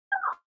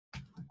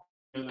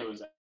That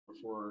was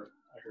before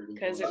I heard it.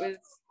 Because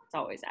it's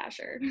always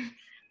Asher.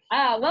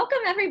 Welcome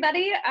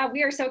everybody.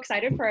 We are so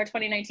excited for our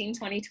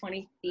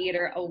 2019-2020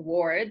 Theater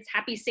Awards.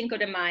 Happy Cinco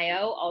de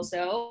Mayo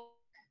also.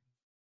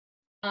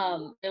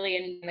 Really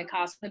in the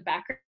costume, the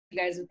background you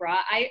guys have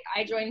brought. I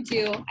joined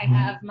too. I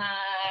have my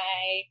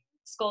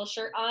skull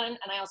shirt on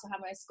and I also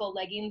have my skull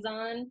leggings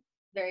on.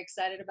 Very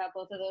excited about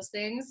both of those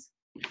things.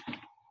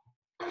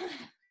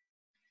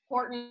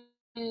 Horton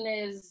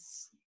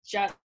is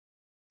just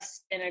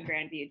in a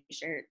Grandview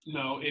t-shirt.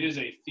 No, it is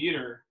a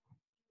theater.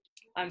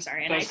 I'm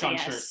sorry, an BestCon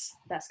ITS shirt.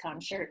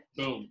 BestCon shirt.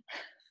 Boom.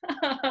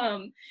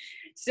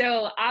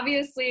 So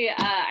obviously,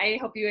 I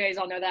hope you guys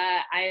all know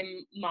that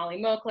I'm Molly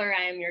Mokler.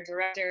 I am your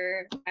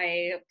director.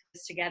 I put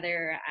this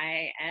together.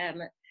 I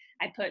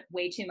put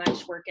way too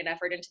much work and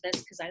effort into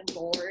this because I'm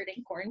bored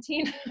in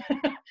quarantine.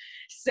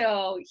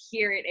 So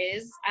here it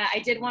is. I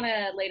did want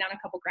to lay down a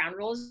couple ground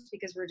rules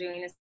because we're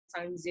doing this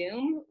on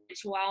Zoom,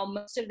 which while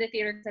most of the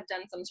theaters have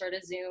done some sort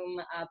of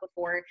Zoom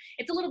before,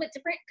 it's a little bit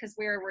different because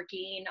we're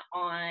working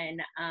on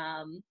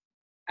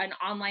an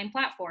online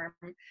platform.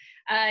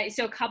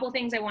 So a couple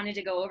things I wanted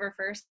to go over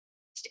first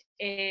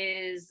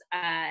is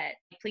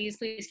please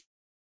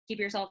keep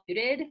yourself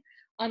muted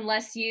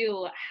unless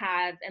you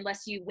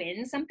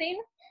win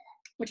something,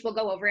 which we'll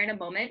go over in a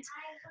moment.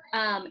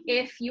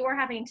 If you are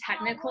having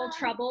technical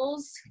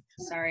troubles,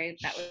 sorry,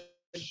 that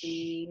would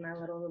be my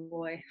little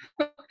boy.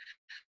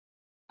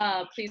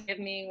 Please give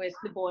me with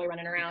the boy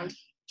running around.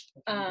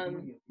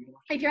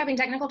 If you're having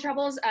technical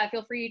troubles,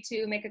 feel free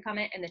to make a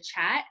comment in the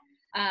chat.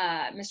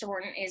 Mr.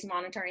 Horton is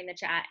monitoring the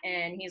chat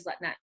and he's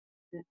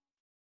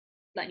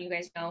letting you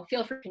guys know.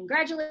 Feel free to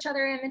congratulate each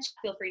other in the chat.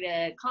 Feel free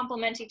to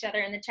compliment each other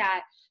in the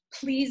chat.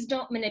 Please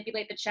don't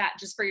manipulate the chat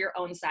just for your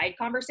own side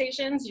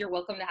conversations. You're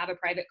welcome to have a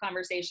private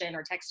conversation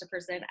or text a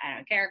person, I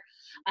don't care.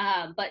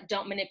 But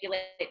don't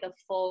manipulate the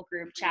full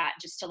group chat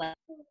just to let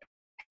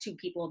two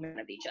people know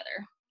of each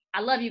other. I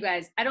love you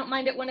guys. I don't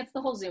mind it when it's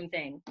the whole Zoom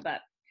thing,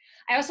 but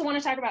I also want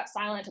to talk about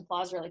silent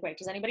applause really quick.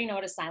 Does anybody know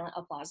what a silent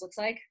applause looks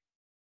like?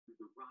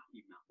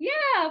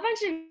 Yeah, a bunch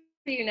of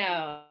you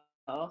know.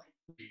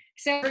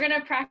 So we're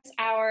gonna practice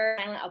our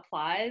silent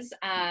applause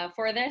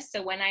for this.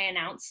 So when I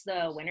announce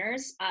the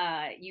winners,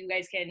 you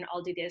guys can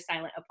all do the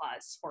silent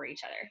applause for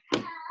each other.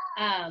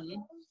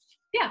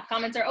 Yeah,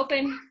 comments are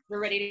open.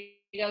 We're ready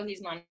to go.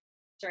 He's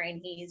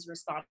monitoring. He's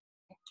responding.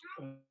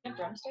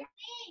 Drumstick?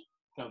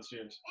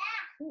 Downstairs.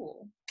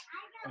 Cool.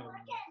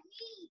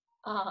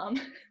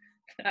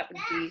 That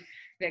would be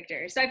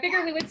Victor. So I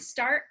figured we would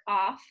start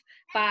off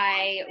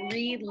by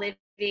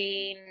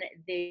reliving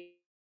the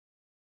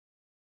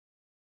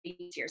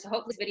here. So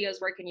hopefully these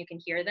videos work and you can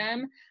hear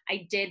them.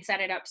 I did set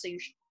it up so you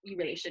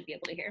really should be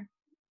able to hear.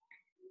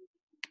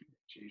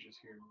 Jesus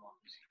here.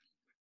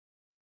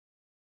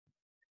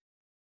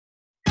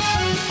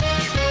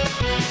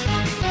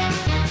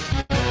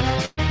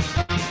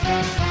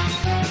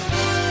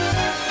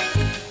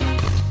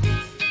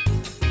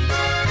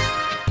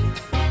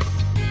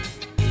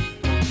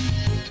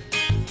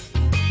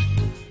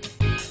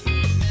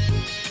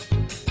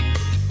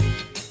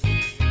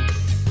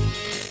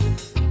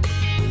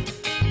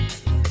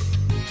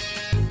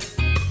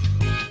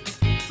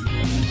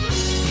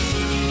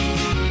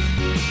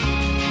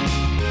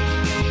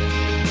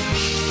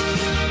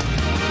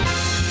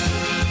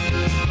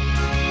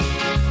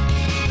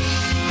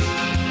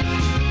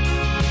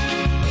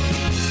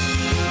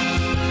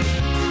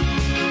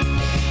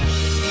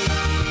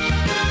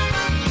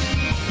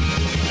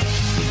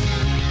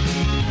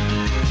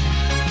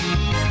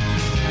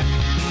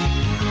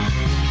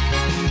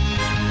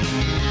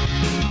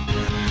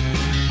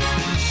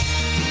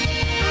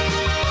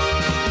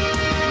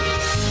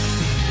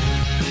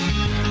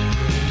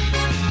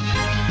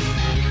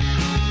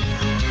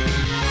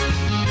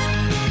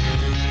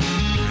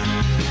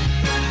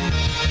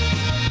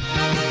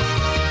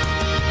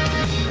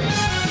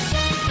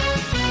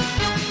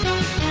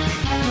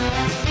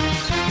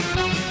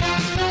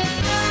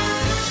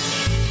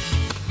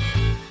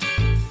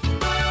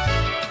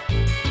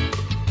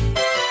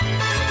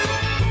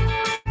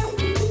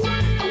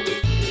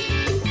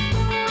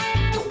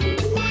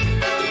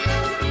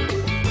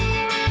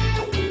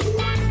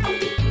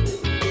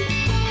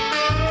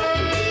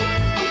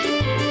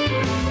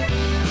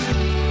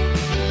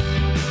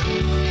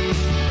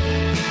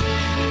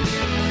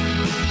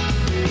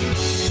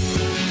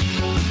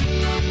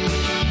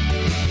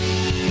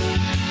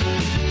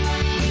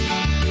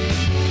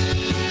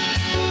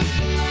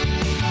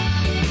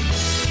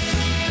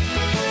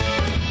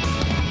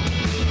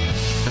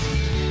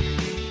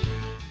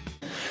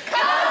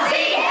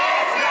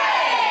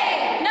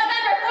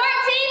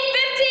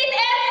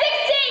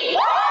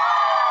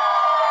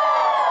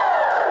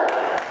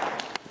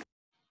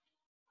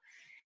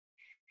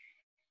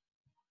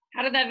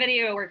 How did that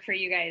video work for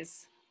you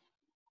guys?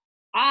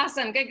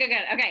 Awesome, good.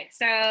 Okay,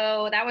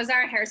 so that was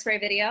our hairspray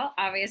video,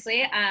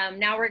 obviously.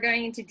 Now we're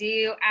going to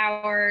do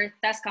our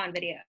BestCon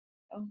video.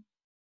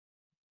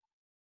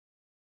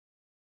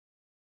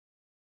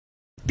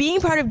 Being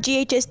part of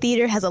GHS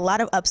Theater has a lot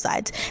of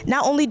upsides.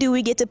 Not only do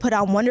we get to put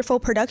on wonderful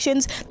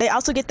productions, they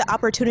also get the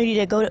opportunity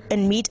to go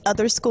and meet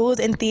other schools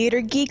and theater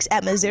geeks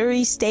at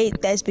Missouri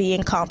State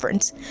Thespian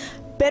Conference,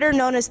 better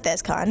known as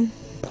ThesCon.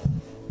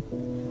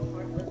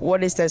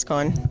 What is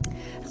ThesCon?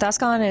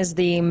 ThesCon is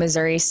the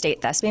Missouri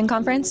State Thespian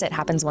Conference. It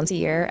happens once a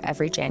year,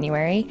 every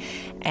January,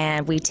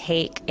 and we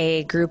take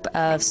a group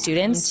of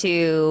students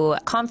to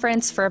a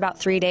conference for about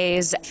 3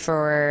 days.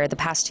 For the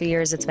past 2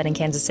 years, it's been in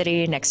Kansas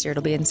City. Next year,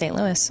 it'll be in St.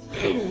 Louis.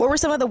 What were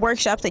some of the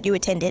workshops that you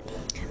attended?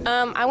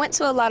 I went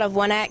to a lot of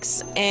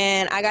one-acts,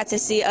 and I got to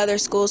see other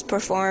schools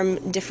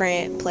perform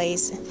different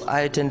plays.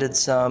 I attended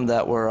some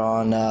that were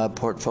on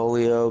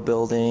portfolio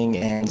building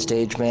and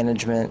stage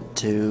management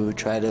to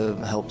try to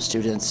help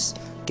students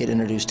get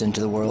introduced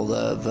into the world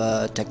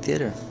of tech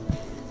theater.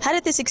 How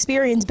did this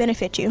experience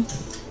benefit you?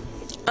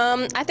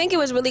 I think it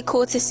was really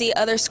cool to see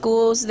other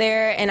schools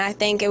there, and I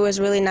think it was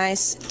really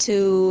nice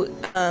to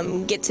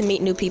get to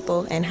meet new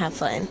people and have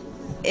fun.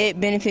 It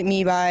benefited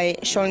me by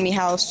showing me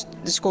how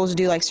the schools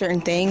do like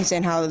certain things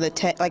and how the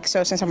tech,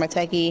 so since I'm a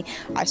techie,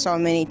 I saw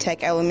many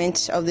tech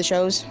elements of the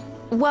shows.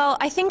 Well,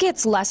 I think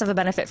it's less of a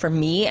benefit for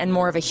me and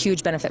more of a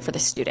huge benefit for the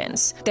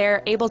students.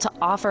 They're able to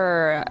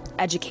offer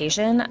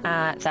education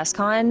at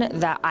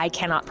ThesCon that I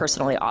cannot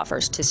personally offer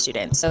to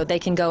students. So they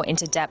can go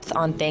into depth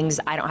on things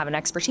I don't have an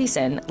expertise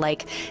in,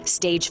 like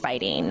stage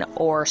fighting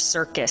or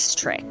circus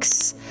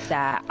tricks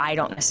that I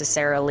don't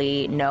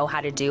necessarily know how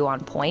to do on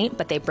point,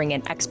 but they bring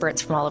in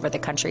experts from all over the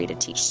country to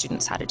teach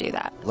students how to do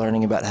that.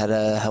 Learning about how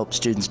to help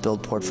students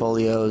build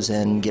portfolios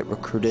and get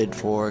recruited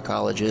for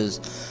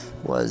colleges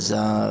was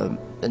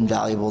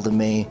invaluable to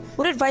me.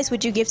 What advice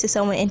would you give to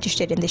someone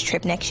interested in this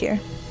trip next year?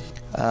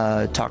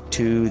 Talk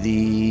to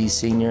the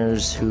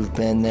seniors who've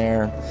been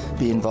there,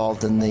 be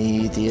involved in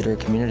the theater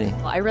community.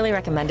 I really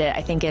recommend it.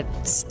 I think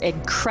it's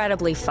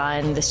incredibly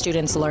fun. The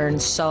students learn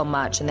so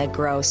much and they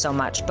grow so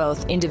much,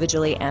 both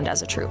individually and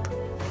as a troupe.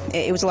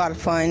 It was a lot of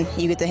fun.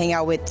 You get to hang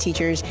out with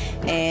teachers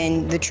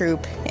and the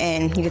troupe,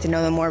 and you get to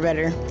know them more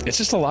better. It's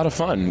just a lot of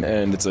fun,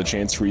 and it's a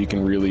chance where you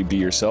can really be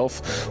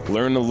yourself,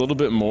 learn a little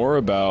bit more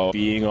about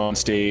being on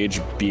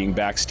stage, being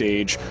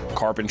backstage,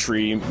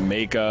 carpentry,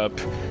 makeup,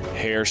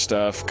 hair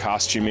stuff,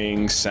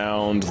 costuming,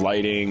 sound,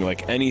 lighting,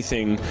 like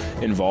anything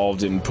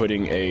involved in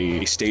putting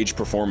a stage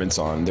performance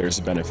on. There's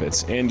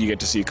benefits, and you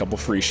get to see a couple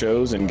free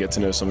shows and get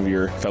to know some of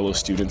your fellow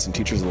students and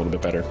teachers a little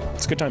bit better.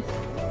 It's a good time.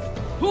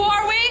 Who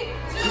are we?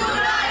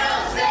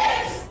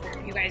 2906!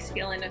 You guys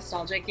feeling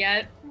nostalgic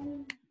yet?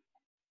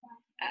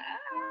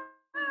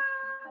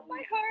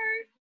 My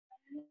heart.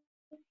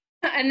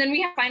 And then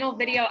we have final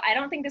video. I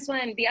don't think this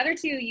one, the other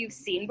two you've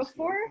seen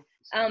before,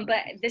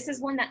 but this is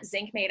one that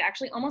Zinc made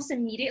actually almost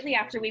immediately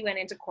after we went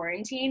into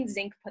quarantine.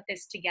 Zinc put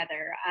this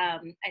together, I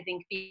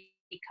think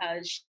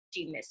because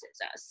she misses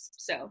us.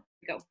 So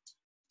go.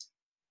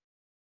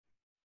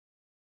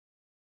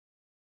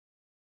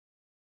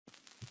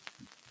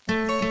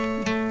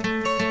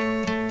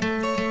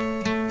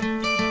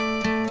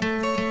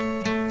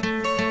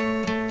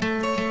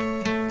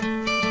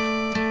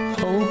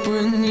 Hope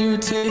when you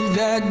take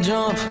that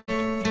jump,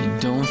 you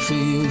don't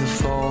feel the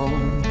fall.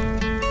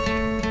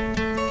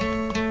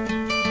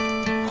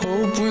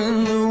 Hope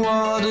when the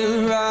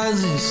water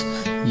rises,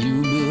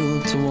 you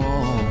build a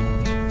wall.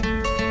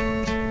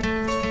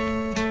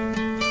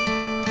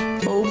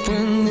 Hope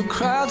when the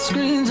crowd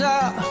screams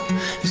out,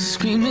 you're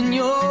screaming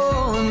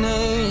your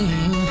name.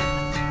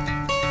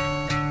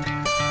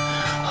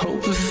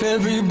 Hope if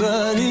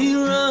everybody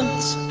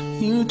runs,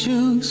 you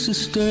choose to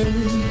stay.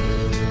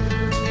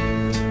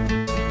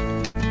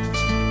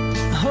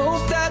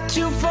 Hope that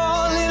you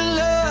fall in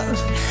love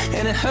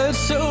and it hurts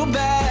so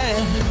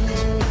bad.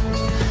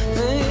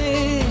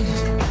 Hey,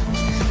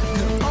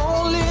 the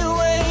only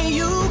way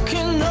you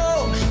can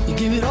know, you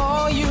give it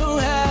all you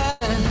have.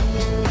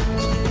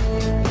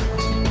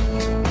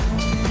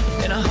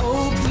 And I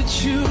hope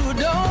that you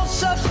don't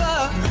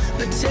suffer,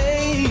 but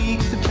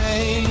take the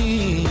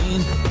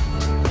pain.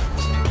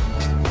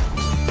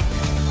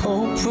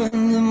 Hope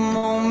when the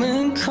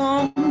moment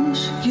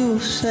comes, you'll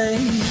say,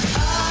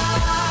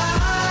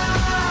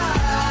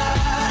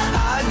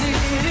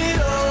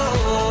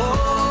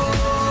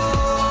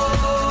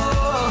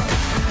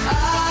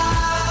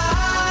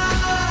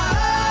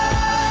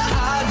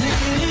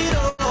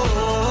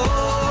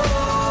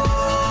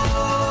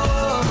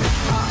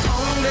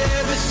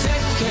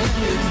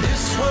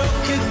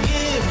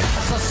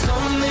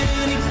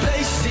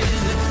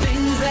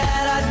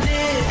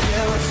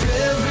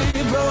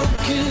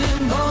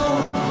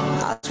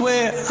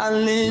 where I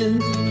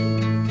lived.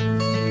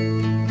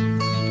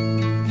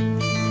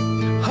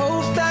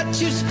 Hope that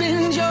you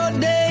spend your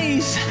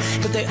days,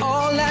 but they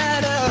all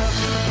add up.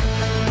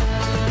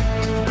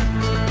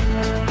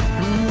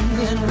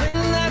 And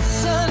when that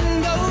sun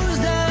goes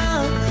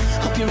down,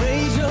 hope you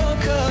raise your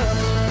cup.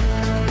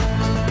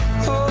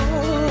 Oh,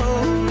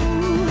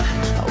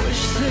 I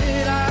wish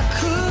that I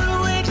could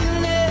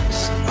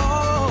witness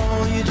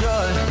all your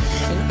joy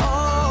and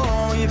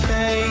all your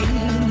pain.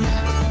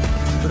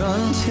 But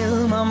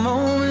until my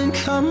moment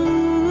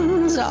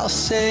comes, I'll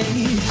say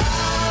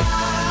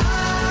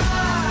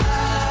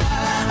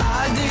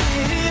I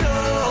did it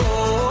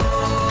all.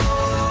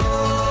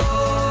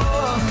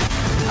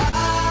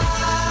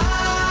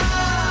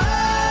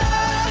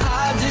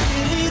 I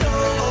did it all.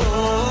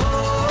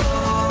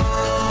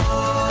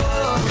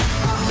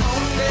 I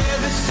owned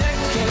every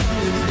second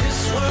this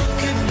world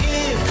could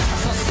give. I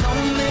saw so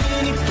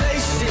many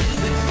places,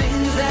 the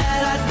things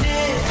that I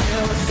did.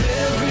 There was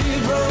every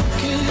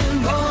broken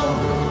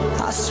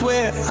bone. I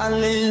swear I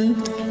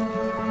lived.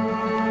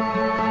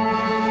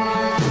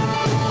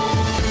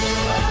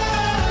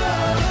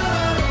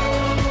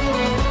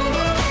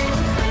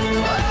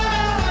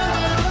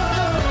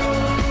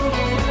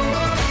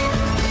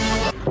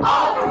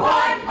 All for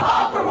one,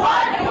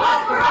 and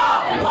one for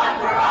all, and one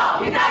for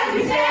all. United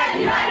we stand,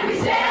 united we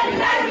stand,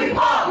 united we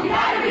fall,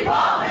 united we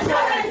fall. A show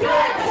that is good,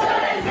 a show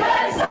that is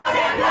good, so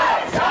damn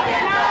good, so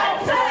damn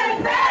good, so that is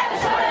bad, a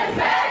show that is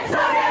bad,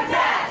 so damn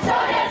sad, so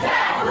damn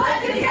sad. So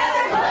let's get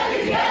together, so let's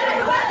get together,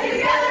 so let's get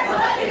together, so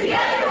let's get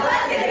together, so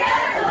let's get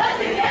together, so let's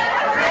get together.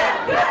 A real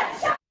good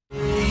show.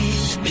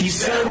 He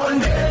said one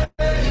day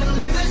you'll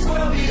leave this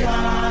world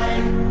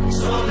behind,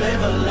 so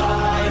live a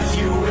life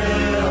you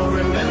will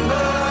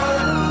remember.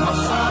 My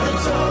father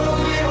told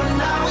me when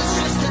I was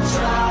just a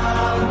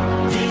child,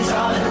 these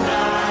are the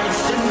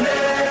nights to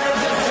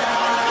never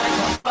die.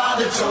 My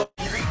father told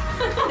me.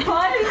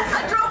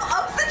 I drove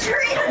up the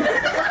tree.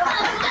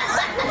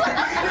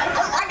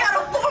 I got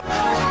a four.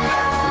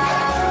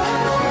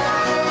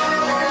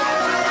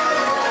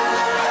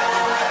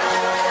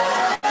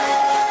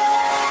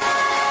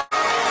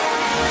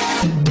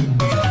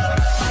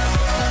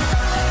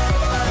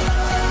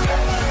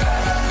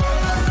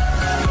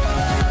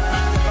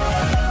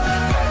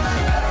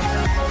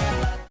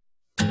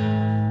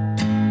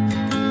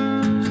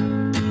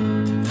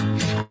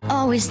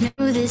 Always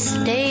knew this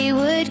day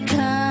would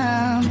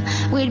come.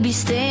 We'd be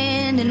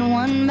standing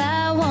one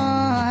by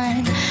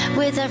one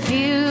with our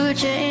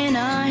future in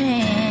our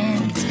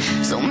hands.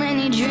 So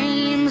many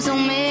dreams, so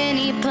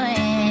many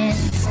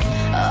plans.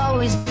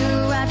 Always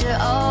knew after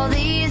all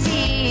these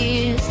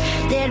years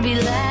there'd be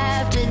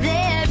laughter,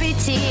 there'd be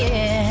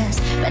tears,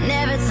 but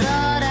never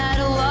thought I'd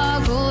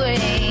walk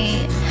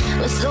away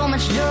with so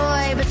much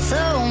joy but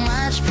so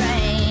much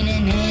pain.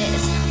 And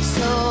it's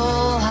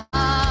so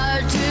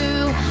hard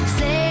to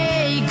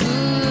say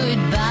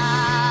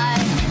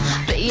goodbye,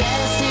 but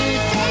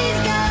yesterday's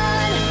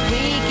gone.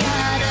 We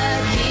gotta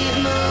keep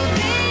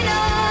moving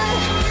on.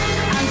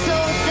 I'm so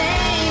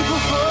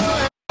thankful for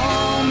the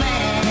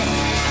moment.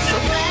 So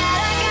glad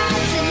I got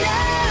to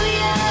know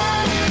you.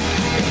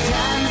 The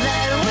times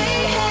that we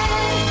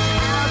had,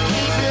 I'll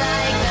keep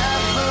like a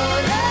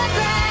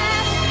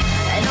photograph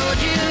and hold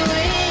you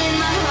in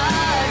my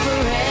heart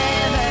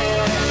forever.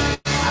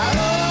 I'll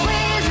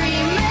always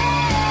remember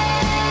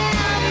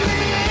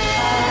you.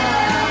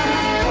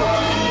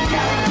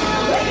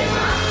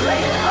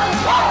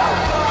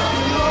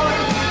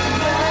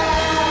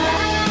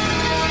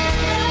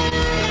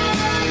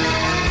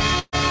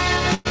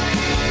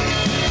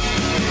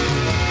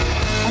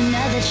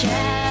 Another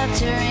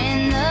chapter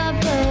in the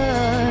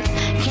book.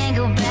 Can't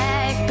go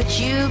back, but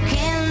you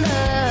can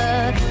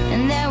look.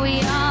 And there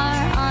we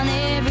are on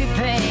every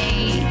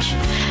page.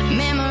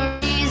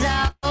 Memories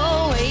I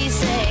always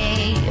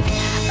save.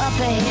 Up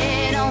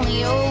ahead,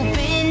 only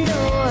open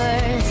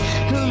doors.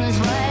 Who knows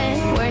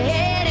what we're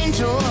heading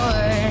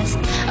towards?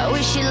 I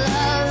wish you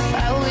love,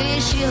 I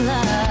wish you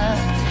love.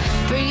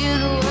 For you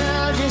the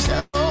world just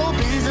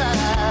opens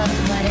up.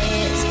 But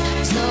it's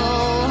so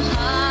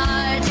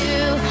hard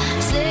to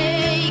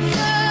say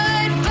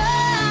goodbye.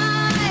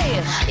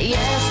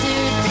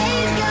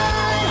 Yesterday's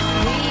gone.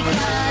 We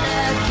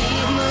gotta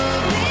keep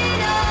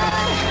moving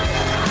on.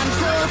 I'm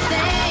so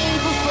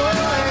thankful for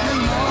the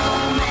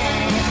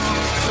moment.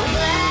 So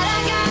glad I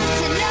got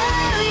to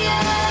know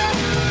you.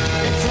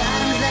 The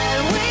times that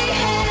we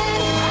had,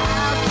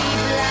 I'll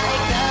keep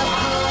like a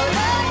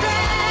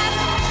photograph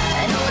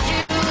and hold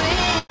you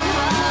in my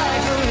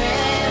heart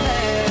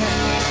forever.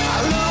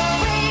 I'll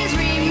always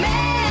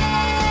remember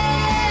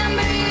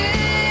you.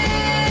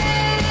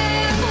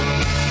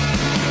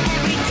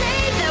 Every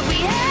day that we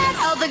had,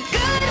 all the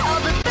good,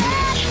 all the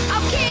bad,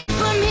 I'll keep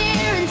them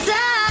here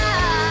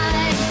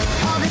inside.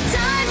 All the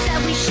times that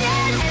we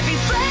shared, every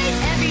place,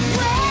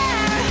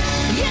 everywhere,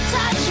 you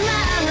touched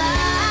my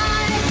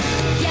life.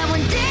 Yeah,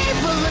 one day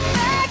we'll look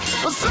back,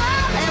 we'll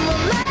smile and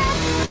we'll laugh.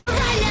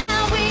 Right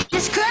now we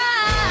just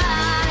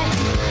cry,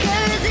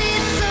 'cause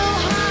it's so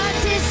hard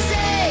to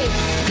say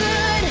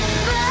goodbye.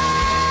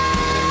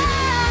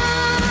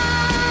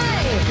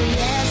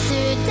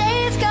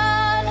 Yesterday's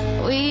gone,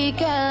 we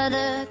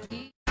gotta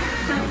keep.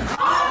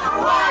 All for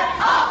one,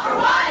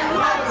 and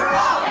one for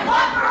all, and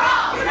one for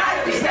all.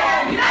 United we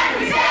stand, united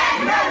we stand,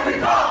 united we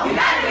fall,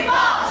 united we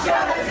fall. A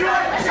show that's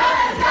good, a show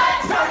that's good,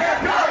 so damn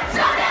good,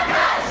 so damn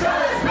good. A show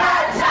that's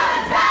bad, a show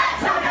that's bad,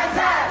 so damn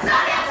sad, so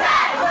damn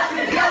sad. So let's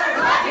get together,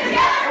 so let's get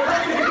together, so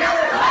let's get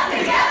together, so let's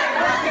get together,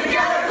 so let's get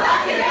together, so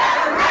let's get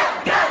together. A real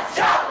good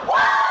show.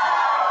 Woo!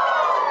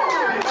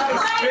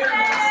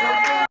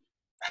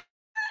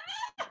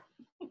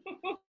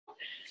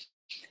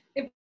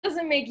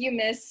 make you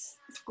miss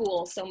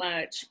school so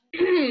much.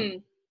 I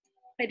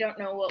don't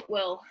know what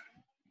will.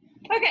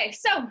 Okay,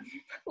 so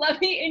let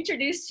me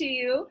introduce to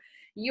you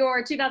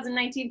your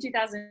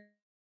 2019-2020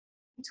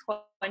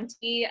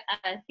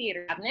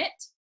 theater cabinet.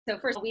 So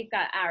first we've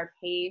got our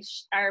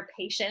patients,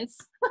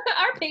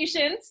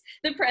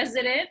 the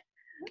president.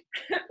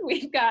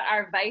 We've got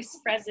our vice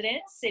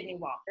president, Sydney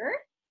Walker.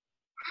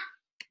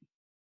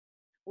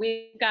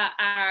 We've got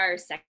our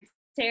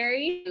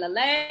secretary,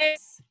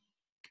 Legs.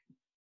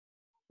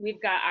 We've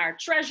got our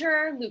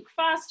treasurer, Luke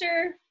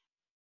Foster.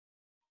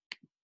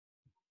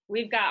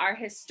 We've got our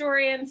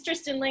historians,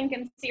 Tristan Link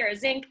and Sierra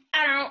Zink.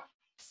 I don't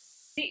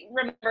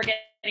remember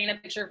getting a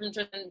picture from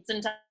Tristan. It's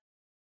entirely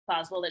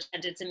possible that she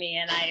sent it to me,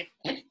 and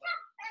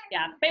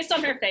yeah, based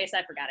on her face,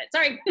 I forgot it.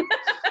 Sorry.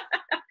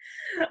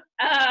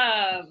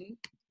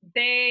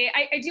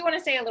 I do want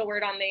to say a little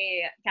word on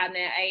the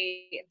cabinet.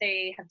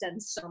 They have done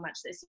so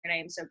much this year, and I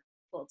am so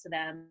grateful to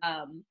them.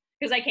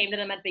 Because I came to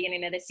them at the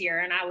beginning of this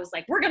year, and I was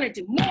like, we're gonna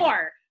do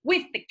more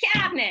with the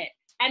cabinet.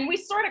 And we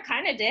sort of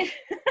kind of did,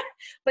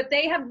 but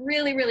they have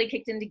really, really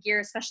kicked into gear,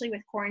 especially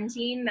with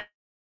quarantine. That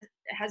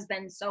has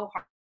been so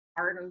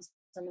hard on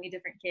so many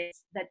different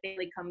kids, that they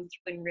really come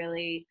through and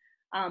really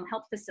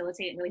help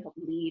facilitate and really help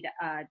lead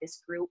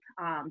this group.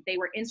 They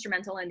were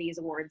instrumental in these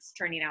awards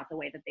turning out the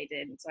way that they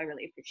did, and so I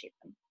really appreciate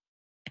them.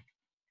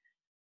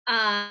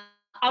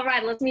 All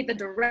right, let's meet the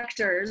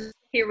directors.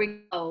 Here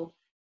we go.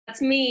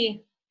 That's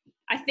me.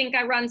 I think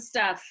I run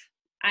stuff.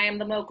 I am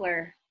the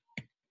Mokler.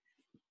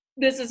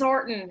 This is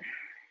Horton.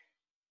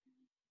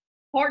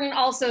 Horton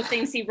also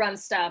thinks he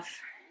runs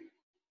stuff.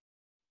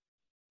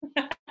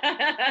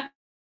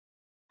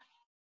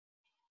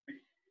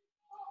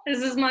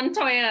 This is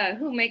Montoya,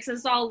 who makes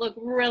us all look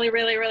really,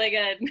 really, really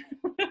good.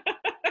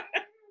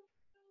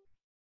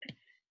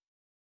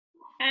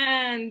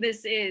 And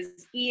this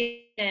is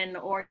Ian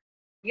or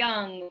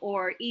Young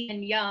or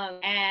Ian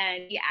Young,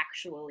 and he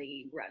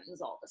actually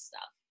runs all the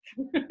stuff.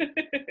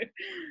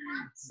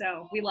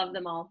 So we love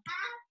them all.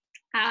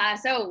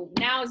 So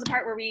now is the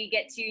part where we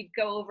get to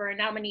go over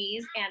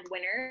nominees and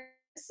winners.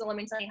 So let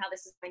me tell you how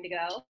this is going to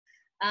go.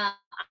 I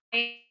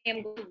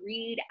am going to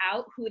read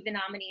out who the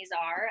nominees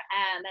are,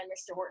 and then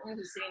Mr. Horton,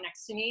 who's sitting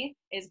next to me,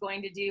 is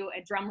going to do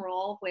a drum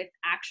roll with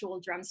actual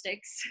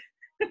drumsticks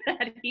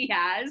that he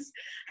has,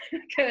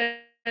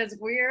 because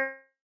we're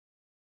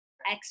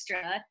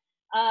extra.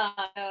 I'll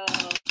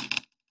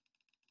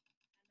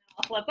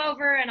flip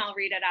over and I'll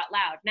read it out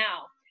loud.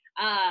 Now,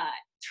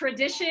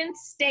 tradition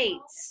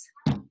states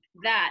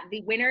that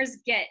the winners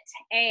get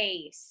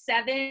a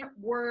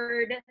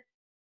 7-word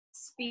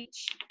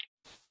speech.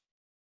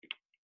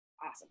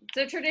 Awesome.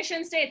 So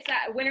tradition states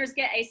that winners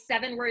get a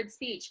 7-word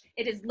speech.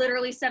 It is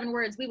literally 7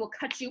 words. We will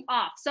cut you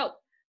off. So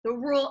the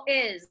rule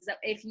is that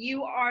if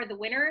you are the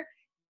winner,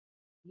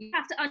 you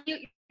have to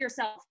unmute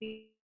yourself,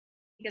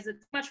 because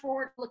it's much more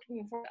work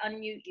looking for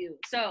unmute you.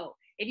 So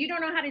if you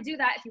don't know how to do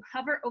that, if you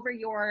hover over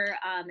your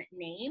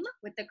name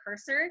with the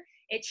cursor,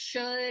 it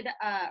should,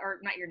 or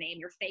not your name,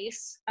 your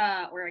face,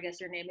 or I guess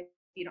your name if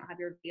you don't have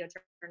your video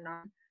turned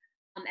on.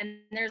 And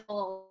there's a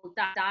little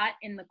dot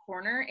in the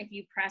corner. If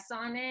you press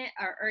on it,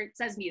 or it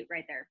says mute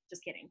right there,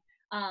 just kidding.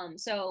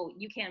 So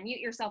you can mute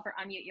yourself or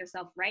unmute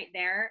yourself right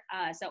there.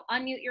 So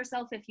unmute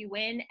yourself if you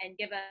win, and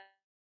give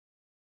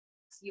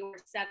us your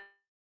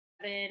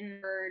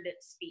 7-word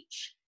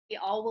speech. We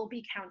all will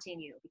be counting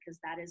you, because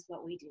that is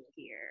what we do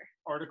here.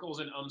 Articles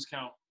and ums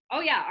count. Oh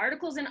yeah,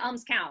 articles and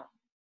ums count.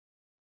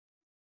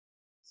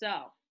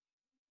 So,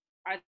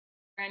 are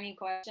there any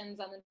questions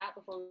on the chat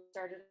before we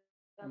started?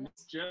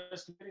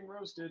 Just getting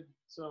roasted,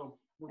 so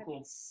we're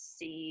cool.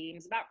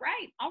 Seems about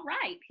right. All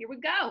right, here we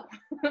go.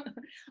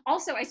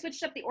 Also, I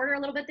switched up the order a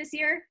little bit this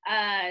year,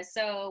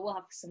 so we'll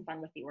have some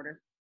fun with the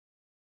order.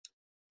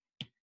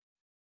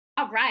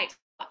 All right,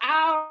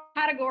 our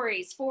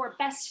categories for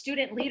Best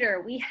Student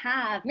Leader, we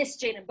have Miss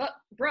Jaden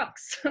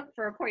Brooks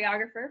for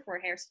choreographer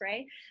for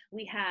Hairspray.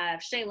 We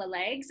have Shayla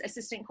Legs,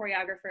 assistant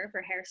choreographer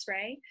for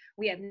Hairspray.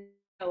 We have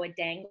Noah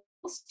Dangle,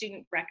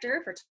 student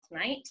director for 12th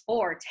Night,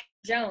 or Ted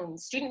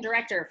Jones, student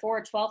director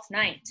for 12th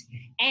Night.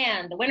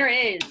 And the winner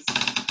is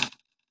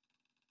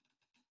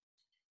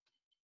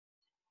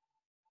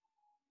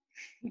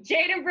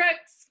Jaden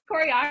Brooks,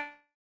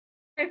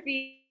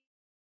 choreography.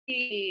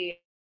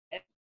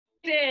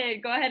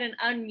 Go ahead and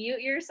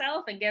unmute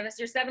yourself and give us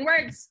your 7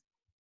 words.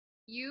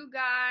 You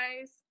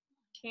guys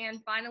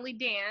can finally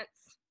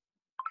dance.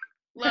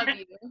 Love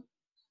you.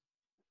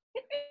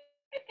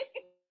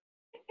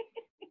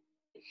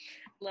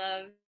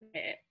 Love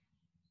it.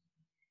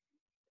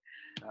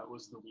 That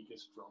was the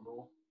weakest drum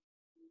roll.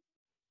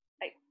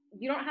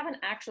 You don't have an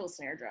actual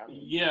snare drum.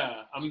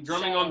 Yeah, I'm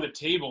drumming on the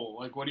table.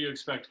 Like, what do you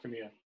expect,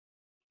 Camilla?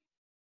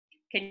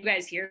 Can you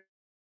guys hear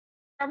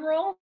drum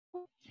roll?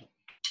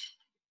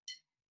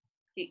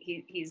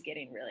 He's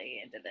getting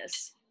really into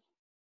this.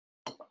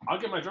 I'll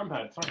get my drum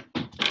pad, fine.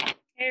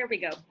 Here we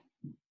go.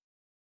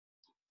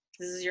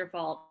 This is your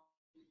fault.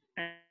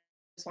 I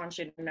just want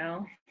you to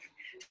know.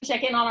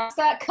 Check in on our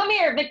set. Come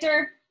here,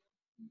 Victor.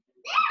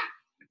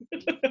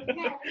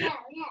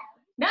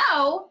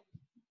 No?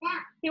 Yeah.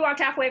 He walked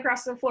halfway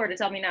across the floor to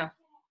tell me no.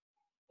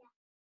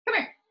 Come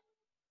here.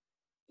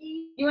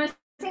 You want to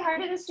say hi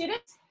to the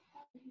students?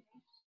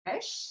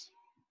 Yes.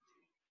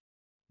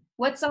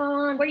 What's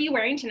on? What are you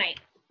wearing tonight?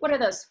 What are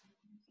those?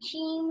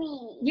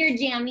 Jammies. Your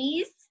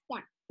jammies?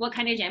 Yeah. What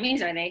kind of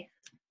jammies are they?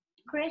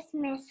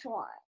 Christmas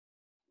one.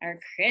 Our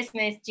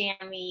Christmas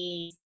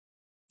jammies.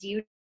 Do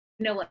you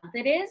know what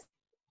it is?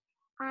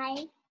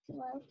 I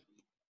love.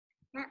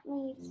 That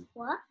means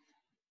what?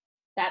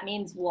 That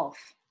means wolf.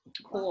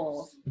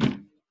 Cool.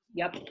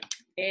 Yep.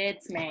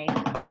 It's May.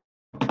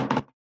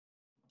 Got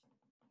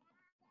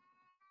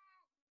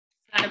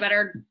a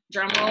better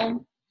drum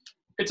roll?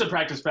 It's a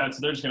practice pad, so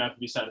they're just gonna have to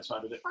be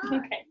satisfied with it.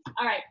 Okay.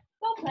 All right.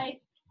 Go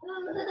play.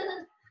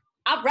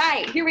 All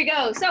right. Here we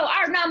go. So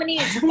our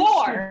nominees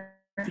for.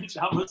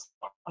 Pajamas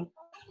on.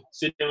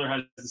 Sid Taylor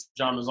has his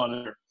pajamas on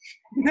her.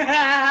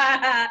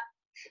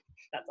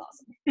 That's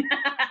awesome.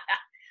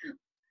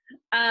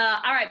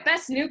 All right,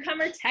 Best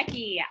Newcomer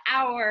Techie.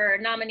 Our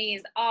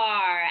nominees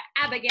are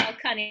Abigail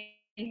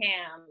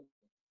Cunningham,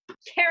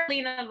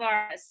 Carolina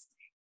Vargas,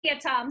 Tia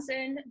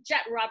Thompson,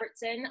 Jet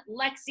Robertson,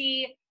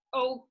 Lexi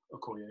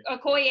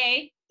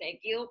Okoye,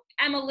 thank you,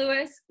 Emma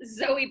Lewis,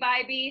 Zoe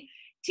Bybee,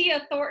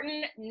 Tia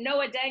Thornton,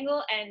 Noah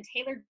Dangle, and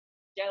Taylor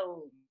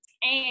Jones.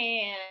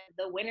 And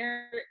the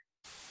winner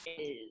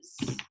is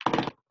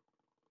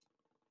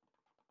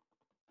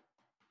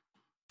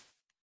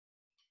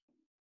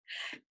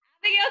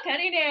Abigail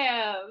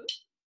Cunningham.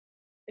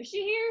 Is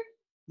she here?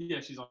 Yeah,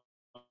 she's on.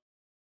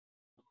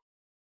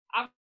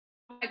 All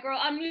right, girl,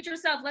 unmute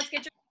yourself. Let's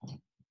get your.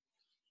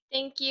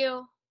 Thank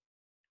you.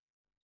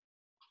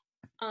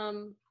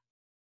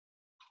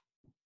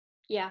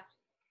 Yeah.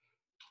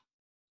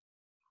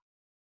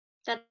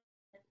 That.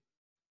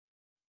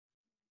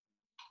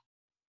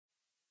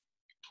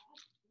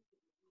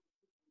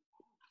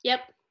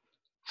 Yep.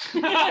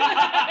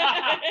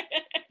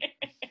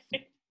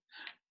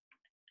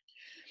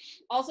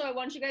 Also, I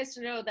want you guys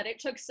to know that it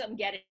took some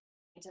getting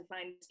to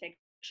find this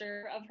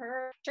picture of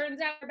her. Turns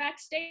out we're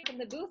backstage in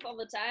the booth all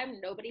the time.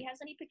 Nobody has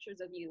any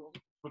pictures of you.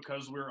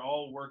 Because we're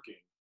all working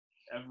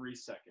every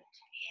second.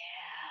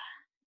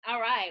 Yeah. All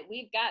right,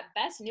 we've got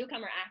Best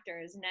Newcomer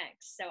Actors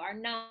next. So our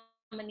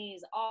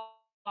nominees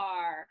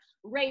are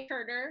Ray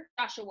Turner,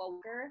 Joshua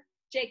Walker,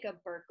 Jacob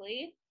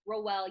Berkeley,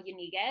 Roel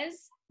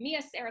Yaniguez,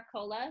 Mia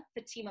Saracola,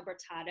 Fatima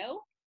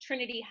Bertado,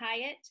 Trinity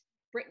Hyatt,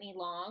 Brittany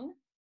Long,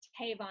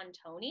 Tavon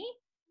Tony,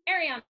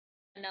 Ariana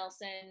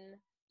Nelson,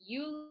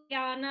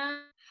 Yuliana,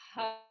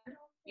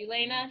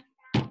 Yulena,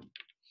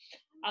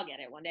 I'll get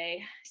it one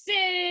day,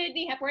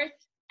 Sydney Hepworth,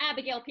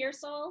 Abigail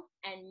Pearsall,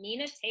 and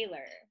Mina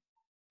Taylor.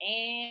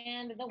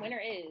 And the winner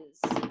is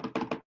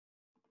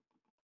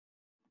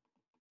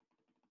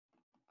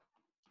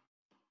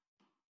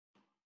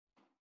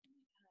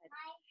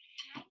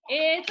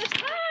it's a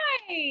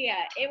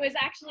tie. It was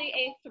actually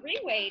a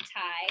three-way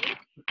tie,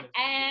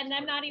 and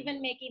I'm not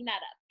even making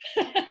that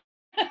up.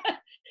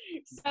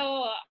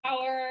 So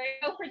our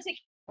no particular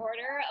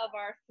order of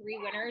our three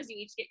winners, you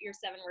each get your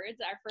 7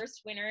 words. Our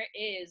first winner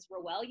is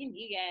Roel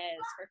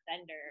Yaniguez for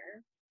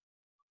Fender.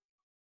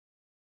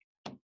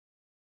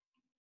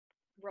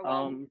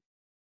 Roel.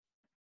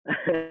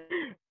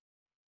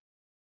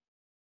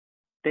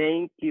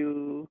 Thank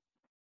you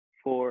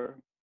for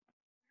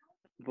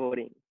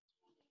voting.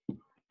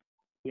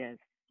 Yes.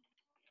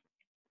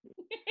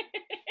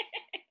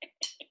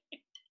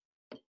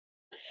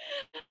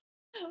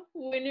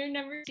 Winner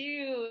number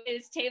 2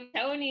 is Tavon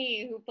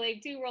Tony, who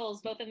played 2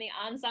 roles, both in the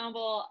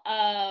ensemble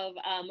of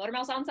Motor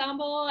Mouse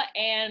Ensemble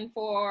and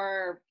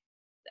for,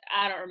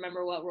 I don't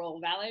remember what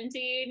role,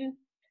 Valentine,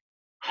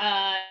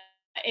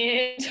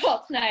 in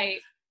 12th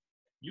Night.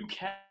 You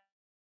cast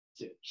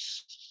it.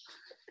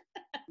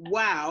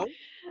 Wow.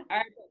 All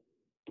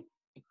right.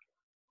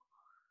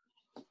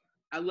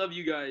 I love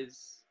you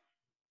guys.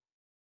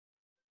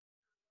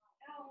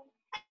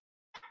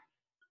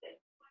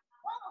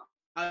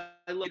 I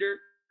love you.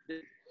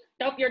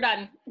 Nope, you're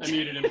done. I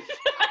muted him.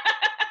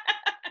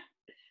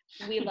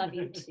 We love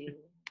you too.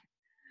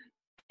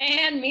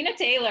 And Mina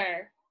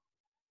Taylor.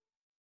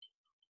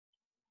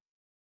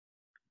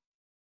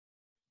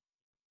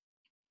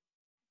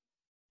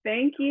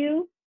 Thank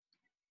you.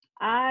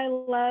 I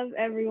love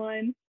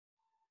everyone.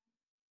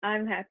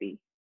 I'm happy.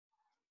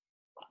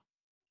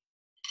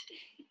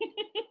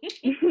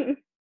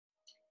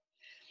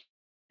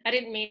 I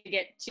didn't mean to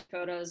get 2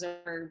 photos of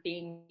her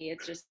being me.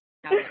 It's just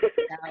how it worked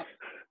out.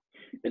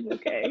 It's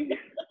okay.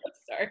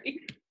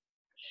 Sorry.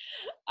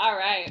 All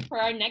right, for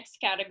our next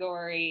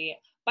category.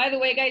 By the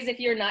way, guys, if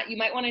you're not, you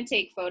might want to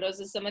take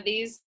photos of some of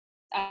these.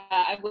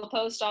 I will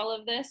post all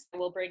of this. I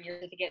will bring your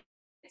certificate.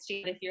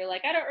 If you're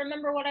like, I don't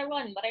remember what I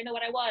won, but I know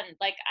what I won.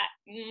 Like,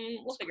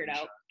 we'll figure it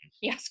out.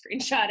 Yeah,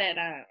 screenshot it.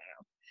 I don't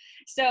know.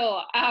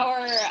 So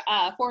our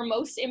for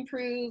most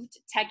improved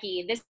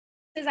techie, this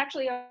is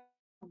actually a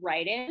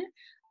write-in.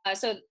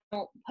 So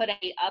don't put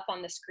any up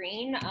on the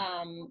screen.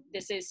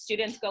 This is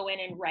students go in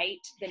and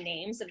write the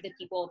names of the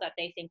people that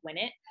they think win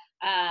it.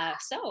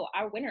 So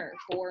our winner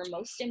for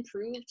most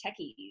improved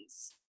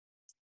techies.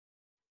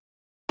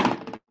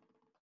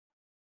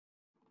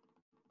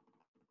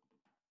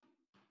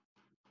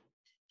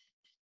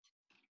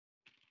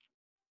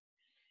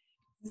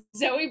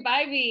 Zoe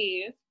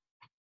Bybee.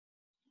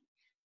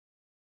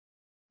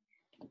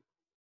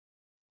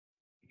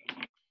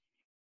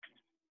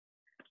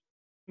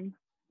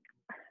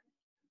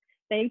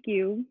 Thank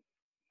you.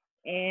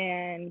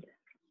 And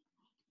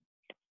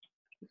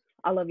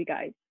I love you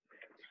guys.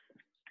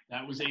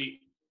 That was 8.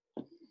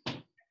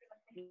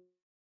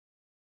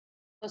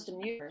 Supposed to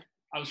mute her.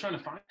 I was trying to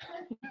find.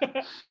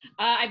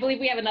 I believe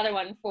we have another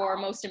one for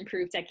most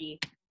improved techie.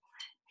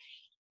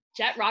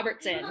 Jet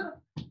Robertson. I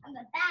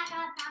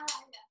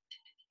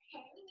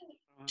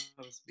don't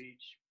have a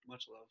speech.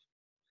 Much love.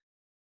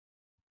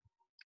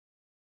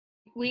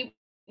 We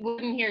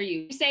wouldn't hear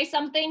you. You say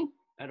something?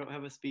 I don't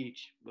have a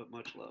speech, but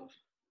much love.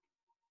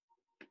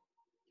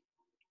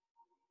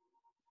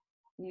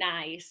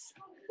 Nice.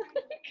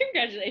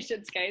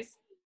 Congratulations, guys.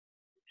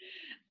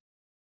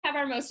 Have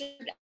our most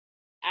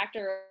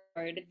actor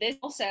award. This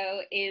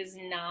also is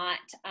not,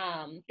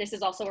 this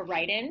is also a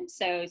write-in.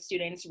 So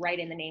students write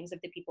in the names of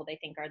the people they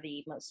think are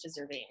the most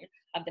deserving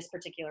of this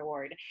particular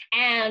award.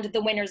 And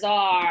the winners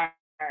are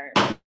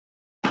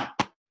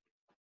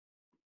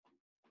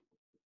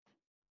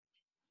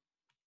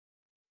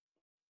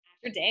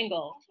Actor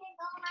Dangle.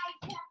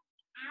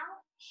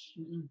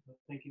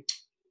 Thank you.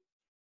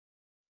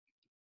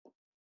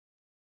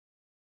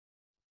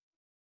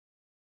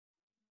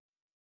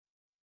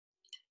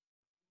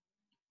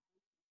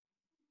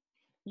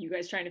 You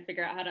guys trying to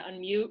figure out how to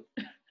unmute?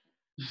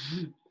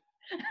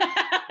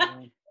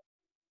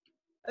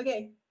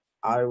 Okay.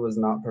 I was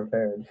not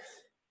prepared.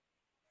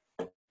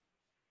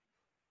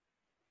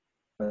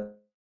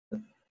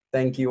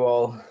 Thank you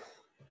all.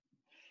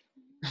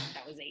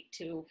 That was 8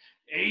 too.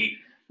 8.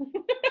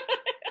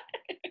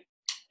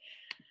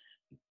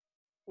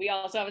 We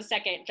also have a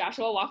second,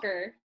 Joshua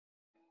Walker.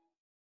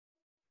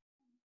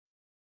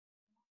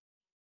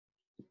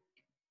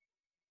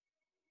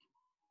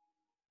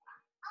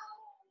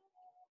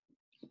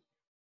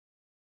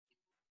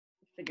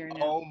 Figuring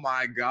out. Oh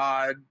my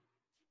God.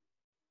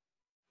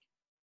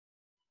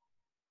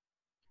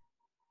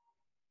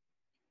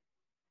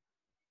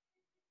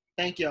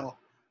 Thank y'all.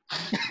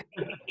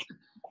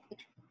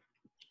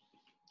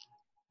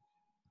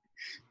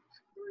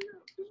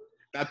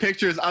 That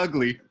picture is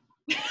ugly.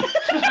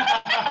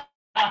 I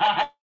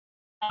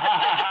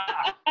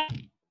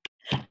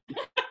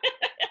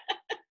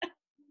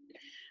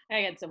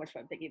had so much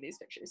fun picking these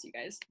pictures, you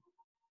guys.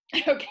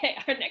 Okay,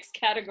 our next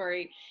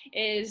category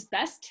is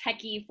Best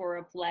Techie for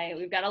a Play.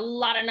 We've got a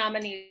lot of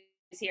nominees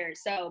here,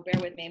 so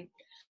bear with me.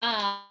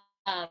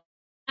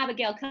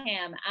 Abigail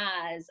Cunningham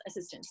as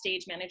Assistant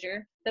Stage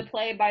Manager. The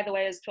play, by the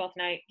way, is 12th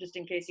Night, just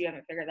in case you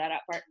haven't figured that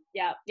out part.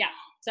 Yeah.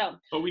 So.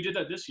 But we did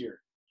that this year.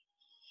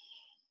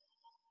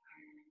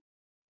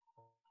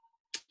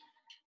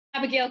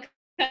 Abigail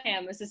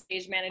Cunningham as the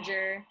Stage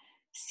Manager.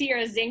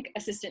 Sierra Zink,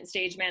 Assistant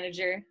Stage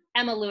Manager.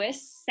 Emma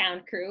Lewis,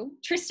 Sound Crew.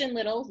 Tristan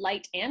Little,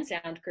 Light and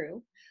Sound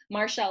Crew.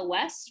 Marshall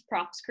West,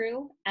 Props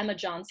Crew. Emma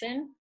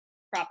Johnson,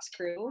 Props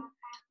Crew.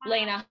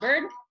 Lena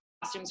Hubbard,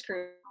 Costumes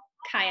Crew.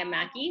 Kaya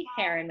Mackey,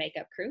 Hair and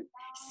Makeup Crew.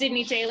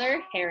 Sydney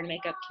Taylor, Hair and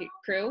Makeup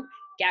Crew.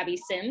 Gabby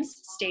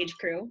Sims, Stage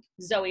Crew.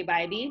 Zoe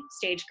Bybee,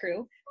 Stage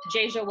Crew.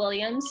 Jasia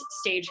Williams,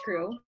 Stage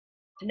Crew.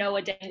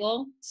 Noah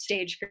Dangle,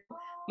 Stage Crew.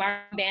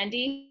 Mark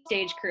Bandy,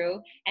 Stage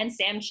Crew. And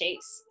Sam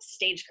Chase,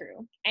 Stage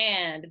Crew.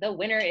 And the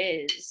winner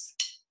is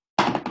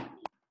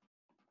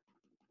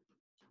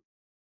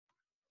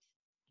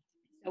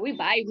Zoe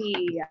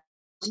Bybee,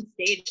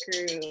 Stage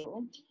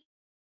Crew.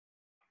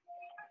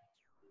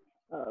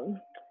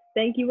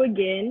 Thank you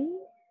again.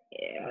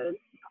 Yeah.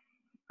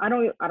 I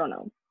don't know.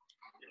 All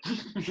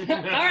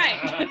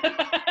right.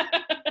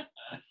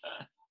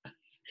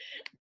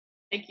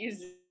 Thank you,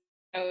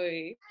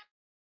 Zoe.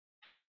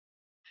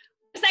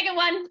 The second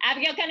one,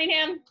 Abigail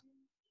Cunningham.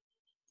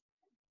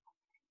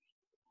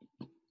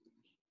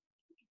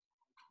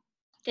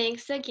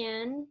 Thanks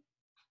again.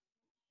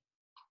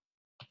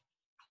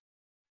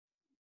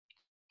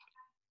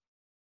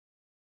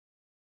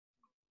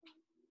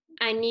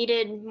 I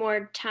needed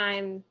more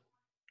time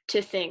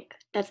to think.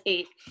 That's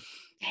 8.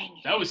 Dang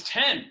it. That was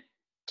 10.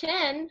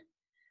 10?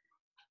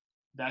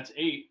 That's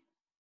 8.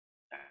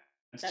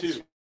 That's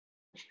 2.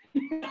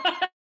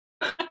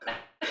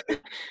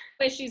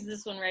 Wait, she's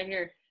this one right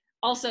here.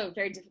 Also,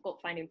 very difficult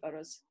finding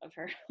photos of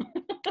her.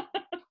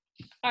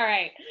 All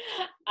right.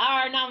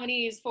 Our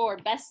nominees for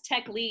Best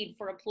Tech Lead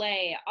for a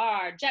Play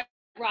are Jet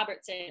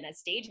Robertson as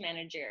Stage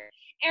Manager,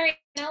 Eric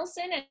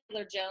Nelson and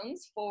Taylor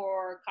Jones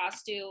for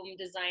Costume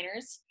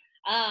Designers,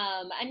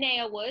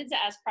 Anea Woods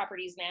as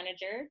Properties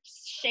Manager,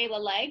 Shayla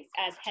Legs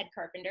as Head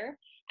Carpenter,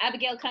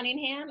 Abigail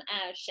Cunningham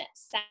as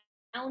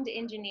Sound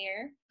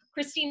Engineer,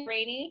 Christine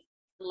Rainey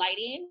for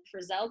Lighting,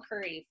 Frizzell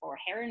Curry for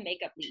Hair and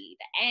Makeup Lead,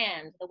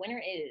 and the winner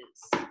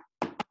is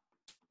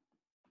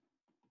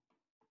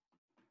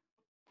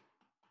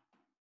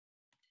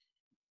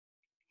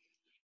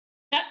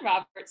Jet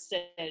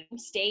Robertson,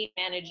 Stage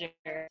Manager.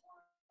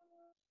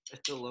 I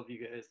still love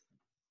you guys,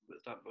 but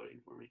stop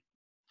voting for me.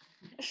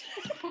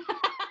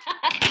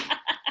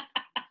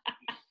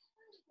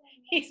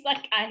 He's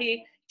like,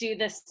 I do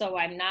this so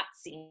I'm not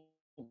seen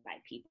by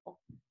people.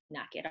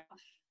 Knock it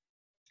off.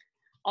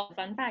 Oh,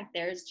 fun fact,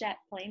 there's Jet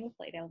playing with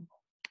Play-Doh.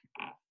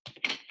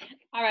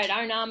 All right,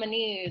 our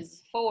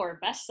nominees for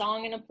Best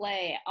Song in a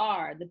Play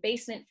are The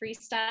Basement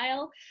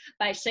Freestyle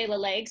by Shayla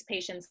Legs,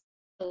 Patience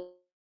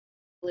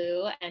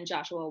Blue, and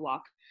Joshua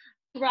Walk.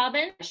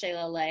 Robin by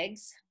Shayla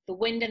Legs, The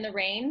Wind and the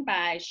Rain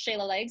by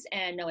Shayla Legs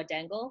and Noah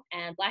Dangle,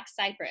 and Black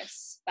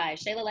Cypress by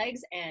Shayla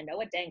Legs and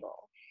Noah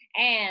Dangle.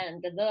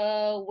 And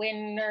the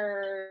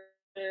winners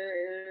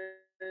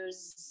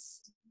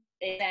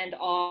and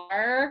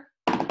are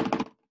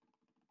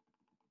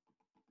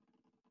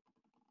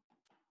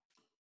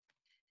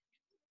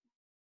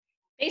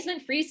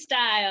Basement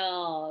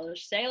Freestyle,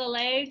 Shayla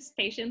Legs,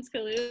 Patience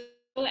Kalu,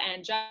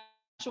 and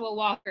Joshua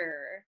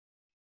Walker.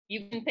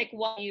 You can pick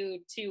one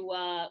you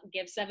to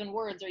give 7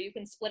 words, or you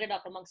can split it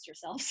up amongst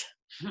yourselves.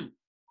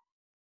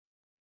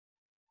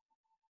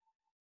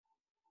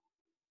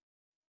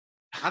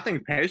 I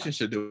think Patience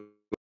should do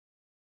it.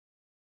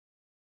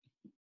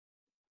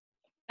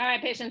 All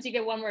right, Patience, you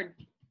get 1 word.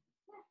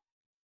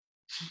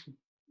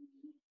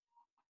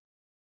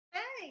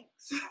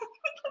 Thanks.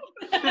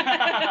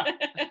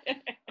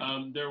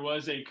 There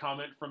was a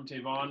comment from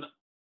Tavon.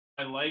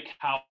 I like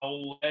how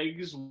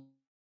Legs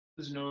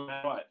is no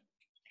matter what.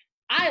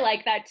 I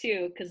like that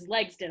too, because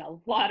Legs did a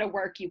lot of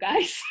work, you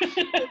guys.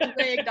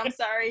 Rigged, I'm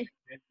sorry.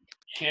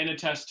 Can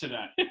attest to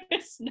that.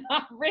 It's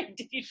not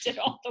rigged if you did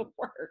all the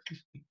work.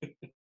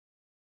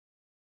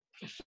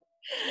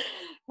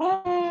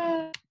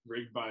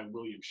 Rigged by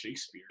William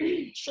Shakespeare.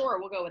 Sure,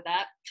 we'll go with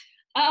that.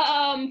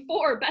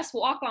 For Best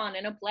Walk-On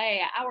in a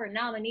Play, our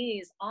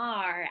nominees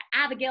are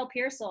Abigail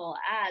Pearsall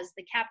as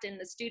the captain,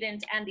 the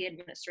student, and the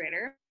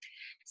administrator,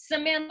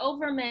 Samantha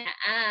Overman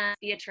as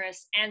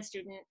Beatrice and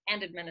student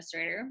and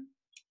administrator,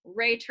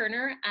 Ray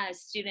Turner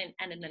as student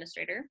and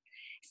administrator,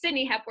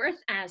 Sydney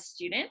Hepworth as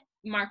student,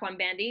 Mark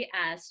Wambandi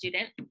as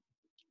student,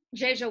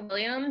 Jaja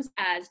Williams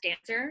as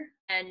dancer,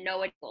 and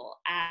Noah Dole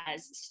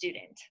as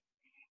student.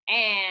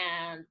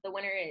 And the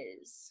winner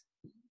is...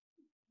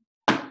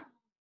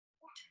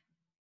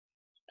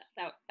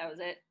 That was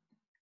it.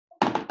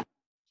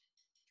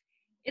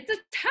 It's a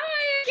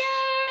tie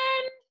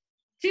again!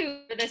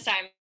 2 this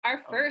time.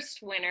 Our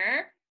first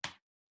winner,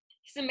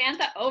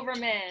 Samantha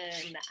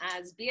Overman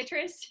as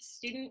Beatrice,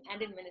 student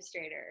and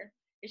administrator.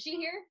 Is she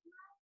here?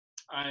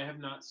 I have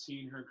not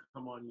seen her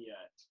come on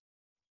yet.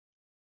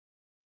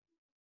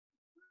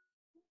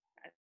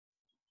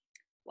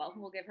 Well,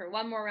 we'll give her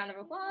 1 more round of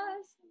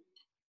applause.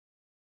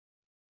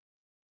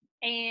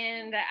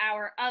 And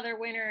our other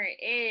winner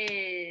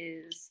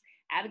is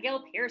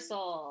Abigail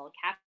Pearsall,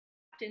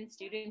 captain,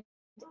 student,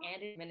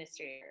 and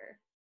administrator.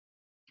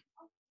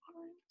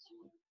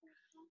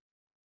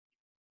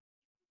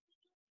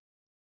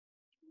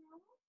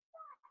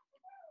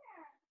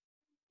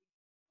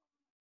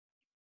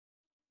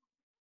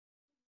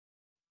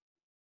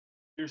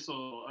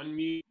 Pearsall,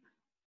 unmute.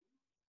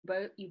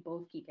 But you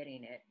both keep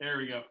hitting it. There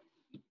we go.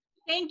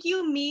 Thank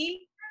you,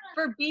 me,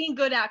 for being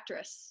good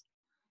actress.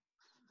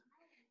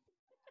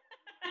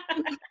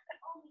 All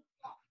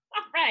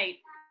right.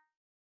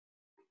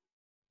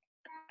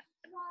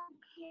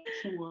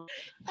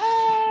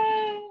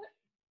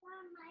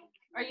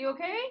 Are you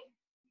okay?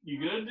 You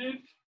good, dude?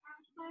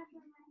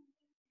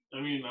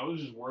 I mean, I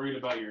was just worried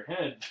about your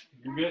head.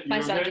 You good? My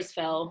You son okay? just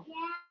fell.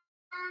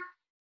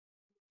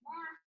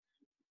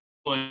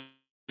 Like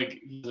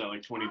he's out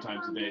like 20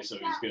 times a day, so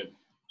he's good.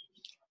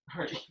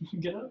 All right,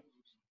 get up.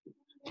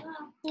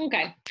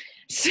 Okay,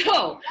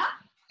 so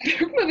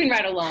moving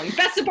right along.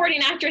 Best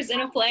Supporting Actress in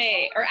a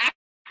Play, or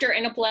Actor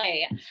in a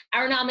Play.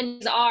 Our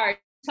nominees are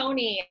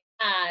Tony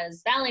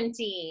as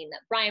Valentine,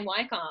 Brian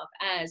Wyckoff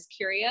as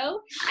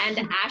Curio, and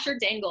Asher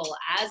Dangle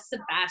as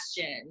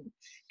Sebastian.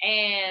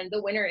 And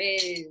the winner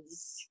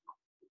is...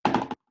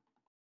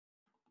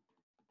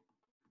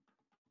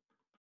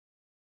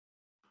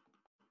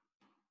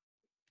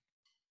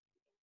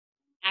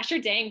 Asher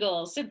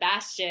Dangle,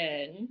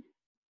 Sebastian.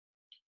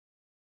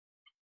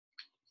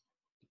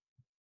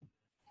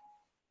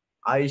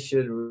 I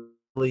should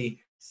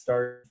really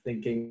start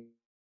thinking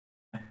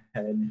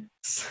ahead.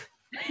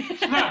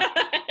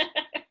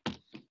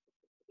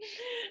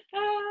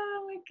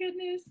 Oh my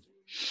goodness.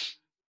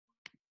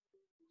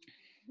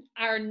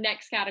 Our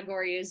next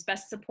category is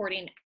Best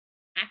Supporting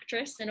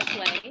Actress in a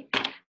Play.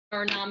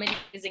 Our nominees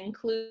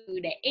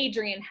include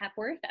Adrienne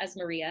Hepworth as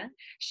Maria,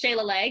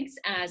 Shayla Legs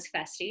as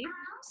Festi,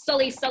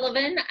 Sully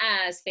Sullivan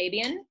as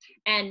Fabian,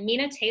 and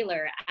Mina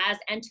Taylor as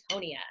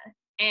Antonia.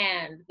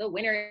 And the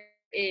winner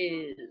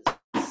is...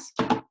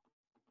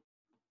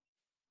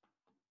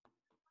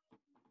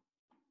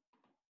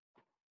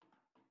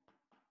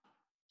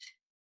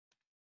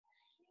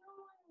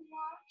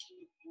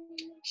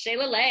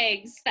 Shayla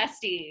Legs,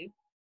 Festi.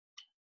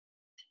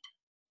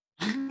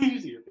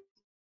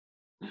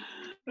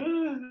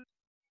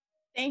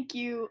 Thank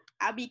you.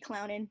 I'll be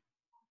clowning.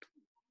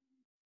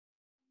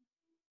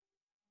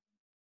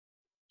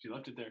 She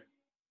left it there.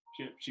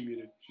 She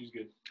muted. She's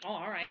good. Oh,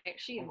 all right.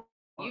 She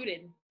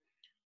muted.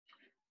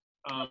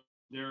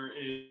 There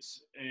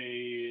is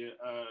a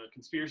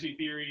conspiracy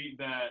theory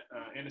that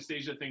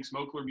Anastasia thinks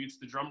Mokler mutes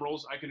the drum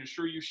rolls. I can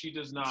assure you she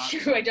does not.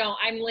 True, I don't.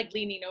 I'm like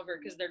leaning over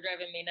because they're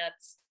driving me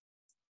nuts.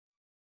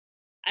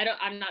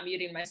 I'm not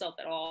muting myself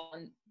at all.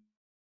 And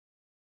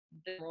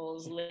the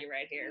rolls literally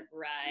right here,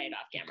 right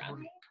off camera.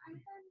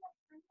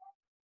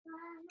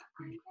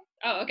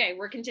 Oh, okay,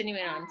 we're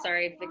continuing on.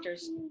 Sorry,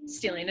 Victor's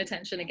stealing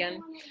attention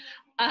again.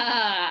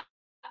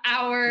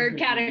 Our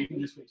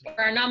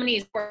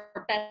nominees for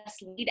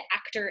Best Lead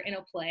Actor in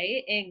a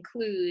Play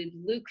include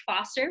Luke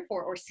Foster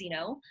for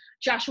Orsino,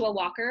 Joshua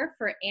Walker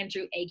for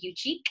Andrew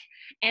Aguecheek,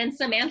 and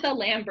Samantha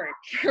Lambert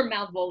for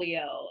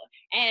Malvolio.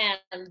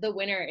 And the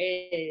winner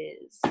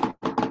is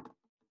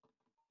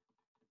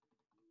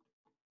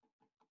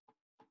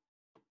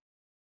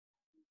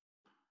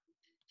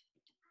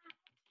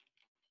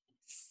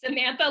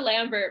Samantha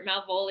Lambert,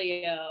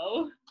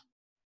 Malvolio.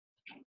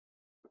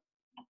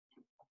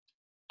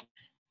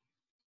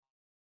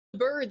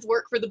 Birds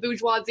work for the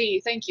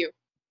bourgeoisie. Thank you.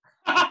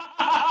 What's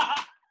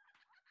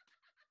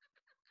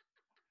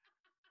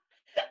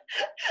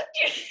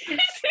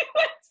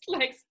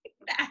like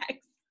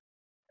snacks?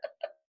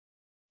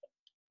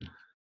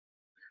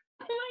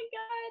 Oh my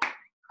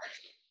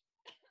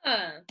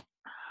god.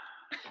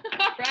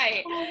 All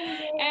right.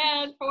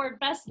 And for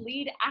Best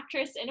Lead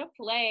Actress in a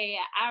Play,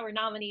 our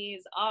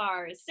nominees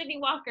are Sydney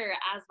Walker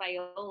as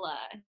Viola,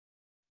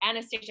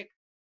 Anastasia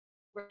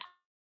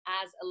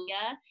as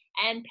Aaliyah,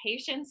 and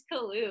Patience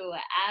Kalu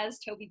as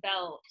Toby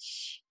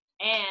Belch.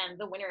 And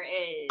the winner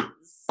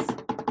is, I can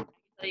tell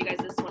you guys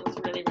this one was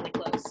really, really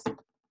close.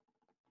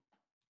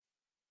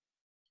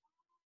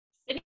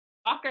 Sydney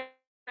Walker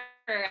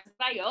as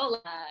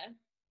Viola.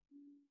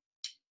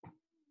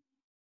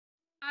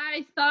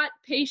 I thought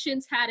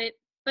Patience had it,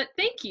 but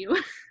thank you.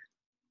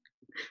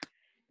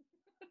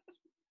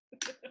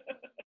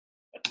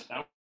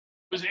 That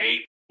was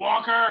 8,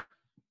 Walker.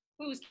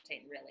 Who's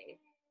counting, really?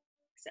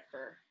 Except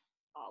for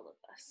all of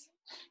us.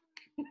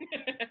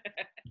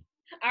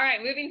 All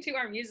right, moving to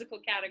our musical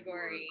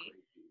category.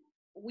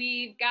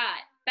 We've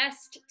got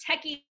Best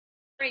Techie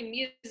for a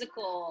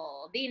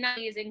Musical. The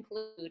nominees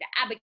include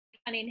Abigail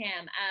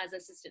Cunningham as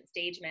Assistant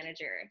Stage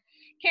Manager,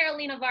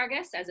 Carolina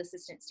Vargas as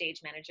Assistant Stage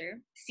Manager,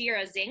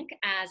 Sierra Zink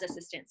as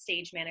Assistant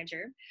Stage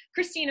Manager,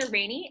 Christina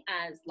Rainey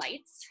as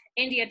Lights,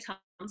 India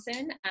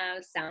Thompson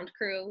as Sound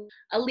Crew,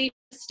 Alicia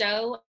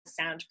Stowe as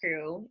Sound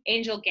Crew,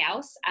 Angel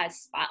Gauss as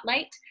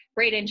Spotlight,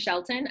 Braden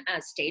Shelton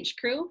as Stage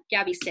Crew,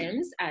 Gabby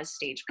Sims as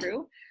Stage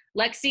Crew,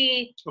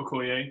 Lexi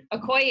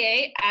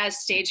Okoye as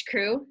Stage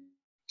Crew,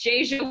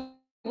 Jasia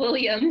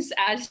Williams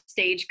as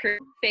Stage Crew,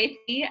 Faith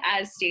E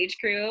as Stage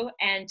Crew,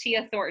 and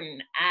Tia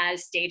Thornton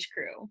as Stage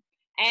Crew.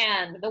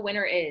 And the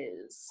winner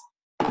is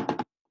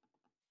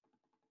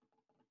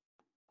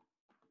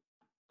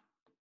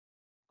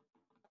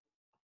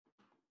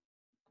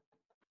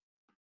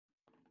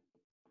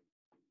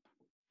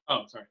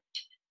Sorry.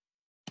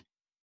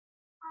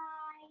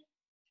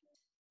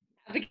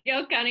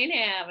 Abigail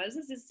Cunningham as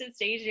Assistant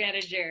Stage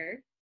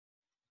Manager.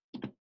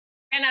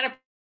 Ran out of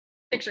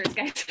pictures,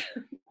 guys.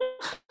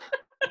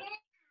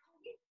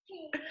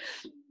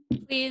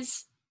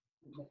 Please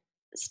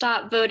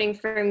stop voting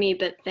for me,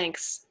 but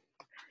thanks.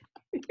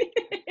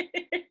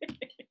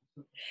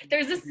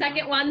 There's a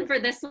second one for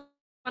this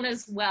one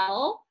as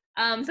well.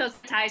 So it's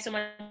a tie, so I'm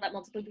gonna let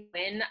multiple people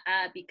win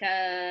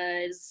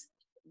because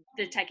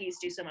the techies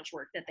do so much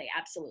work that they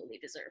absolutely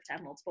deserve to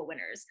have multiple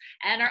winners.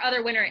 And our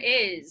other winner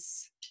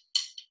is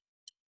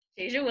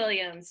Jasia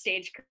Williams,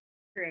 Stage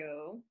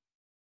Crew.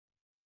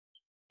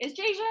 Is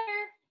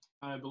Jasia?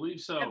 I believe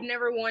so. I've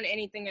never won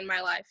anything in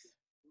my life.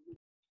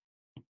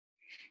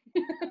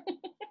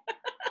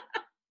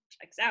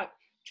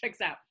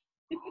 Checks out.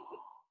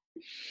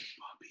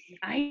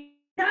 I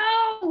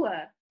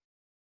know.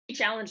 He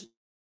challenged.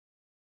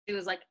 He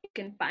was like, "You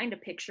can find a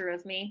picture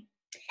of me."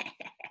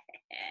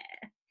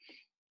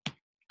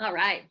 All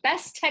right,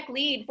 Best Tech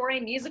Lead for a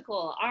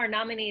Musical. Our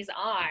nominees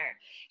are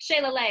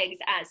Shayla Leggs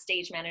as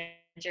Stage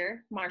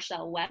Manager,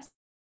 Marshall West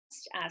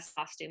as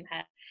Costume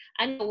Head,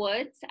 Anna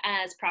Woods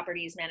as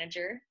Properties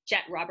Manager,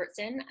 Jet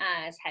Robertson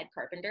as Head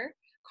Carpenter,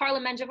 Carla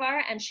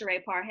Menjivar and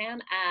Sheree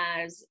Parham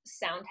as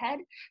Sound Head,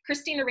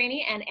 Christina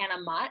Rainey and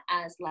Anna Mott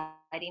as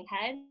Lighting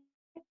Head,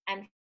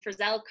 and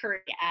Frizzell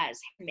Curry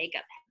as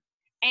Makeup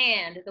Head.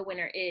 And the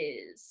winner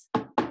is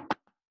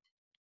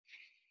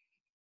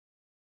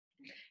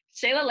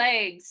Shayla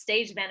Leggs,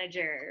 Stage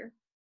Manager.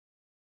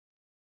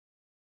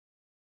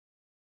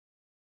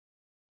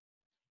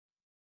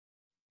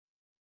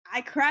 I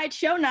cried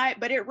show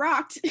night, but it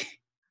rocked. It's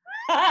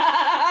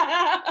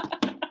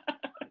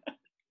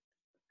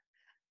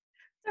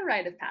a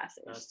rite of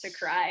passage to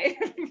cry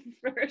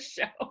for a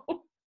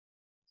show.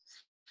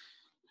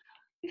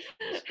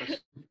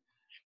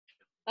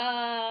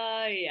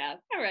 Yeah.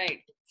 All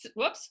right.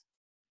 Whoops.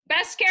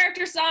 Best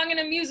Character Song in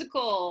a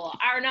Musical.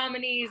 Our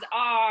nominees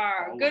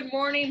are Good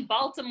Morning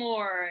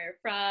Baltimore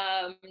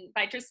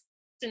by Tristan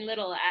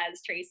Little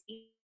as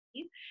Tracy,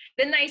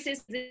 The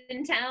nicest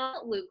in town,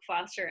 Luke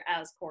Foster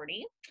as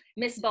Corny.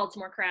 Miss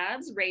Baltimore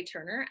Crabs, Ray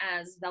Turner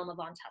as Velma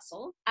Von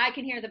Tussle. I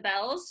Can Hear the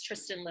Bells,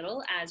 Tristan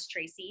Little as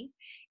Tracy.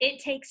 It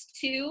Takes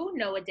Two,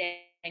 Noah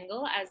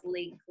Dangle as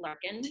Link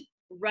Larkin.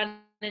 Run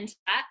into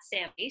That,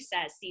 Sam Ace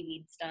as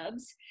Seaweed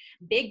Stubbs.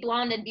 Big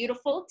Blonde and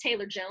Beautiful,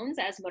 Taylor Jones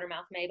as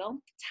Motormouth Mabel.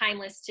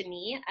 Timeless to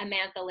Me,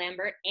 Amantha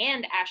Lambert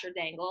and Asher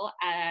Dangle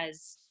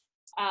as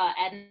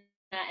Edna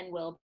and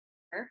Will.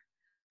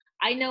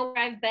 I Know Where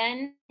I've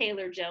Been,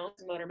 Taylor Jones,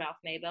 Motormouth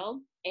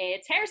Mabel.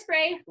 It's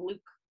Hairspray, Luke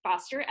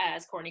Foster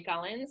as Corny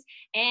Collins.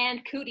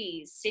 And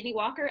Cooties, Sydney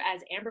Walker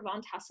as Amber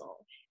Von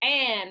Tussle.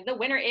 And the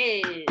winner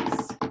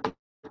is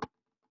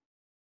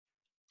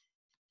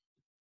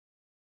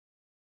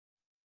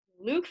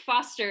Luke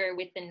Foster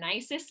with The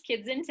Nicest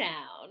Kids in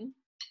Town.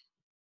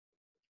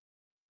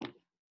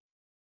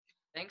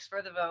 Thanks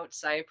for the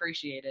votes. I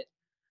appreciate it.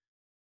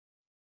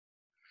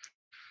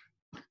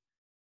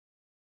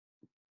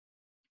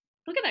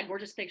 Look at that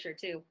gorgeous picture,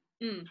 too.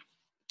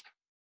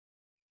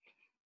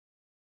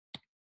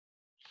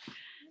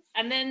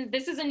 And then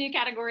this is a new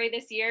category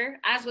this year,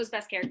 as was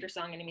Best Character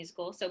Song in a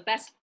Musical. So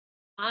Best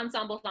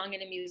Ensemble Song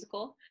in a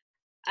Musical.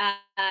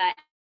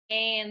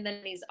 And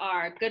then these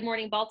are Good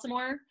Morning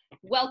Baltimore,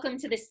 Welcome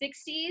to the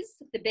 60s,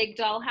 The Big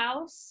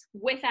Dollhouse,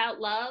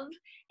 Without Love,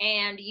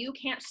 and You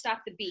Can't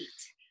Stop the Beat.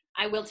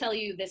 I will tell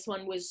you, this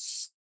one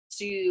was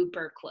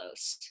super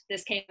close.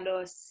 This came to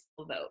a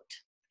single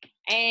vote.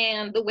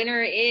 And the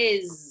winner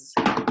is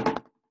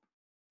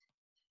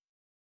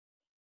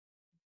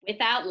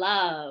Without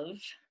Love.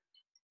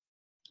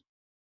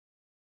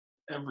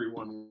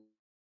 Everyone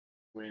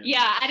wins.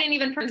 Yeah, I didn't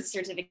even print a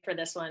certificate for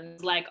this one.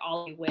 Like,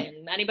 all you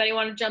win. Anybody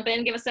want to jump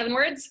in? Give us 7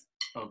 words?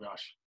 Oh,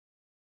 gosh.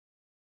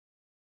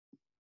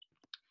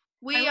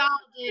 We all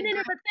did.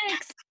 But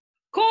thanks.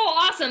 Cool,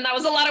 awesome. That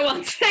was a lot of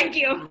ones. Thank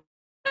you.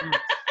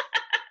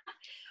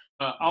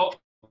 I'll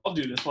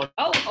do this one.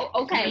 Oh,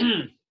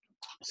 okay.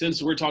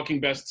 Since we're talking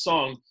best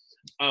song,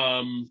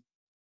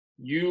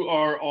 you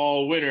are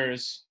all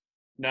winners.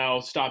 Now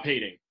stop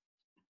hating.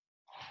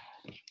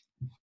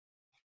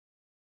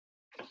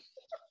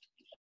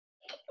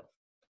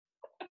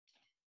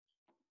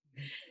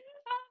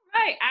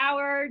 Right,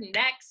 our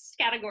next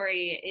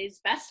category is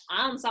Best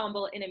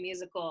Ensemble in a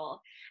Musical.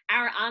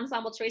 Our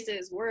ensemble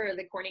choices were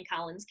the Corny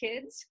Collins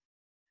Kids,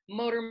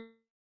 Motor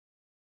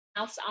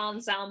Mouth's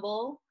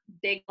Ensemble,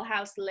 Big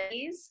House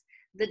Ladies,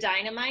 the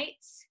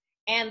Dynamites,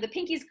 and the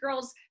Pinkies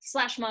Girls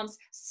 / Moms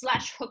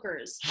 /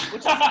 Hookers,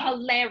 which is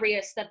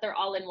hilarious that they're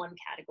all in one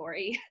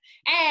category.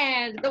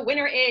 And the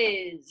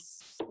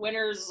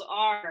winners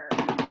are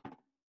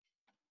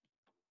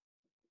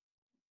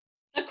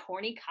the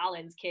Corny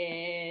Collins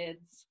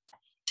Kids.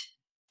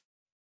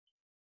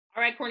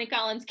 All right, Corny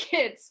Collins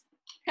Kids,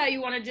 how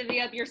you want to divvy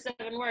up your 7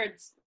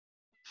 words?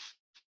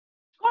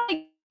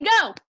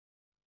 Go!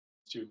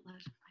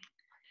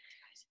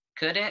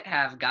 Couldn't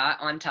have got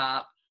on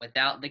top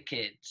without the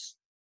kids.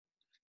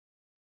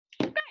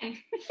 Okay.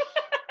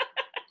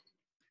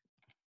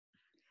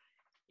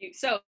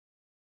 So,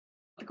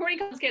 the Corny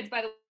Collins Kids,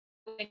 by the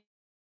way,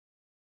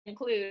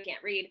 include,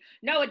 can't read,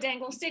 Noah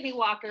Dangle, Sydney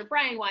Walker,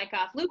 Brian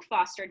Wyckoff, Luke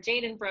Foster,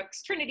 Jaden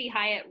Brooks, Trinity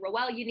Hyatt,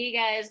 Roel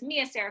Uniguez,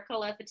 Mia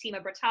Saracola, Fatima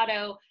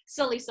Bertado,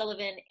 Sully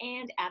Sullivan,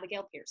 and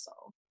Abigail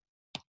Pearsall.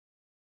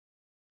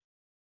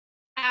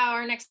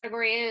 Our next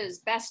category is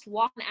Best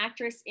Walk-On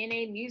Actress in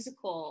a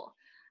Musical.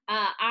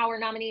 Our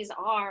nominees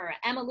are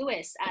Emma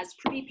Lewis as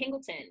Prudy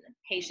Pingleton,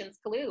 Patience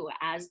Kalu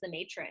as the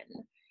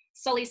matron,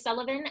 Sully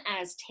Sullivan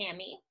as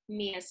Tammy,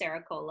 Mia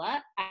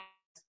Saracola as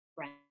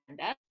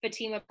Brenda,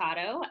 Fatima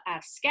Pato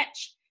as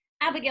Sketch,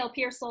 Abigail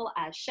Pearsall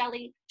as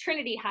Shelley,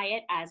 Trinity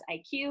Hyatt as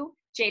IQ,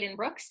 Jaden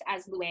Brooks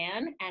as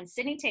Luann, and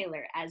Sydney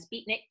Taylor as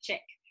Beatnik Chick.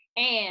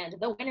 And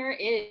the winner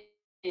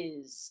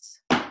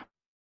is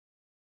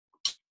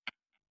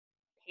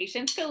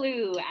Patience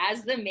Kalu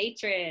as the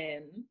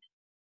matron.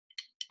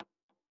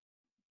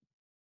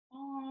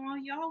 Oh,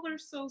 y'all are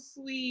so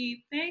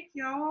sweet. Thank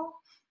y'all.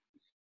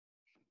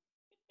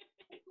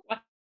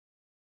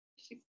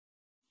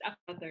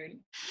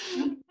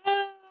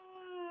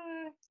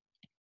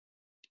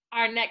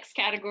 Our next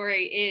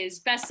category is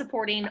Best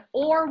Supporting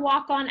or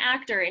Walk-On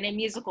Actor in a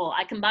Musical.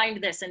 I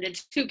combined this into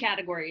 2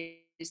 categories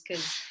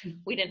because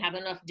we didn't have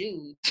enough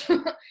dudes.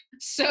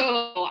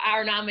 So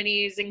our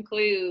nominees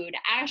include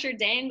Asher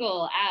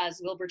Dangle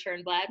as Wilbur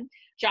Turnblad,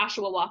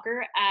 Joshua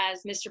Walker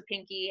as Mr.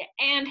 Pinky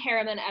and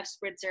Harriman F.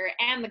 Spritzer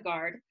and the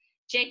Guard,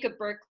 Jacob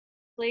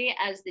Berkeley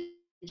as the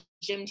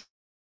gym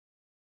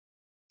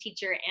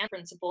teacher and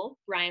principal,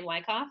 Brian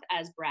Wyckoff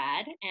as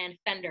Brad, and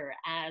Fender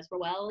as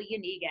Roel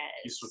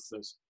Uniguez. You switched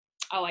those.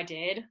 Oh, I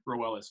did?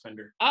 Roel as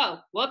Fender. Oh,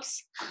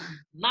 whoops.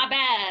 My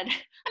bad.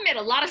 I made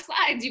a lot of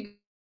slides. You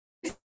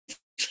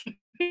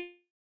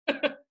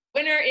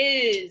winner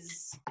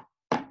is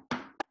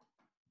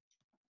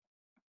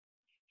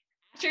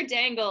Asher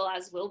Dangle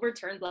as Wilbur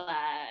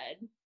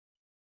Turnblad.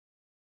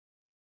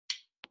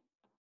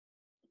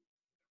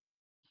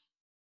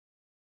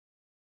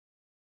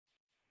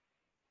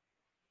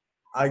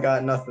 I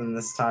got nothing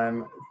this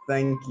time.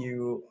 Thank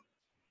you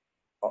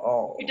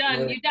Oh, You're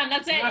done. You're done.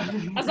 That's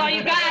it. That's all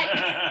you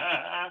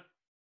got.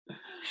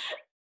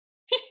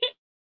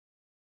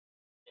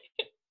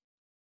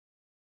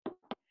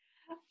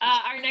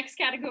 Our next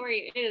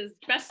category is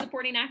Best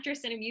Supporting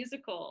Actress in a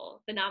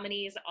Musical. The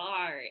nominees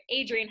are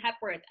Adrienne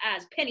Hepworth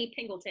as Penny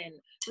Pingleton,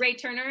 Ray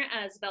Turner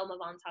as Velma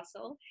Von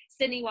Tussle,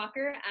 Sydney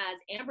Walker as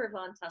Amber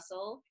Von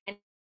Tussle, and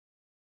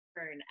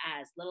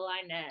as Little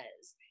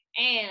Inez.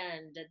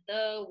 And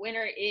the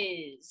winner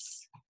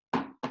is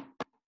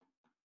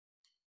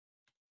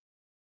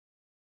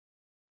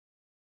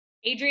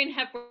Adrienne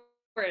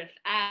Hepworth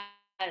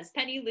as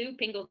Penny Lou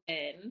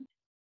Pingleton.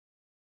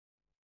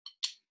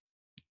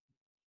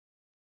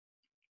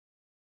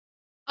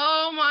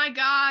 Oh my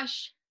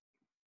gosh.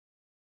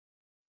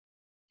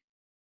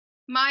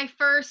 My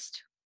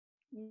first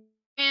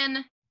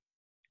win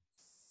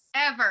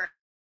ever.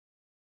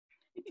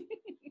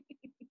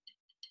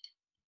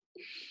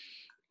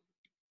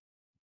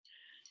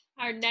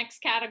 Our next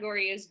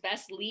category is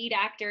Best Lead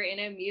Actor in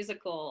a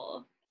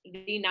Musical.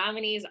 The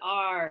nominees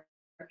are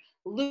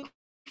Luke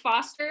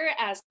Foster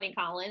as Courtney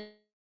Collins,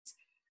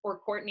 or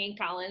Courtney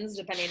Collins,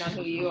 depending on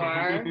who you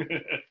are.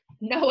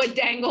 Noah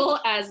Dangle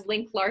as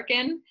Link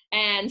Larkin,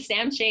 and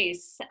Sam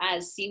Chase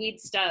as Seaweed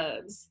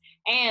Stubbs.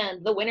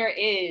 And the winner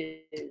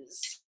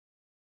is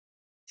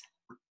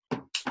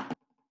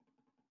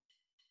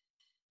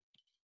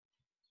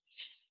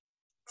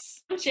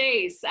Sam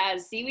Chase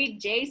as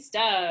Seaweed J.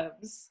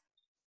 Stubbs.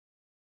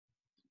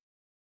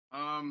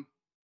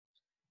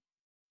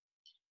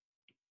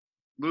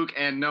 Luke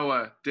and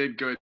Noah did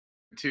good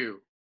too.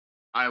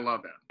 I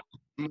love them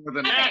more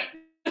than that.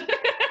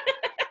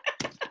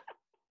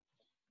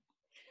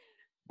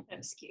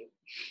 That's cute.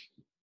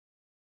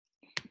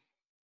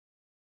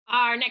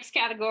 Our next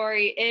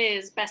category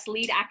is Best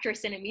Lead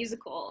Actress in a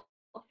Musical.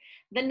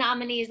 The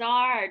nominees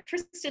are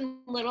Tristan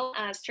Little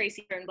as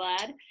Tracy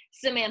Turnblad,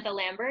 Samantha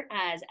Lambert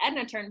as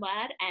Edna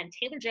Turnblad, and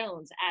Taylor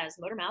Jones as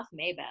Motormouth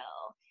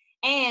Maybelle.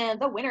 And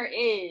the winner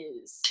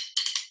is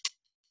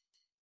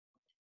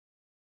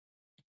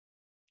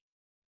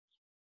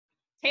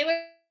Taylor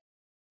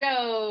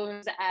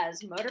Jones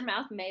as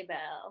Motormouth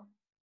Maybelle.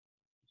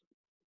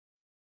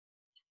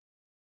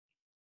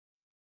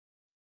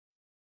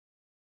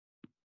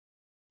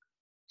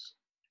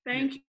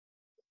 Thank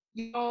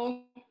you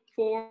all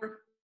for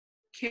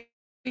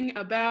caring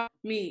about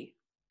me,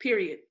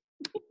 period.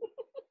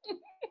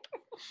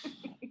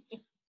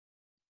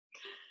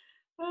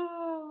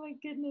 Oh my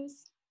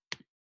goodness.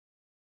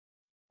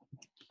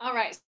 All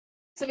right,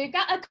 so we've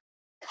got a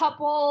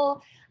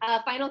couple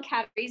final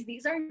categories.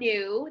 These are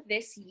new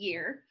this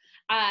year.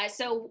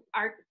 So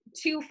our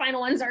two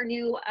final ones are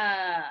new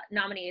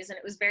nominees, and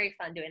it was very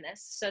fun doing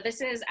this. So this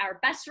is our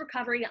Best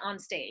Recovery on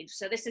Stage.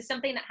 So this is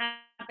something that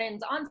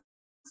happens on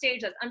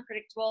stage that's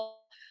unpredictable.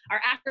 Our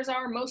actors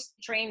are most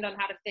trained on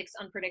how to fix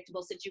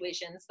unpredictable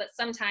situations, but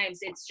sometimes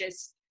it's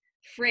just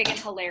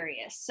friggin'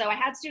 hilarious. So I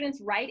had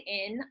students write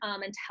in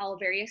and tell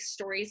various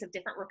stories of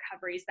different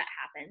recoveries that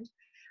happened.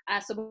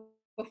 So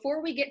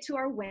before we get to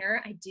our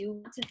winner, I do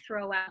want to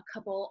throw out a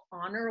couple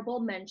honorable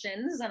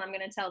mentions, and I'm going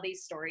to tell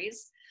these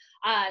stories.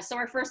 So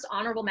our first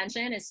honorable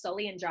mention is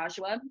Sully and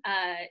Joshua.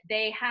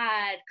 They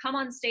had come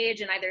on stage,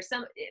 and either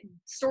some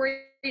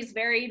stories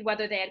varied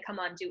whether they had come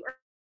on too early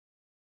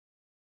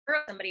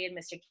or somebody had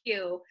missed a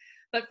cue.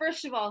 But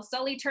first of all,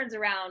 Sully turns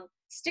around,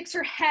 sticks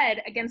her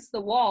head against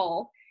the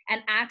wall,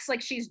 and acts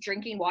like she's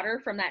drinking water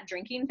from that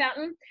drinking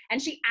fountain.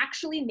 And she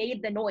actually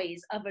made the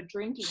noise of a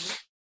drinking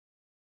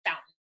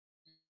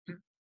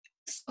fountain.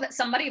 So that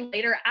somebody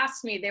later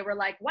asked me, they were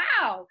like,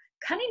 wow,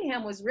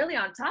 Cunningham was really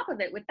on top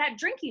of it with that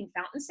drinking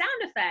fountain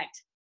sound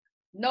effect.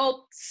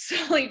 Nope,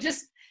 Sully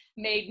just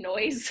made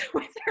noise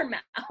with her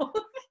mouth.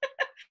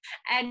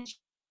 And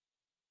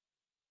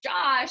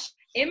Josh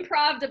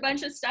improv'd a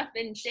bunch of stuff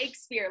in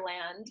Shakespeare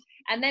land,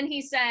 and then he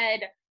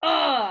said,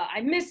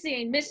 I'm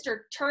missing Mr.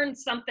 Turn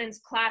Something's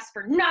class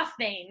for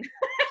nothing.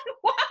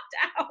 Walked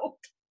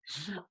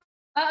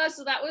out.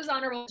 So that was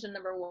honorable mention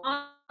number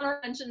one.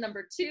 Honorable mention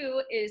number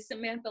two is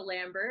Samantha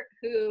Lambert,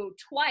 who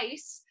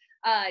twice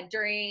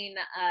during,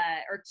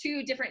 or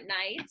two different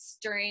nights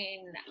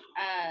during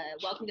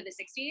Welcome to the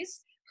 60s,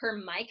 her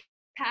mic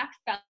pack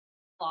fell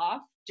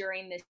off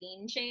during the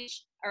scene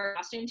change or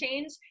costume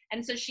change,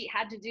 and so she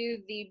had to do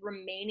the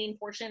remaining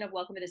portion of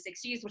Welcome to the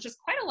 60s, which is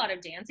quite a lot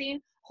of dancing,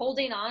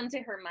 holding on to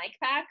her mic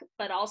pack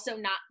but also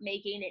not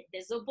making it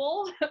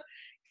visible.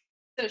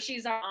 So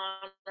she's our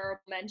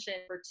honorable mention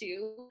for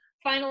two.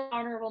 Final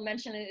honorable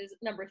mention is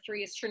number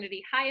three is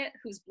Trinity Hyatt,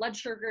 whose blood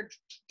sugar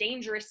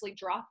dangerously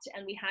dropped,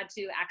 and we had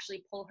to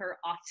actually pull her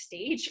off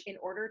stage in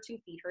order to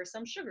feed her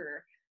some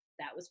sugar.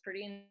 That was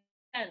pretty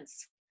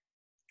intense.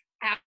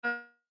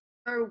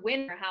 Our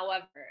winner,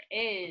 however,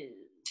 is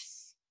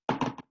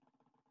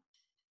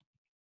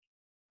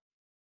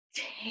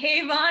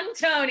Tavon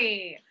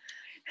Tony,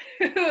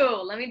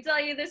 who, let me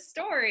tell you this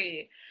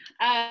story.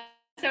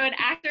 So an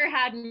actor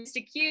had missed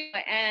a cue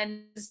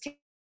and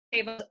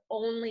Tavon's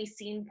only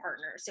scene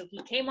partner. So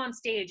he came on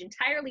stage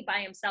entirely by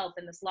himself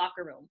in this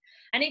locker room.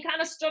 And he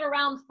kind of stood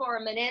around for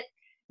a minute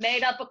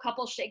made up a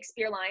couple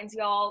Shakespeare lines,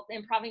 y'all.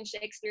 Improving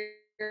Shakespeare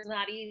is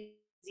not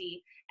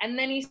easy. And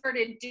then he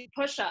started doing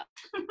push-ups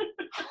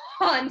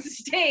on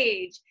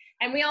stage.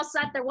 And we all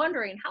sat there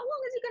wondering, how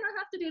long is he going to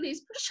have to do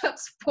these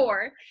push-ups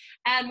for?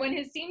 And when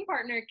his scene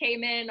partner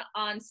came in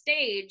on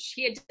stage,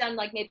 he had done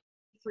like maybe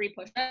 3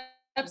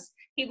 push-ups.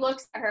 He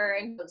looks at her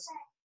and goes,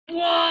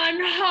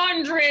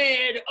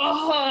 100!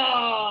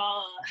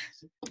 Oh!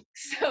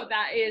 So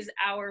that is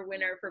our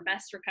winner for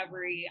best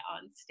recovery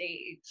on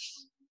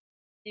stage.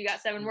 You got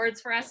 7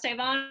 words for us,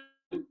 Tavon?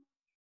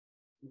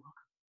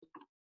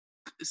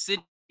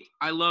 Sydney,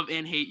 I love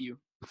and hate you.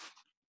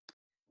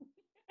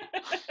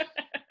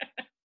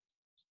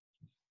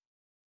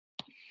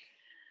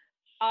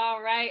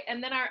 All right,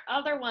 and then our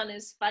other one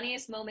is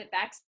funniest moment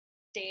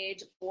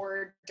backstage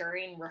or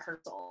during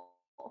rehearsal.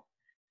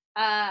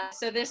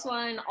 So this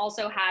one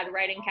also had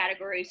writing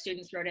category.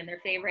 Students wrote in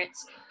their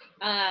favorites.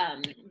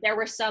 There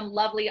were some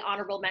lovely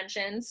honorable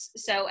mentions.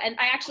 So, and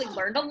I actually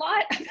learned a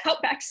lot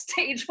about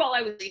backstage while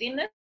I was reading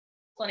this.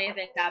 Plenty of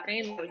things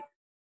happening I was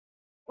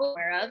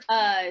aware of.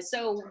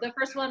 So the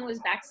first one was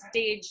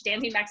backstage,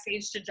 dancing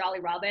backstage to Jolly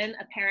Robin.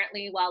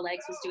 Apparently, while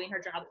Legs was doing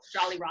her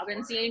Jolly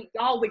Robin scene,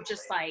 y'all would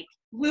just like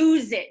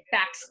lose it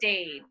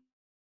backstage,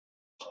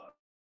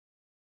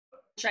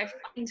 which I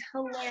find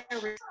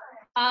hilarious.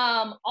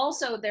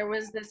 Also, there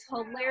was this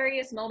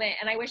hilarious moment,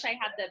 and I wish I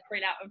had the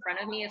printout in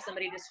front of me of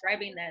somebody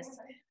describing this,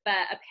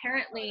 but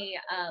apparently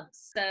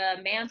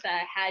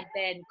Samantha had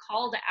been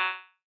called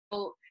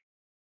out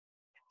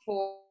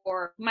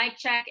for mic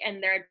check,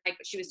 and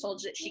she was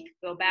told that she could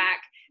go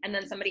back, and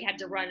then somebody had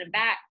to run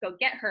back, go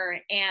get her,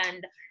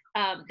 and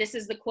this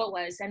is the quote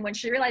was, and when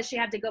she realized she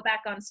had to go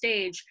back on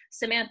stage,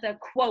 Samantha,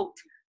 quote,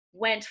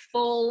 went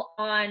full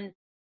on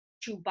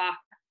Chewbacca.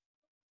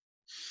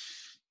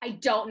 I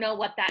don't know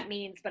what that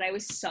means, but I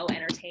was so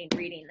entertained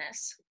reading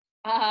this.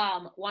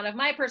 One of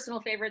my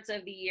personal favorites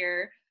of the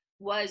year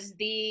was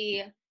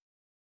the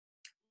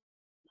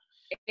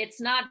 "It's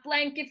not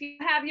blank if you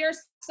have your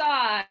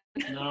song."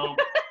 No.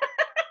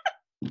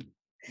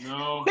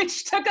 No.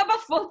 Which took up a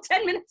full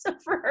 10 minutes of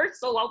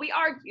rehearsal while we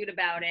argued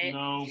about it.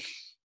 No.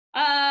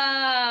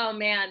 Oh,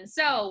 man.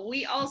 So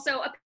we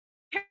also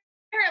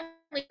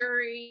apparently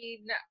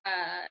during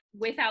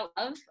Without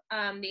Love,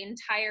 the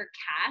entire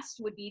cast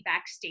would be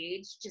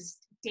backstage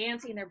just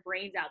dancing their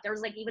brains out. There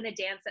was like even a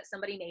dance that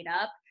somebody made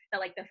up that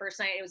like the first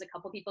night it was a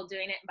couple people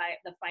doing it, and by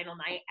the final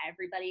night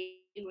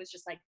everybody was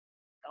just like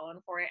going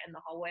for it in the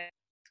hallway.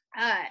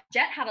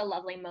 Jet had a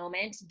lovely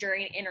moment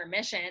during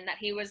intermission that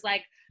he was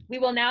like, we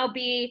will now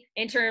be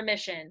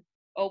intermission.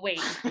 Oh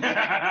wait.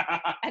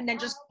 And then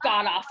just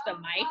got off the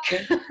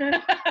mic.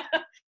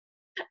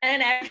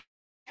 And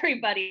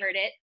everybody heard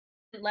it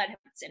and let him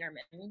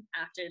intermission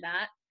after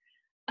that.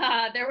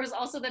 There was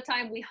also the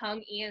time we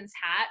hung Ian's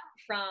hat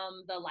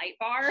from the light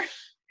bar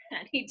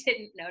and he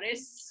didn't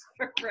notice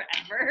for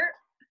forever.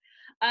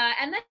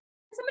 And then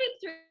somebody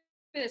threw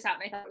this out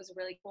and I thought it was a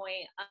really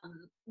point.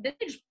 The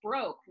stage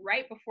broke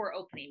right before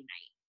opening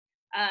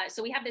night.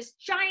 So we have this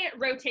giant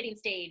rotating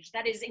stage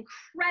that is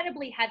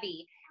incredibly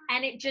heavy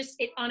and it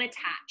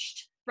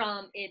unattached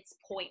from its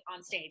point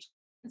on stage.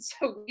 And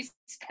so we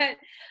spent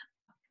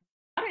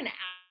about an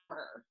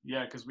hour.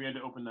 Yeah, because we had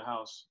to open the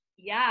house.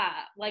 Yeah,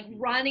 like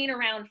running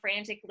around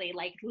frantically,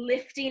 like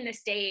lifting the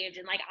stage,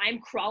 and like I'm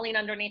crawling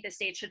underneath the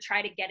stage to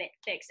try to get it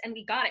fixed. And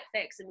we got it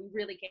fixed, and we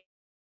really came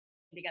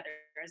together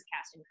as a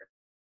cast and crew.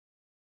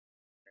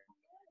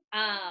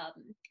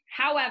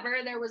 However,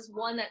 there was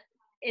one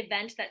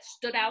event that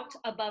stood out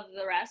above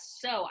the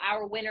rest. So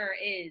our winner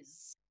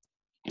is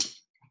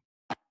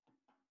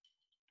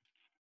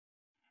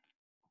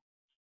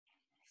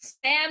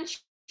Sam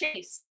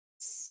Chase.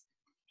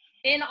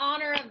 In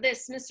honor of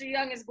this, Mr.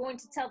 Young is going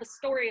to tell the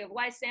story of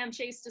why Sam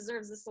Chase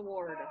deserves this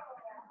award.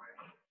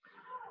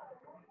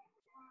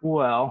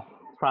 Well,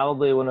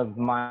 probably one of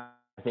my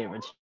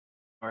favorite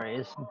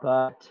stories,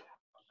 but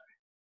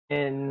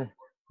in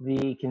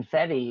the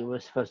confetti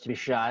was supposed to be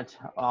shot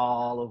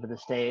all over the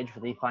stage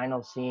for the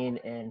final scene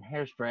in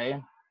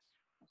Hairspray.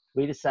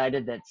 We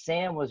decided that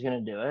Sam was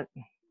going to do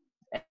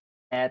it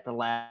at the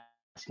last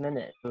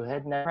minute, who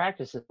had never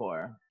practiced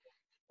before.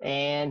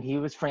 And he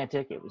was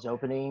frantic. It was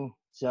opening,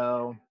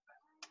 so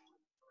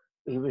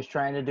he was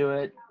trying to do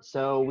it.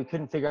 So we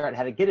couldn't figure out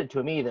how to get it to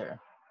him either.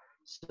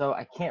 So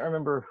I can't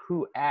remember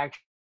who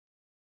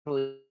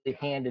actually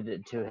handed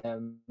it to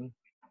him,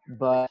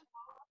 but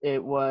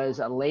it was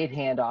a late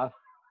handoff.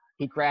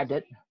 He grabbed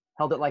it,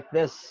 held it like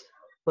this,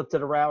 flipped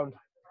it around,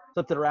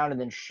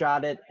 and then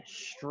shot it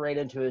straight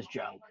into his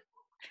junk.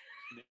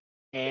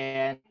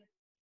 And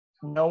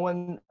no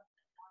one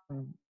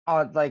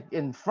like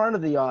in front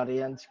of the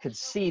audience could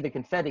see the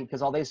confetti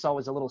because all they saw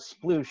was a little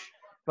sploosh,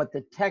 but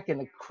the tech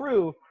and the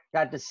crew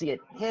got to see it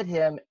hit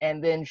him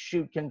and then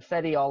shoot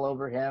confetti all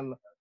over him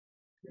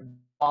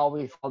while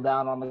we fell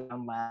down on the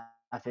ground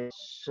laughing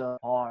so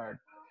hard.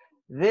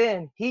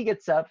 Then he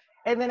gets up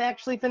and then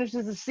actually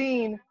finishes the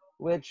scene,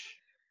 which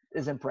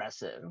is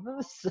impressive.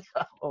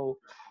 So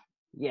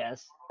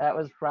yes, that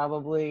was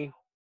probably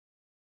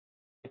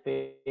my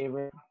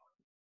favorite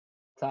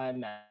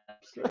time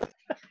matters.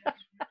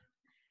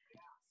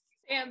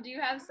 Sam, do you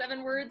have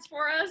 7 words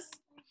for us?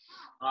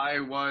 I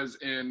was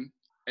in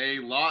a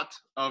lot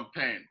of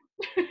pain.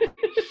 There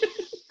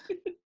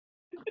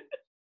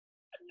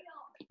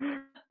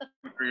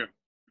we go.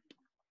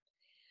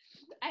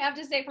 I have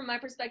to say, from my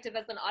perspective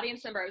as an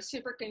audience member, I was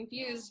super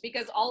confused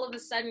because all of a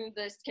sudden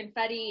this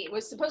confetti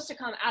was supposed to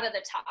come out of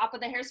the top of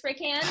the hairspray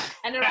can,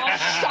 and it all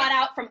shot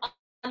out from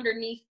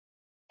underneath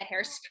the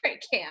hairspray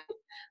can.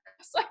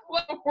 It's like,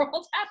 what in the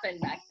world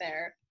happened back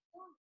there?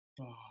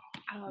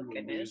 Oh,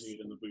 goodness.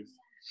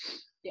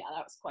 Yeah,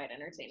 that was quite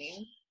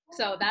entertaining.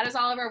 So that is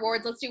all of our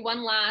awards. Let's do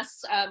one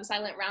last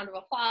silent round of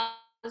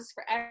applause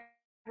for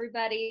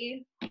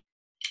everybody.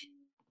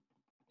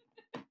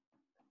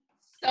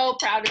 So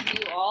proud of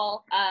you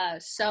all.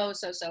 So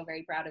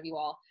very proud of you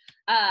all.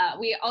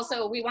 We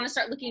want to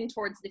start looking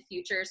towards the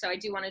future. So I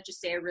do want to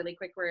just say a really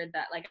quick word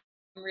that, like,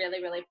 I'm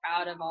really, really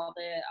proud of all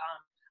the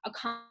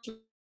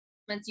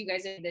accomplishments you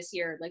guys did this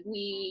year. Like,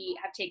 we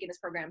have taken this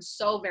program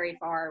so very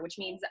far, which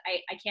means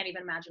I can't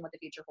even imagine what the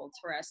future holds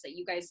for us. That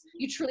you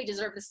truly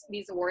deserve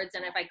these awards.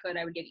 And if I could,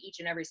 I would give each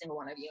and every single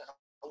one of you an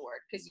award,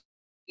 because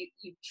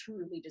you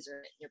truly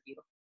deserve it. You're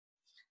beautiful.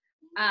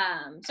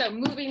 So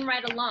moving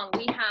right along,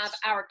 we have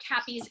our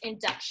CAPIes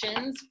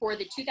inductions for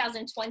the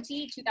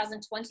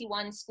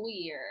 2020-2021 school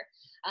year,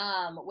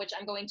 which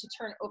I'm going to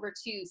turn over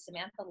to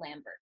Samantha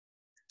Lambert,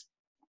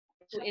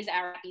 who is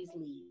our CAPIes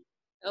lead.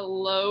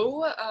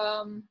 Hello.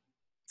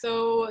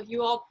 So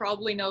you all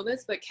probably know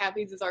this, but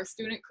CAPIes is our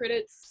student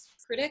critics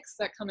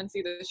that come and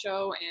see the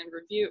show and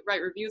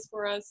write reviews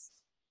for us.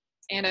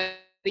 And at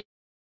the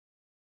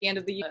end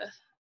of the year,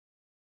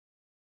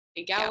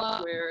 a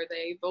gala where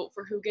they vote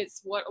for who gets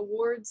what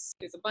awards.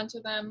 There's a bunch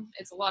of them.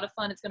 It's a lot of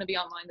fun. It's going to be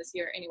online this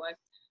year anyway.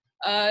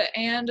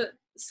 And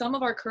some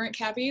of our current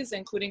CAPIes,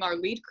 including our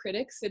lead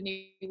critic,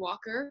 Sydney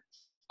Walker,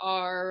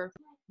 are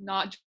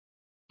not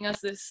joining us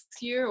this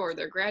year, or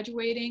they're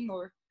graduating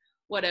or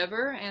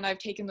whatever, and I've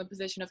taken the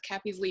position of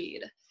CAPIes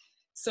lead.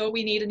 So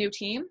we need a new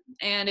team,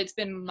 and it's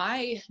been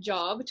my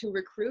job to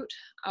recruit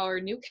our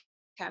new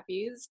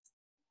CAPIes.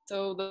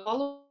 So the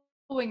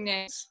following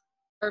names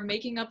are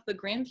making up the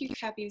Grandview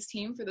CAPIes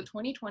team for the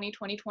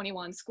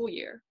 2020-2021 school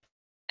year: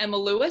 Emma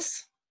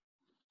Lewis,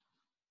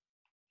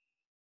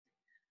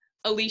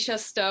 Alicia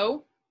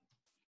Stowe,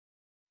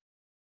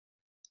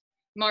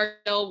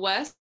 Marcel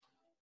West,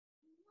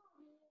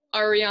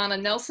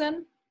 Ariana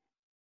Nelson,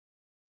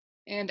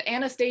 and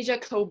Anastasia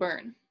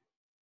Coburn.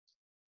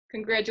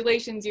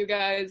 Congratulations, you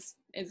guys.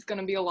 It's going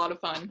to be a lot of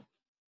fun.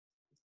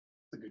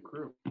 It's a good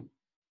crew.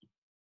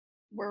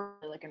 We're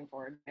really looking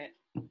forward to it.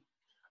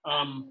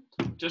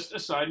 Just a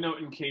side note,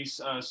 in case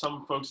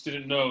some folks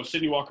didn't know,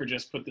 Sydney Walker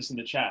just put this in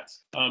the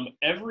chats.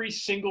 Every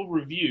single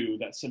review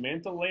that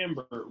Samantha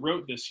Lambert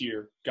wrote this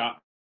year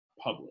got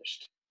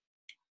published.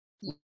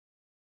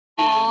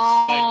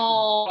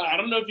 Oh. I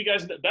don't know if you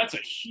guys know, that's a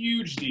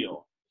huge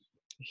deal.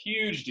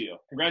 Huge deal.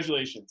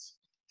 Congratulations.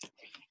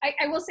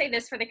 I will say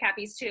this for the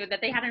CAPIes too, that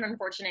they had an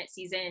unfortunate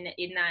season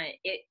in that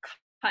it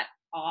cut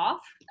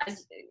off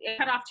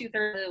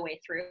 2/3 of the way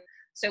through.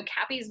 So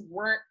CAPIes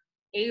weren't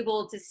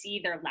able to see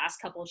their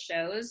last couple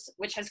shows,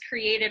 which has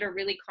created a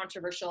really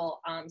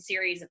controversial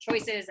series of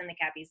choices in the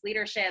CAPIes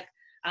leadership.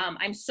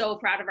 I'm so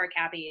proud of our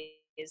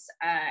CAPIes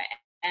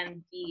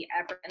and the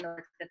effort and the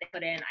work that they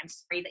put in. I'm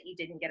sorry that you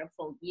didn't get a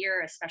full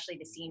year, especially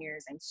the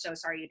seniors. I'm so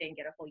sorry you didn't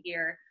get a full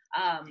year.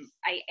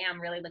 I am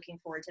really looking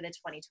forward to the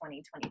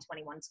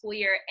 2020-2021 school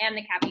year and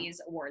the CAPIes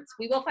awards.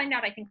 We will find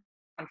out, I think,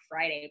 on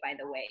Friday, by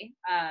the way,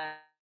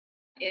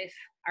 if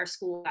our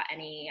school got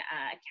any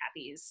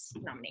CAPIes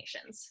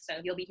nominations. So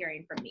you'll be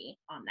hearing from me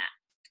on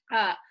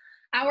that.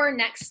 Our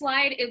next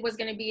slide, it was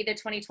going to be the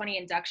 2020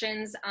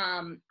 inductions.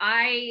 I'm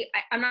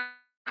not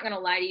going to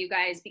lie to you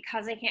guys,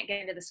 because I can't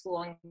get into the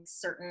school and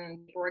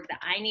certain work that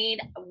I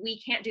need.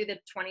 We can't do the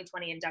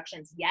 2020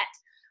 inductions yet.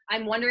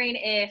 I'm wondering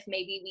if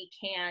maybe we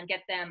can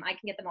get them, I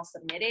can get them all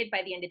submitted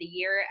by the end of the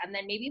year, and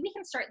then maybe we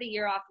can start the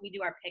year off. We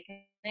do our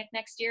picnic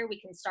next year.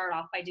 We can start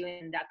off by doing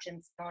an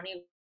induction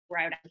ceremony where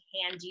I would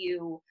hand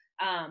you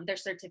their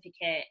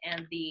certificate,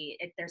 and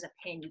if there's a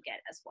pin you get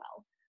as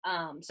well.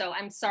 So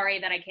I'm sorry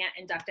that I can't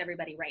induct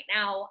everybody right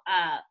now.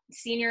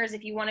 Seniors,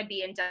 if you want to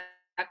be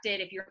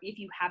inducted, if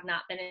you have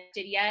not been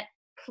inducted yet,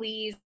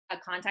 please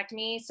contact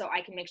me so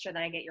I can make sure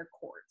that I get your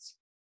cords.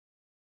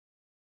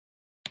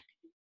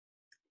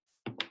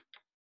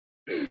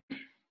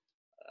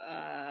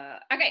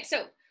 Okay,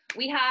 so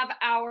we have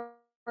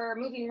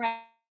moving right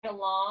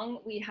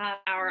along, we have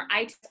our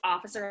IT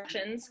officer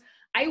elections.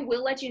 I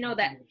will let you know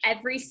that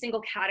every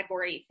single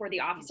category for the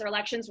officer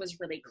elections was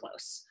really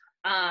close.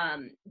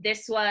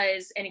 This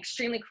was an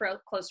extremely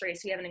close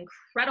race. We have an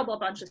incredible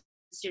bunch of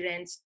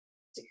students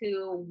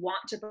who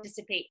want to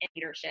participate in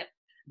leadership.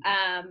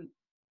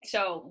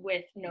 So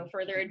with no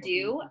further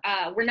ado,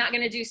 we're not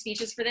going to do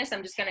speeches for this.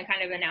 I'm just going to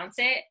kind of announce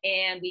it,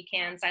 and we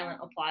can silent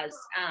applause.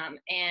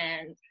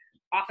 And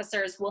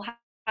officers will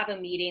have a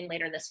meeting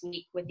later this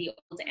week with the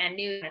old and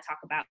new to talk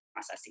about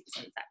processes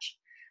and such.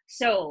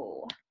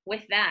 So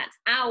with that,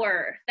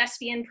 our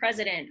thespian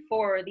president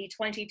for the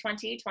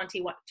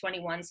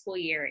 2020-2021 school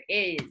year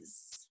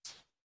is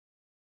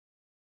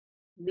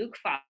Luke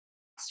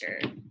Foster.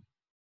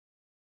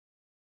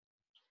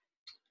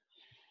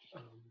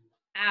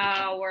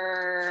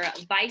 Our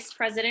vice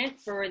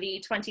president for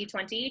the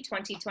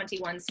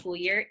 2020-2021 school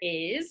year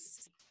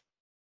is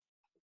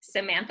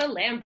Samantha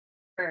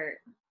Lambert.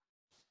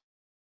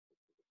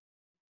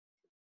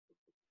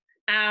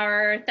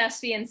 Our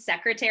thespian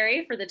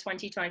secretary for the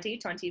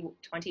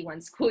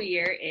 2020-2021 school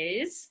year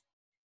is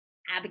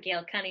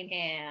Abigail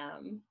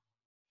Cunningham.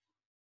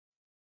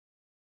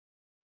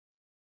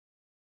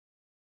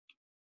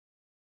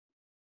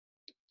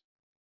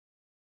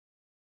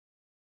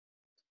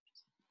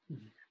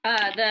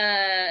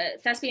 The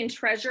thespian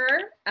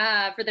treasurer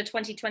for the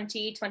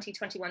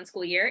 2020-2021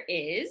 school year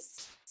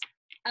is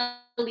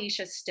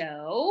Alicia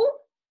Stowe.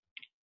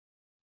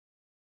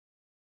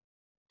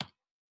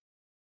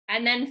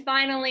 And then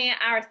finally,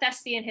 our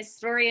thespian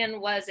historian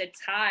was a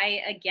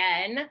tie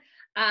again.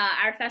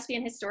 Our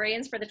thespian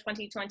historians for the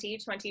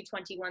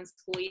 2020-2021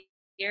 school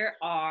year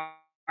are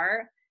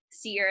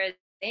Sierra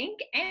Zink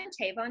and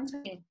Tavon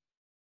Twain.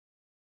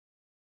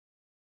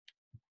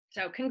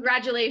 So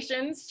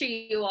congratulations to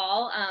you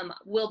all.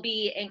 We'll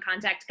be in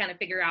contact to kind of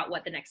figure out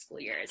what the next school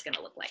year is going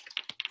to look like.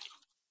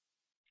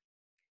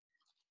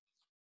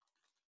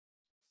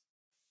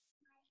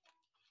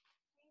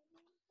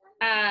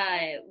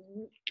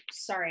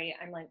 Sorry,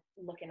 I'm like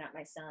looking at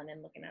my son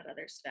and looking at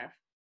other stuff.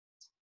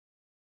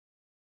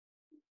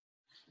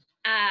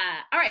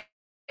 All right,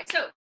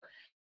 so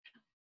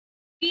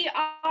we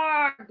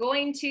are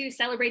going to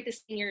celebrate the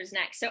seniors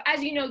next. So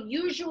as you know,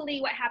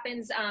 usually what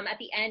happens at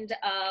the end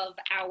of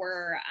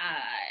our,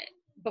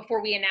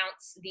 before we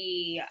announce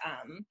the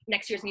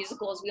next year's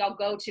musicals, we all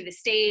go to the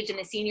stage and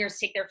the seniors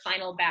take their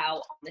final bow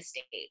on the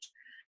stage.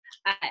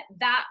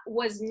 That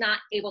was not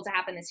able to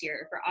happen this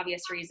year for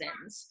obvious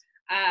reasons.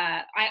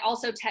 I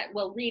also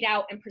will read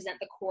out and present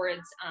the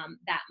chords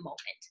that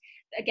moment.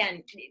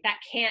 Again, that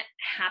can't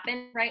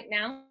happen right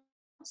now.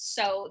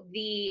 So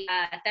the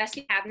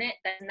thespian cabinet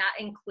does not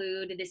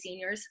include the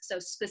seniors. So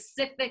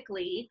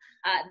specifically,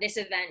 this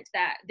event,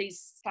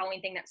 these following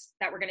thing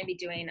that we're going to be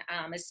doing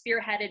is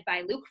spearheaded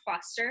by Luke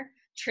Foster,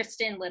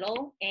 Tristan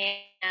Little,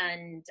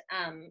 and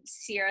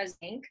Sierra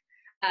Zink.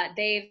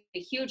 They've a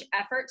huge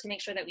effort to make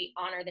sure that we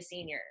honor the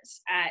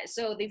seniors.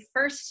 So the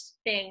first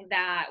thing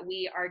that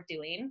we are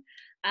doing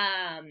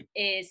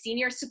is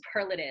senior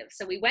superlative.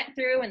 So we went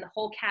through and the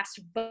whole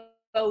cast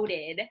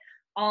voted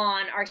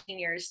on our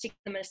seniors to give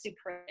them a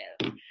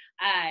superlative.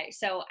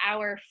 So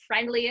our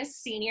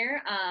friendliest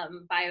senior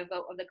by a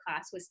vote of the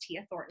class was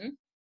Tia Thornton.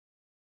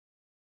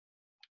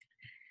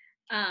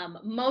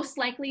 Most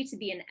likely to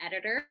be an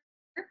editor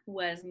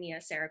was Mia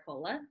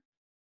Saracola.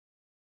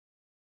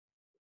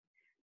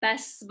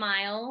 Best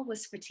smile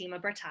was Fatima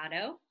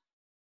Bertado.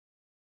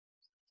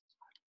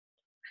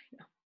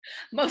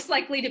 Most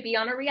likely to be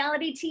on a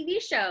reality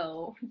TV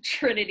show,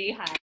 Trinity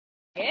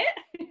Hyatt.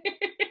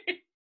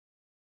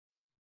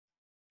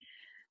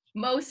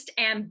 Most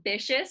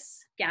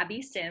ambitious,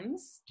 Gabby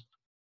Sims.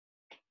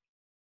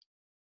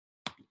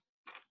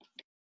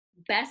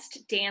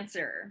 Best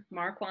dancer,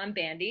 Marquand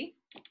Bandy.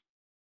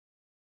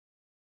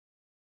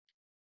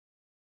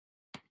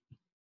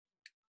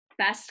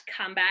 Best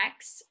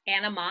comebacks,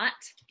 Anna Mott.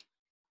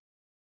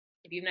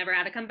 If you've never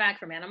had a comeback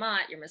from Anna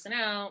Mott, you're missing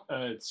out.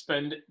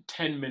 Spend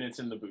 10 minutes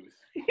in the booth.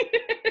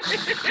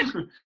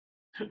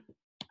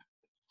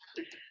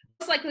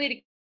 Most likely to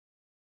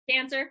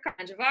dancer,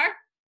 Karan Javar.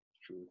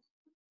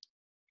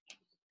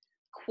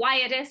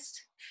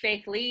 Quietest,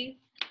 Faith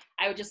Lee.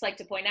 I would just like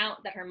to point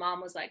out that her mom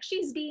was like,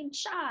 she's being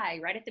shy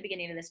right at the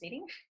beginning of this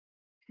meeting.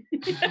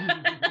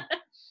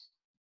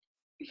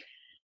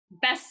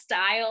 Best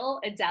style,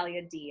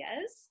 Adalia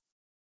Diaz.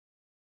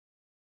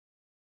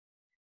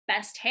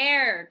 Best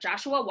hair,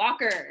 Joshua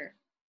Walker.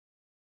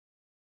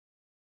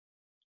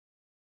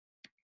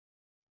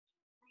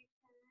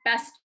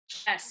 Best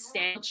dress,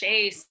 Sam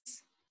Chase.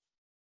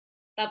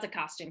 That's a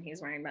costume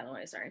he's wearing, by the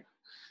way, sorry.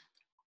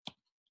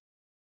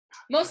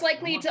 Most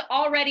likely to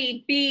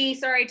already be,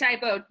 sorry,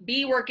 typo,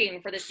 be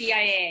working for the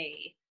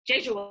CIA,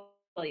 Jasia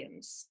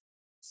Williams.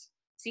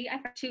 See, I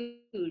forgot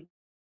to.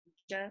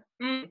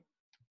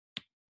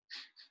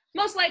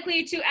 Most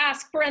likely to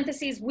ask,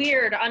 parentheses,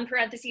 weird, on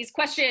parentheses,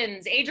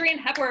 questions, Adrian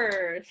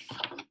Hepworth.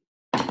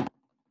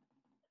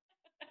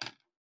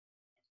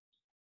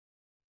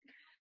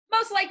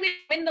 Most likely to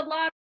win the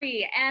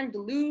lottery and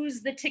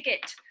lose the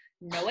ticket,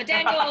 Noah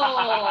Daniel.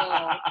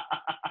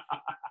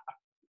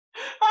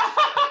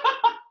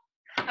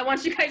 I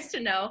want you guys to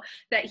know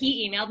that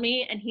he emailed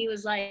me and he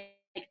was like,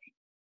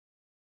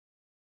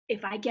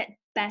 if I get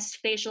best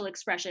facial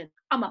expression,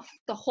 I'm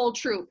the whole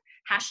troop,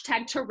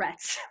 hashtag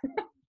Tourette's.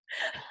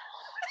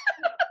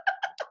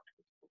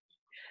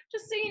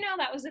 Just so you know,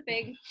 that was a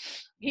big,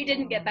 he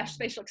didn't get best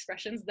facial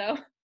expressions though.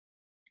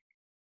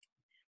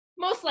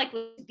 Most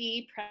likely to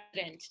be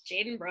president,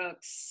 Jaden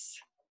Brooks.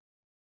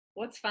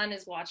 What's fun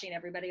is watching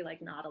everybody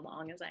like nod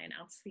along as I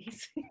announce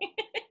these.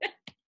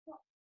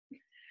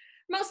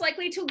 most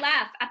likely to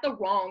laugh at the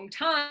wrong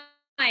time?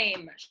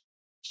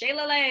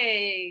 Shayla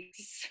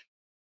Legs.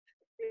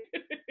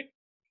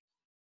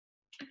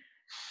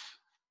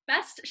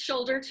 Best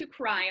shoulder to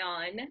cry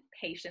on?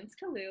 Patience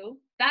Kalu.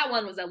 That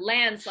one was a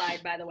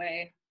landslide, by the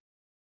way.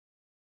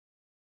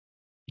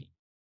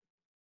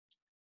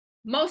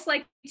 Most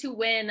likely to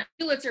win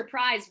Pulitzer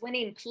Prize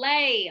winning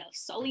play?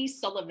 Sully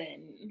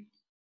Sullivan.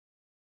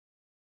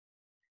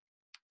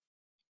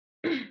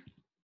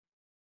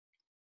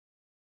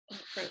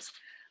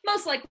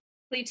 Most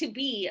likely to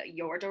be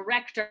your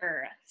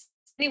director?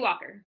 Sydney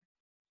Walker.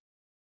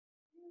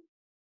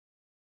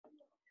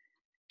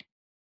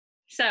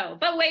 So,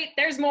 but wait,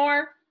 there's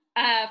more.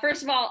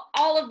 First of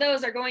all of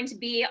those are going to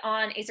be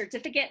on a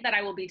certificate that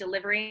I will be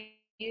delivering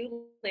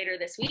you later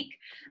this week,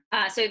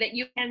 so that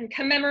you can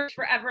commemorate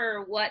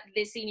forever what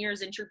the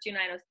seniors in Troop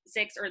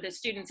 2906 or the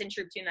students in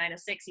Troop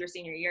 2906 your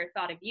senior year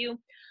thought of you.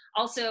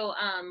 Also,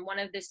 one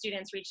of the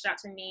students reached out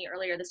to me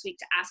earlier this week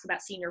to ask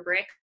about senior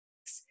bricks.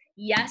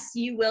 Yes,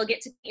 you will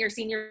get to meet your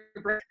senior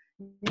brick.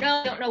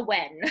 No, don't know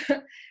when.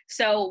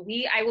 So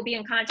I will be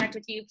in contact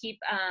with you. Keep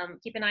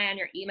an eye on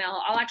your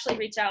email. I'll actually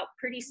reach out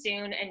pretty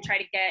soon and try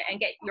to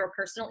get your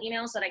personal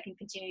email so that I can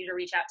continue to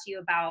reach out to you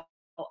about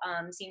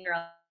senior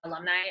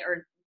alumni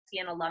or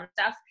thespian alum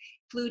stuff,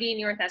 including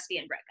your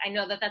thespian brick. I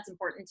know that that's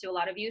important to a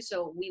lot of you,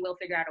 so we will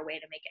figure out a way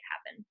to make it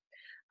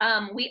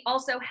happen. We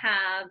also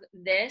have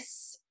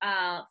this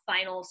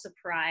final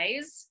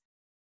surprise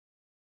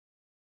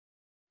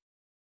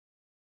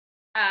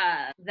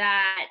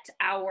that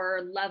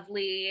our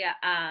lovely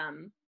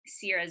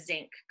Sierra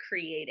Zink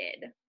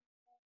created.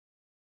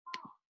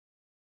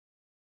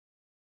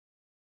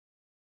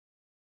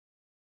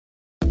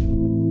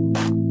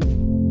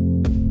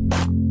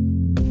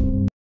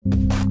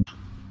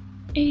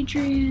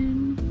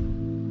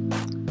 Adrian,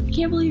 I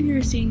can't believe you're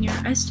a senior.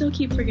 I still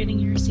keep forgetting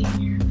you're a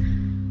senior.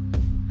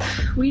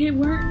 We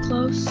weren't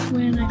close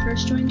when I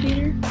first joined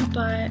theater,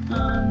 but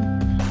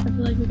I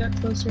feel like we got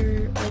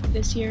closer like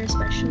this year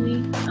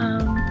especially.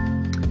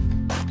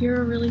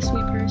 You're a really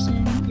sweet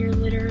person. You're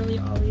literally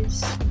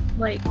always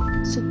like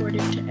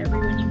supportive to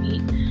everyone you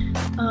meet.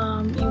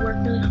 You work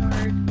really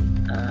hard.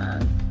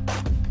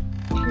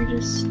 You're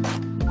just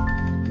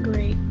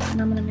great,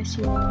 and I'm gonna miss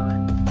you a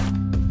lot.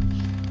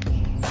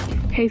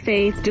 Hey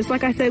Faith, just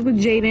like I said with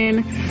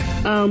Jaden,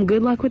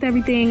 good luck with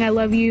everything. I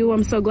love you.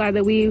 I'm so glad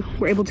that we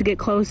were able to get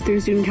close through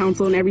student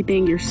council and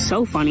everything. You're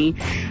so funny.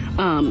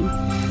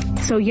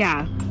 So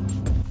yeah.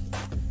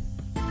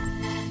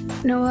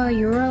 Noah,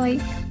 you were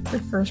like the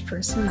first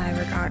person I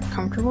ever got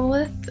comfortable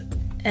with,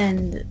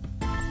 and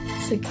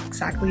it's like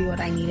exactly what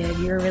I needed.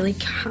 You were really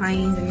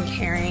kind and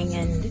caring,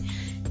 and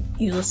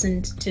you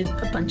listened to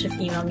a bunch of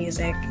emo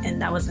music, and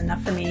that was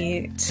enough for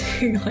me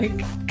to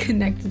like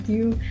connect with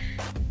you.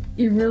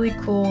 You're really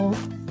cool,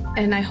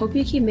 and I hope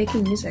you keep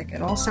making music.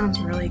 It all sounds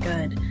really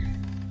good,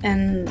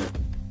 and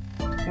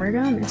we're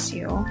gonna miss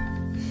you.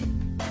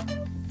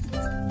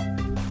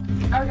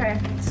 Okay,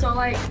 so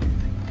like,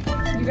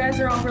 you guys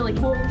are all really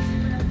cool.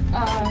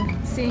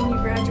 Seeing you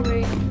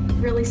graduate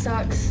really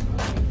sucks.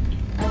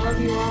 I love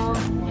you all.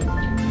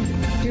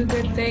 Do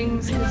good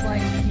things because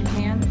like you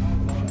can.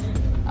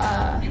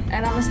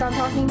 And I'm gonna stop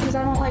talking because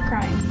I don't like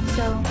crying.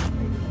 So.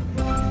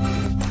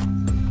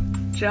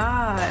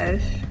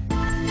 Josh.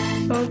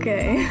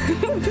 Okay.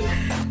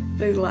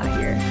 There's a lot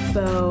here.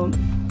 So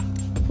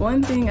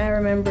one thing I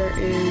remember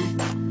is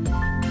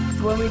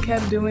when we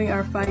kept doing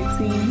our fight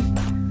scene,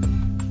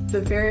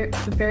 the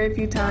very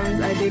few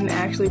times I didn't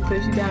actually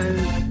push you down,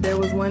 and there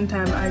was one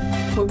time I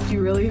poked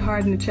you really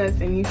hard in the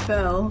chest and you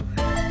fell,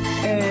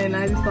 and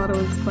I just thought it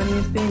was the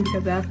funniest thing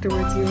because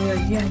afterwards you were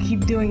like, yeah,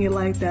 keep doing it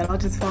like that, I'll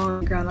just fall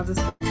on the ground, I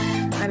just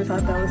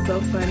thought that was so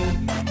funny.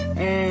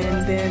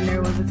 And then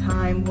there was a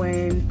time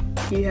when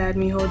you had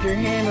me hold your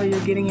hand while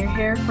you're getting your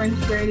hair French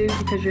braided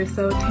because you're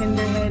so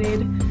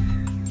tender-headed.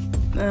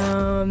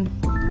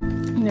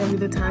 There were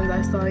the times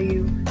I saw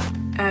you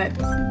at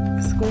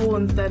school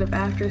instead of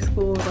after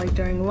school, like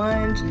during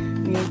lunch,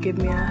 and you'd give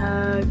me a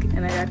hug,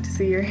 and I got to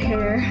see your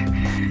hair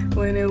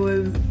when it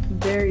was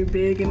very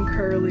big and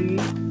curly,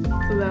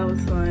 so that was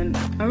fun.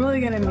 I'm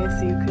really gonna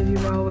miss you because you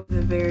were always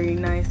a very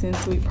nice and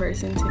sweet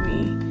person to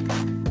me,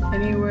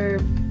 and you were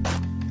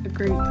a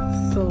great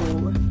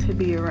soul to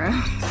be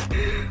around.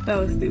 That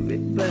was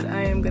stupid, but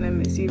I am gonna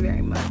miss you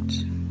very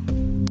much.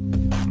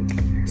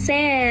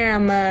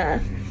 Sam.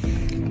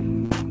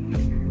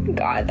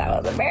 God, that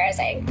was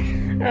embarrassing.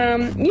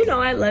 You know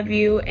I love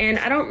you, and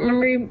I don't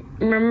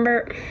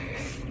remember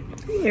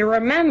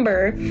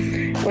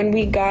when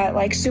we got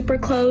like super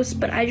close,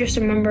 but I just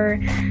remember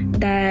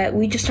that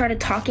we just started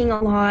talking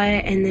a lot,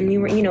 and then we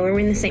were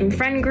in the same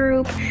friend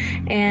group,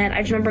 and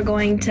I just remember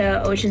going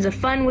to Oceans of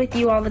Fun with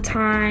you all the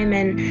time,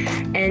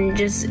 and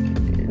just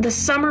the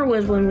summer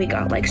was when we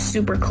got like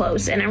super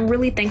close, and I'm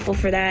really thankful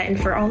for that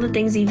and for all the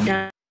things you've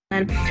done.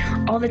 And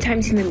all the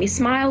times you made me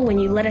smile when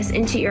you let us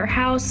into your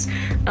house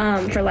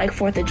for like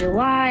 4th of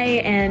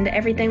July and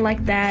everything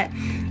like that.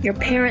 Your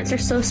parents are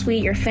so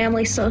sweet. Your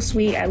family's so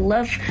sweet. I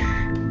love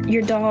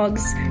your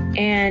dogs,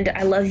 and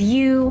I love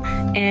you,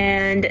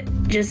 and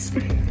just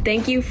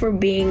thank you for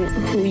being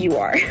who you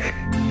are.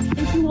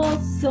 Thank you all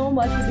so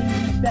much for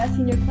being the best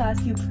senior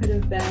class you could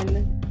have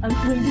been. I'm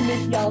going to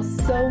miss y'all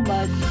so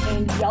much,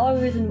 and y'all are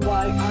the reason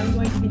why I'm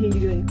going to continue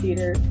doing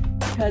theater,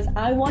 because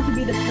I want to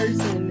be the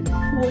person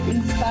who will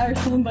inspire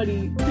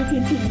somebody to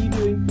continue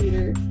doing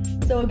theater.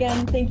 So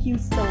again, thank you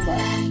so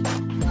much.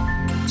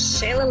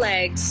 Shayla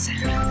Legs,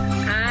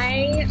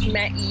 I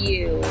met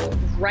you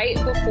right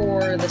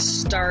before the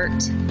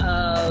start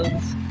of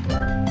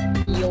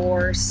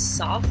your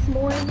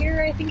sophomore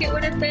year, I think it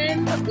would have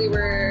been. We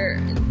were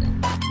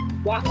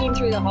walking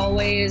through the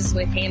hallways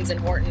with Haynes and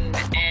Horton,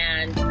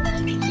 and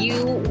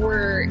you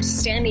were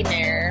standing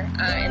there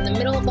in the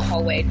middle of the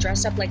hallway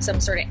dressed up like some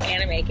sort of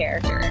anime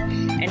character,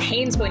 and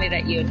Haynes pointed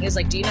at you and he was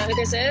like, "Do you know who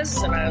this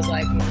is?" And I was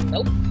like,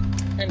 "Nope."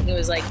 And he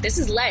was like, "This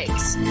is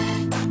Legs."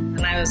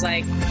 And I was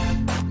like,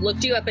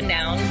 looked you up and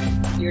down,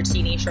 your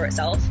teeny short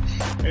self,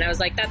 and I was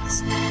like,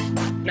 "That's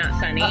not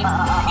funny." He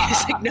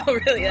was like, "No,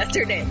 really, that's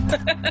her name."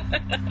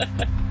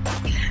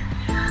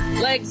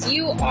 Legs,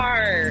 you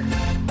are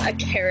a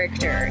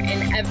character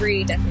in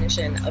every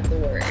definition of the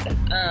word.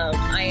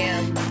 I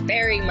am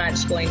very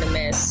much going to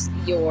miss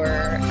your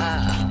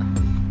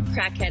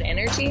crackhead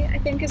energy, I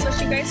think is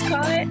what you guys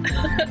call it.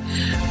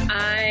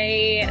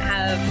 I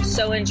have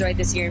so enjoyed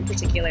this year in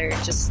particular,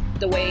 just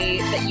the way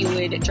that you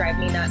would drive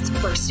me nuts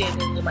bursting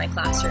into my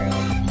classroom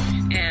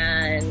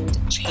and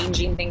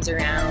changing things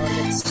around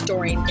and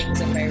storing things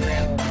in my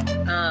room.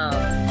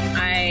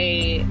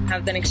 I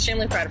have been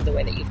extremely proud of the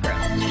way that you've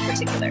grown in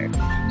particular.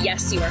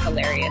 Yes, you are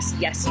hilarious.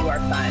 Yes, you are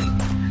fun.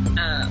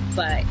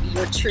 But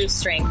your true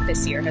strength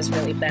this year has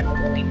really been the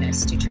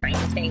willingness to try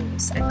new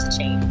things and to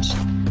change.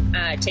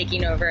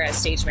 Taking over as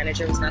stage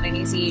manager was not an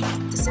easy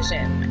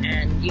decision,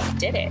 and you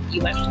did it.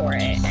 You went for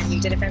it, and you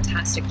did a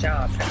fantastic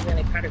job. I'm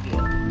really proud of you.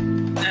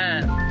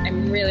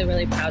 I'm really,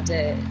 really proud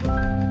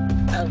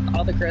of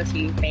all the growth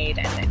you've made,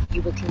 and that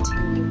you will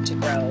continue to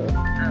grow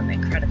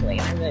incredibly,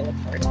 and I really look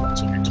forward to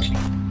watching that journey.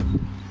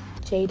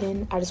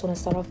 Jaden, I just want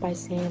to start off by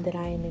saying that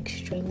I am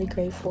extremely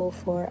grateful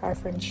for our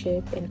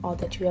friendship and all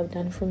that you have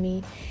done for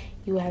me.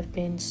 You have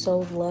been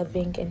so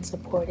loving and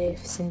supportive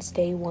since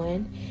day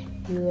one.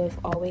 You have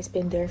always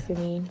been there for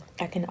me.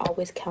 I can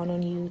always count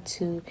on you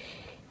to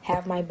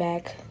have my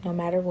back no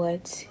matter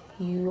what.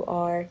 You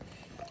are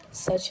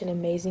such an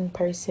amazing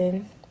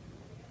person.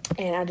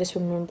 And I just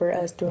remember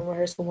us doing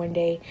rehearsal one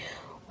day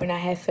when I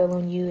had fell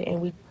on you,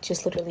 and we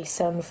just literally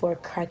sat on the floor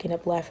cracking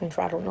up laughing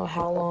for I don't know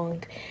how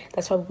long.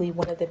 That's probably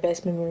one of the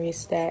best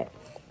memories that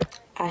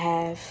I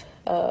have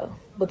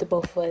with the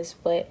both of us,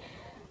 but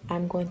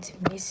I'm going to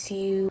miss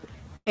you.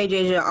 Hey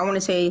JJ, I want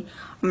to say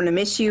I'm going to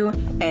miss you,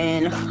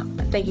 and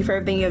thank you for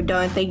everything you have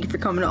done. Thank you for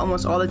coming to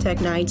almost all the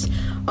tech nights,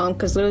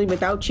 because literally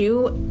without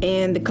you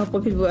and the couple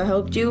of people that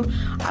helped you,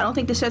 I don't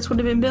think the sets would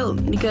have been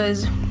built,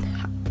 because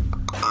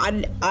I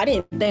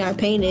didn't think I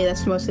painted.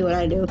 That's mostly what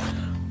I do.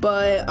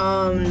 But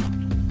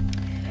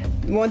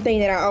one thing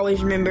that I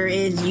always remember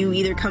is you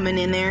either coming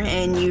in there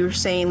and you're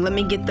saying, "Let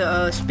me get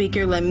the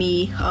speaker, let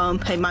me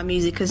play my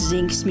music because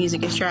Zink's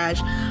music is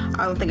trash."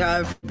 I don't think I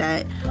ever did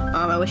that.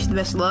 I wish you the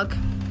best of luck.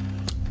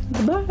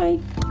 Goodbye.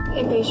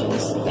 Hey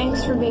Patience,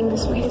 thanks for being the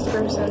sweetest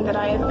person that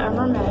I have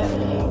ever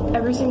met.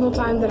 Every single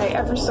time that I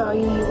ever saw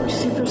you, you were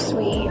super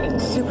sweet and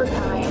super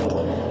kind,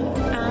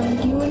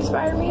 and you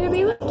inspired me to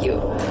be like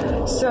you.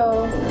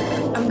 So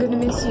I'm gonna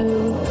miss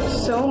you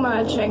so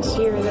much next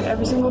year that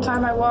every single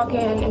time I walk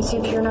in and see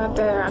that you're not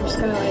there, I'm just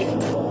gonna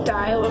like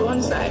die a little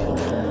inside.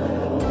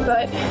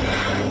 But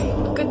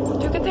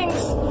do good things.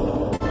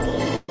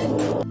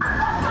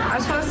 I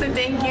just want to say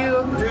thank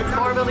you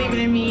for believing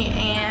in me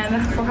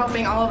and for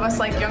helping all of us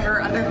like younger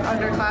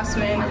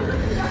underclassmen,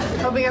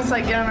 helping us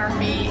like get on our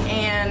feet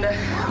and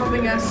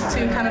helping us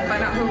to kind of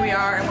find out who we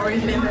are and where we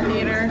fit in the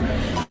theater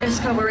and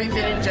just kind of where we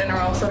fit in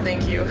general. So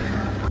thank you.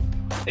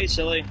 Hey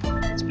Silly,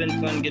 it's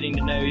been fun getting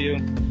to know you.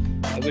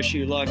 I wish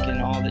you luck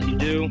in all that you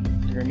do,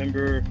 and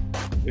remember,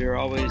 we are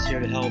always here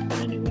to help in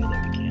any way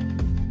that we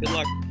can. Good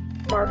luck.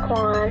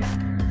 Marquand,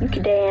 you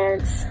can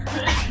dance.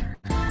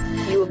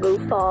 You a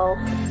goofball.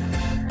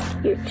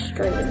 You're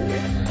extremely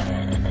weird.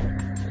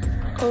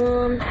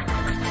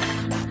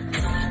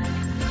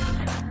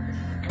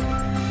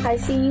 I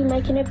see you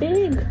making it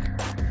big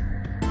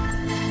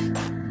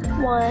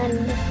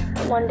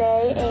one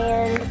day,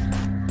 and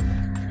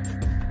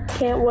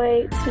can't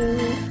wait to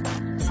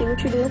see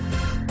what you do.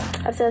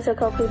 I've said to a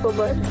couple people,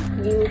 but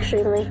you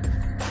extremely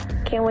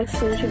can't wait to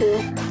see what you do.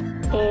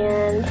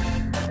 And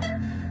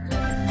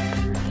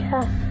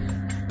yeah,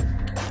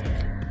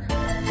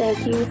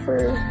 thank you for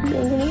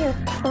being in here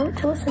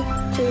to listen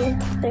to.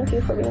 Thank you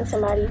for being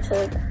somebody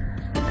to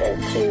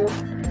vent to.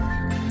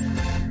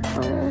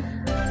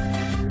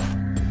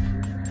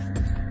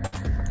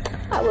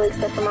 I would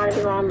expect for mine to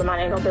be wrong, but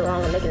mine ain't gonna be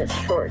wrong. I'm making it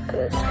short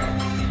because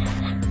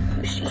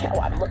you see how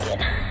I'm looking.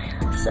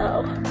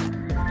 So,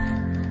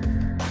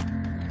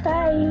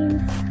 bye.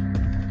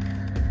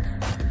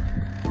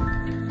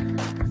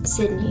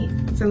 Sydney,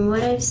 from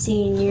what I've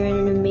seen, you're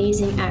an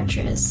amazing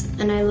actress,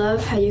 and I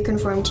love how you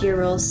conform to your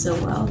roles so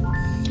well.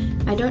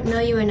 I don't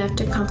know you enough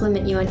to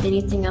compliment you on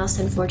anything else,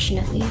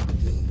 unfortunately.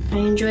 I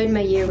enjoyed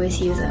my year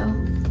with you, though.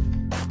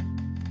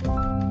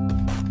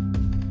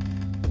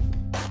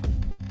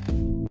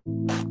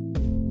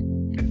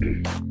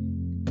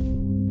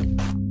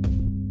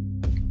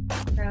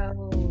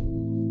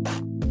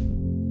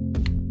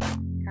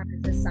 How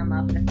does this sum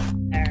up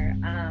there?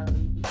 I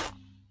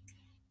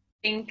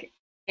think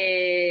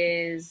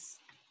is,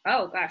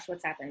 oh gosh,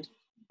 what's happened?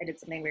 I did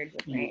something weird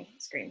with my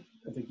screen.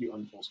 I think you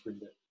unfull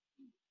screened it.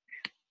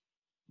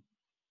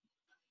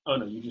 Oh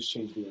no, you just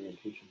changed the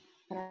orientation.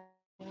 I'll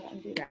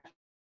undo that.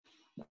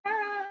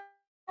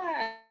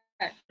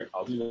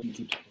 I'll do that. You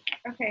keep talking.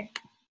 Okay.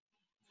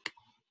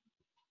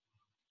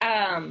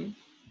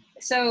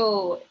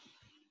 So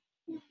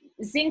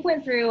Zinc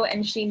went through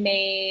and she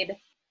made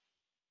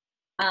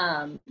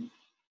videos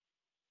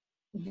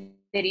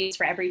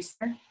for every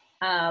summer,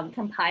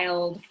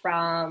 compiled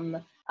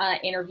from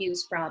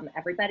interviews from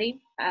everybody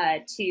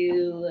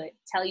to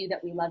tell you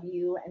that we love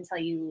you and tell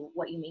you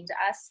what you mean to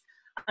us.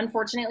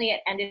 Unfortunately,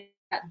 it ended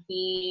up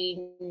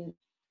being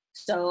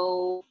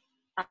so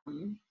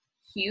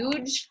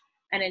huge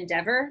an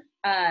endeavor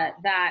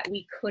that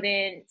we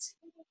couldn't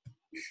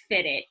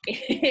fit it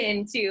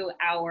into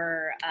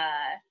our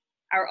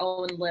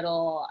own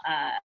little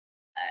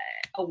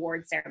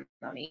award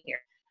ceremony here.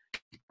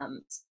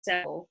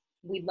 So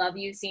we love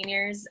you,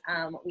 seniors.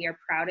 We are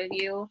proud of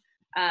you.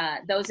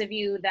 Those of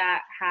you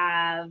that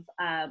have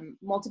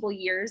multiple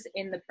years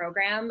in the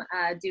program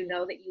do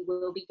know that you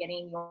will be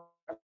getting your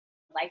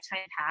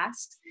lifetime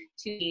pass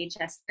to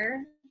GHS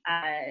Theatre.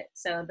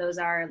 So those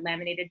are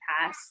laminated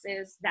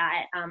passes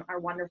that our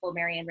wonderful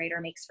Marianne Rader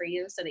makes for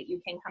you so that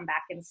you can come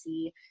back and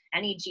see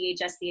any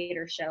GHS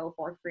Theatre show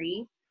for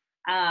free.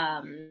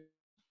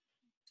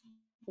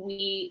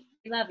 We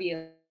love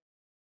you,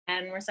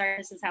 and we're sorry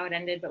this is how it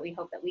ended, but we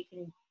hope that we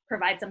can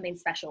provide something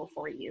special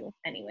for you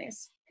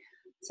anyways.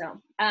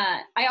 So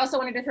I also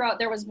wanted to throw out,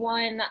 there was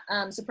one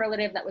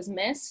superlative that was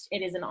missed.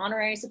 It is an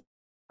honorary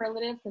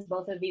superlative because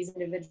both of these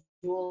individuals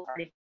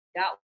already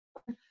got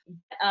one.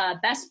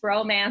 Best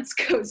bromance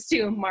goes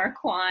to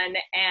Marquand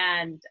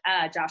and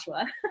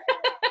Joshua.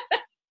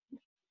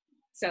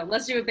 So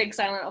let's do a big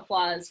silent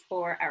applause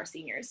for our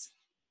seniors.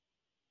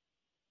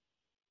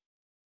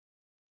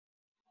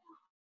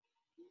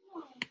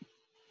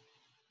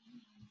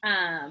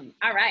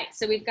 All right,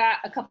 so we've got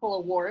a couple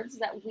awards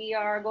that we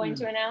are going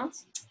to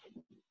announce.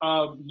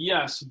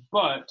 Yes,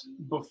 but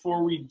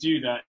before we do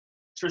that,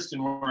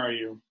 Tristan, where are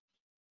you?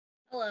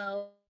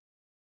 Hello.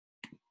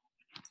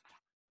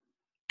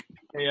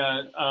 Hey,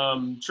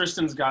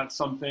 Tristan's got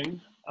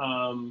something.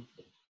 You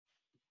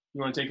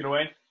want to take it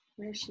away?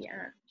 Where's she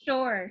at?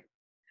 Sure.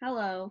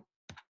 Hello.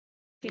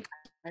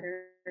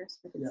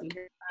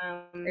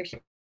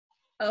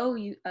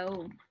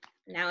 Oh,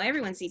 now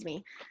everyone sees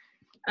me.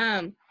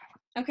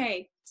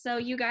 Okay, so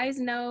you guys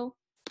know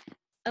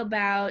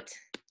about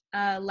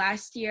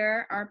last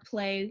year our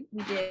play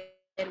we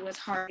did was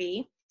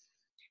Harvey.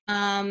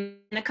 And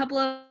a couple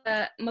of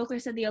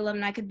Mokler said the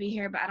alumni could be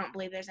here, but I don't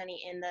believe there's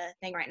any in the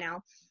thing right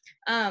now.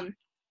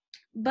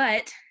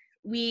 But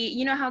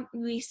you know how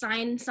we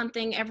sign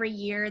something every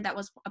year that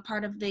was a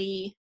part of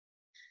the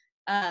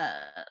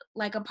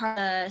like a part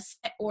of the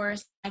set or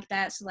something like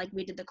that. So like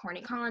we did the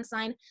Corny Collins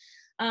sign.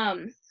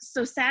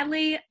 So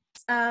sadly,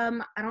 I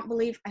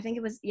think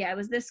it was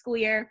this school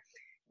year,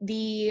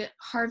 the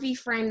Harvey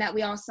frame that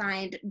we all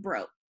signed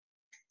broke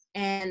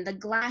and the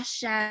glass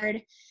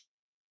shattered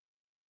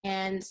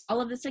and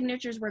all of the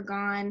signatures were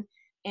gone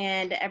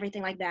and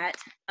everything like that.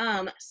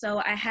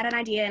 So I had an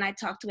idea and I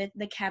talked with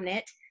the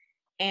cabinet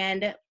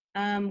and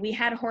we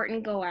had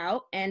Horton go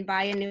out and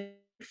buy a new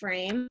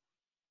frame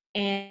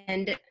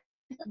and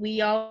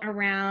we all went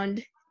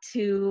around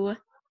to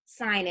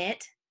sign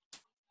it.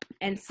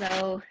 And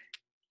so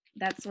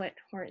that's what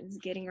Horton's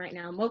getting right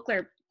now.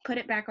 Mokler, put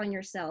it back on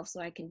yourself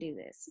so I can do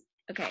this.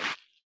 Okay.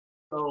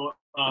 So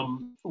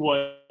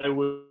what I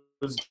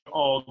was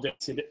all day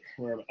today,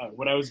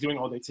 what I was doing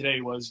all day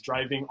today was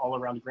driving all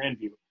around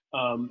Grandview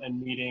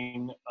and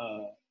meeting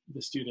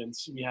the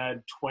students. We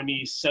had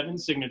 27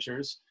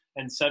 signatures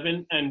and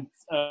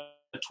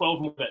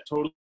 12 more that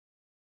totally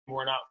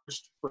were not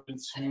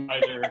students who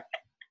either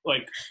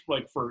like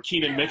for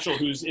Keenan Mitchell,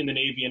 who's in the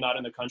Navy and not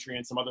in the country,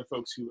 and some other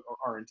folks who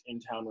aren't in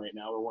town right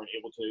now or weren't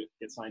able to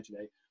get signed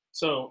today.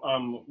 So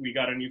we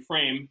got a new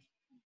frame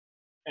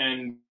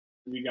and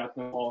we got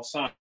them all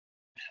signed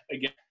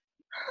again.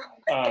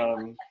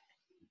 For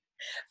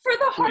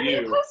the Harvey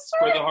poster?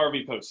 For the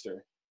Harvey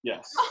poster,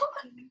 yes.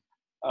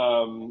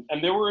 And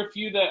there were a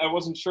few that I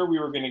wasn't sure we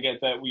were going to get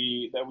that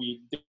we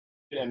did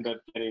end up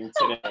getting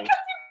today.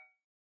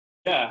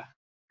 Yeah.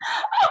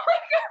 Oh my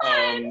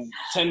God.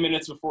 10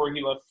 minutes before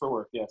he left for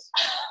work, yes.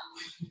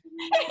 It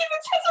even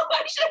says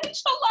election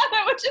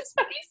enchilada, which is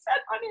what he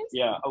said on his.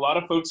 Yeah, a lot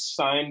of folks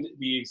signed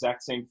the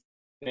exact same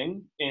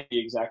thing in the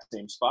exact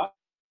same spot.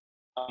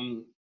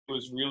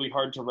 was really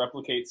hard to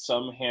replicate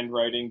some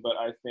handwriting, but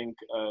I think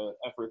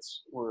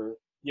efforts were,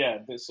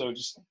 so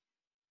just,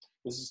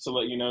 this is to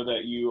let you know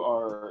that you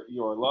are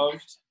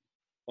loved,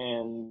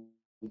 and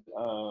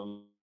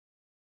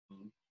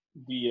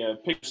the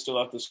picture's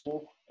still at the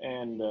school,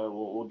 and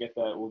we'll get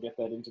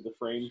that into the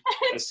frame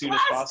as soon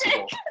as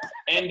possible.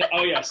 And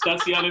oh yes,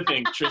 that's the other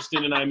thing.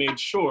 Tristan and I made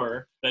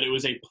sure that it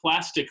was a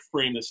plastic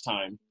frame this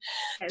time,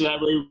 so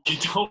that way we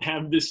don't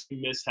have this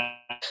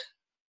mishap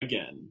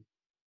again.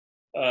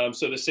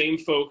 So the same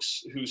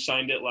folks who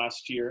signed it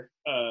last year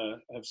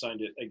have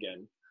signed it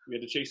again. We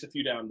had to chase a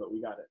few down, but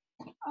we got it.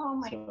 Oh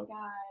my God.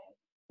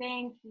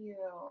 Thank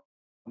you.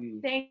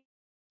 Thank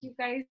you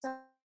guys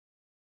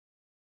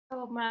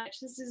so much.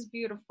 This is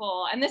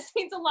beautiful. And this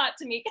means a lot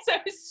to me because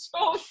I was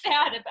so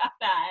sad about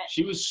that.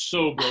 She was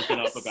so broken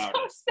up about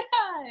it. So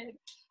sad.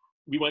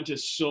 We went to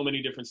so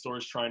many different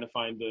stores trying to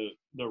find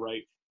the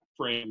right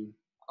frame.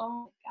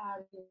 Oh my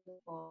God,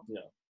 beautiful.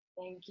 Yeah.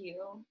 Thank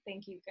you.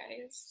 Thank you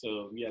guys.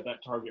 So yeah,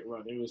 that Target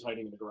run, it was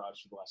hiding in the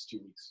garage for the last 2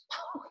 weeks.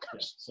 Oh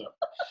gosh. Yeah, so.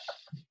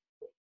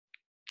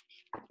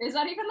 Is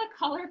that even the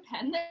color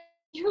pen that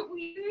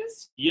we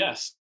used?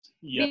 Yes.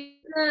 Yeah.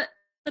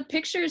 The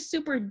picture is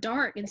super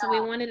dark, and so we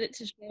wanted it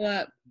to show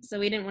up, so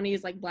we didn't want to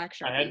use like black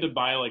Sharpie. I had to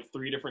buy like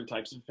 3 different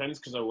types of pens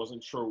because I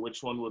wasn't sure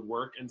which one would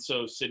work, and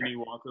so Sydney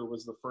Walker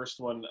was the first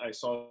one I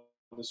saw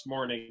this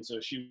morning, so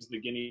she was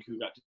the guinea who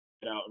got to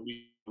get out, and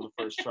we were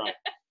the first try.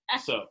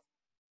 So,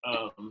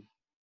 oh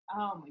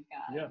my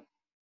God. Yeah.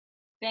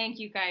 Thank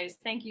you guys.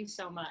 Thank you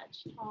so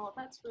much. Oh,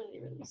 that's really,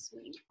 really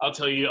sweet. I'll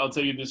tell you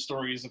the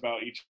stories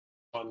about each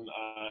one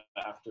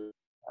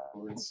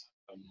afterwards.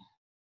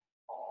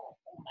 Oh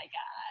my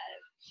God.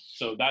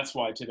 So that's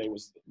why today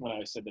was, when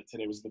I said that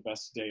today was the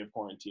best day of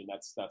quarantine,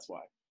 that's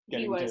why.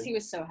 He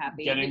was so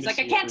happy. He was like,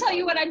 I see can't tell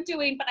you what everybody. I'm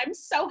doing, but I'm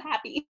so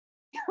happy.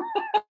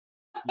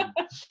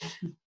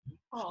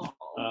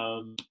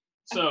 Oh.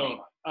 So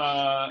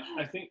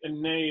I think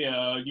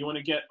Anaya, you want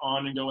to get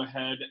on and go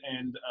ahead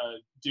and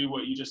do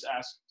what you just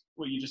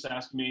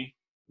asked me.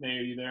 Naya,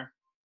 are you there?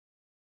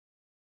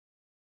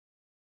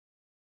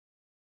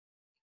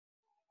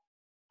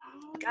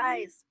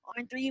 Guys,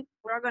 on 3,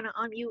 we're gonna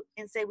unmute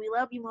and say we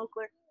love you,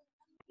 Mokler.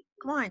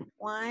 Come on,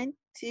 1,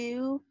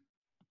 2,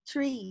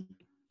 3.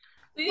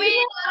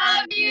 We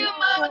love you,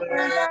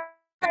 Mokler.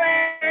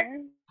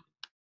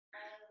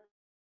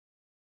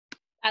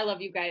 I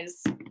love you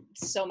guys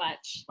so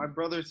much. My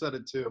brother said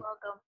it too.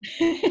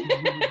 You're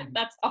welcome.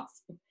 That's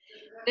awesome.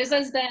 This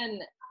has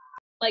been,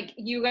 like,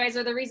 you guys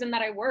are the reason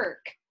that I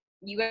work.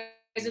 You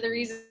guys are the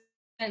reason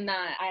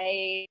that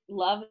I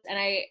love,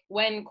 and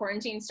when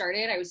quarantine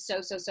started, I was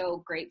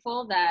so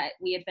grateful that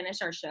we had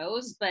finished our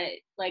shows, but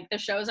like the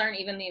shows aren't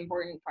even the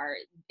important part.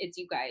 It's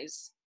you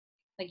guys.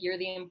 Like, you're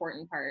the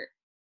important part.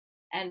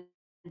 And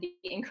the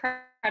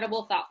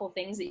incredible, thoughtful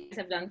things that you guys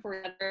have done for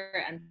each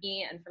other and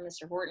me and for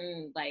Mr.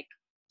 Horton, like,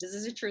 this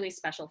is a truly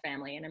special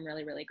family, and I'm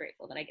really, really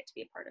grateful that I get to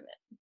be a part of it.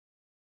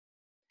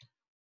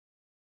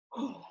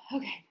 Oh,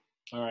 okay.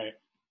 All right,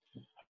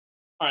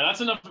 that's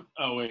enough.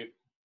 Oh, wait.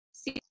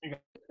 See,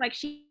 like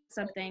she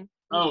something.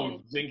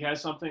 Oh, Zink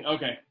has something?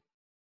 Okay.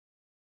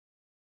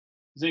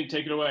 Zink,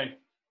 take it away.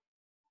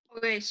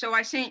 Okay, so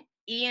I sent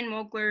Ian,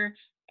 Mokler,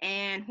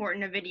 and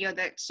Horton a video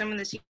that some of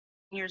the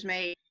seniors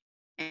made.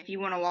 And if you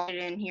want to watch it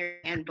in here,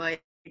 but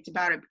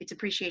it's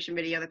appreciation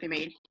video that they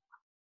made.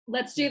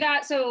 Let's do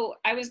that. So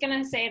I was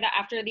going to say that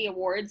after the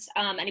awards,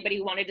 anybody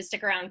who wanted to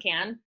stick around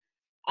can.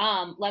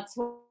 Let's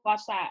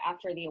watch that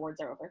after the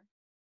awards are over.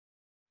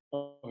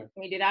 Okay.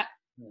 Can we do that?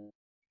 You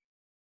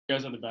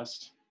guys are the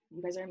best.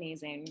 You guys are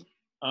amazing.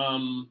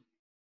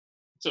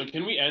 So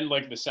can we end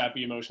like the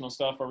sappy emotional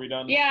stuff? Are we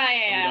done?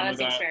 Yeah. That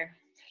seems fair.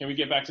 Can we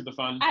get back to the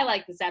fun? I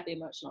like the sappy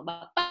emotional,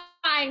 but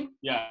fine.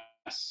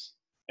 Yes.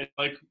 It's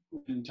like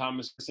when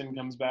Thomas Edison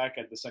comes back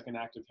at the second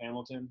act of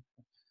Hamilton.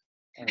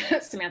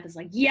 Samantha's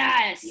like,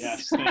 yes.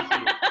 Yes, thank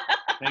you.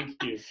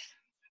 Thank you.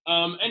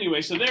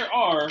 Anyway, so there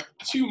are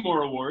 2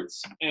 more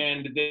awards,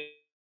 and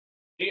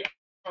they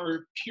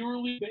are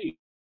purely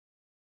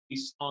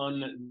based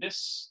on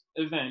this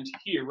event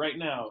here right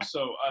now.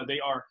 So they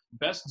are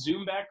best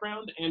Zoom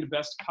background and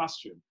best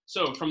costume.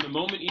 So from the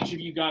moment each of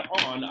you got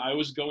on, I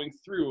was going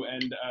through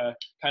and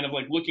kind of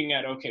like looking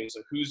at, okay,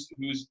 so who's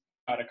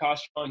got a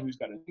costume on, who's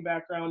got a new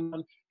background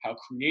on, how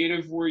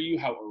creative were you,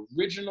 how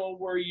original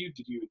were you,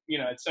 did you,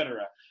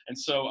 etc. And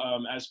so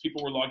as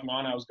people were logging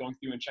on, I was going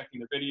through and checking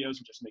their videos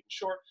and just making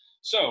sure.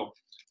 So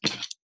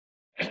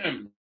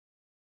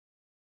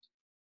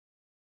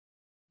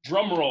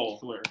drum roll.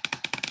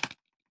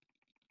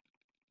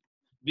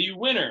 The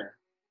winner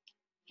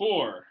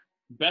for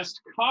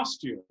best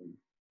costume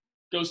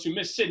goes to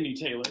Miss Sydney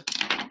Taylor.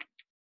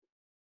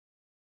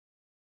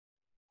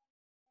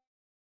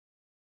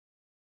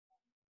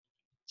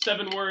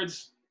 Seven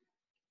words.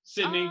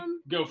 Sydney,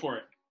 go for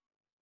it.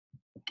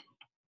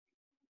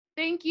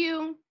 Thank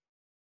you.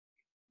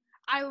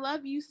 I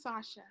love you,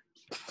 Sasha.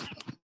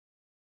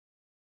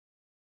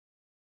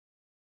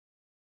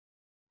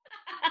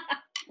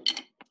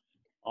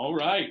 All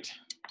right.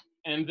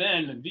 And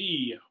then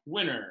the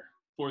winner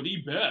for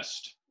the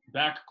best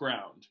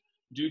background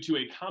due to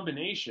a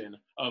combination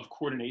of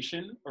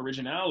coordination,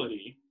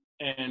 originality,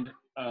 and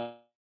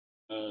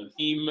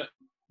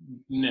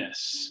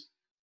themeness.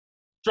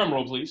 Drum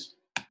roll, please.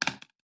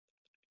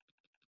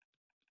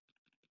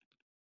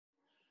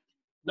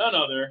 None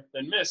other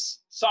than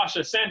Miss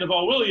Sasha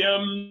Sandoval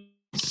Williams.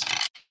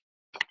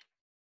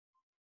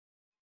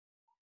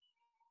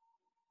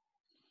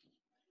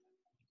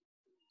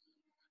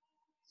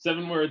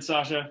 Seven words,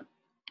 Sasha.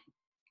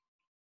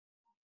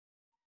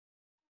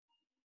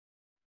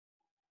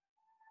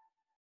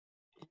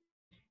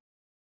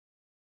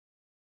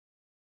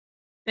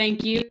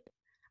 Thank you.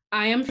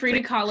 I am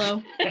Frida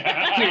Kahlo.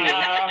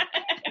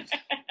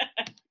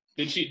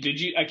 Did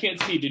you, I can't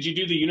see. Did you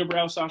do the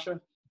unibrow, Sasha?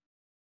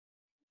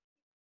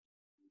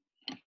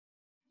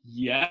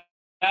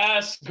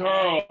 Yes,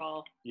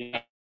 girl.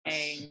 Yes.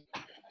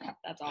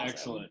 That's awesome.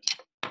 Excellent.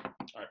 All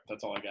right,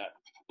 that's all I got.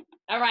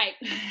 All right,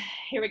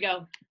 here we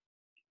go.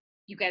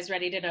 You guys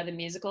ready to know the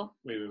musical?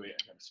 Wait. I gotta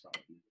spell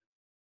it.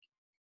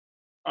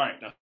 All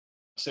right, now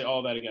say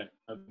all that again.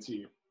 I can see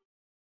you.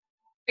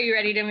 Are you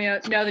ready to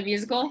know the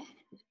musical?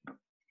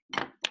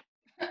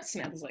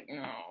 Samantha's like,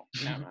 no.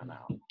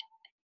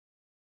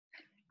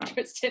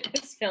 Tristan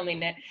is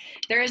filming it.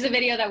 There is a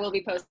video that will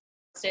be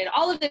posted.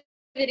 All of the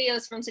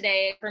videos from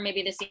today, for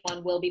maybe this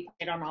one, will be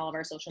posted on all of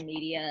our social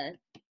media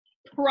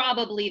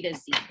probably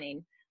this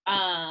evening.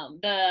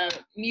 The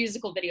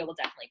musical video will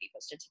definitely be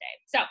posted today.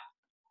 So,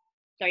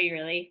 are you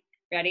really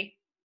ready?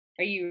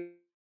 Are you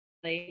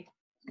really?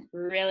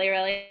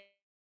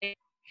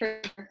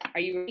 Are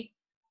you ready?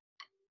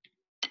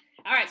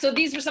 All right, so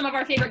these were some of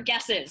our favorite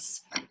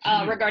guesses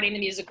regarding the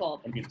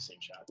musical. I'm getting the same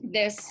shot.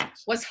 This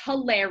was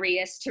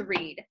hilarious to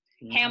read.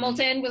 Mm-hmm.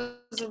 Hamilton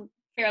was a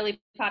fairly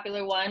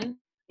popular one.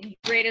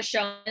 Greatest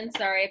Showman,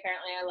 sorry,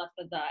 apparently I left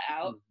the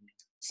out.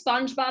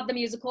 SpongeBob the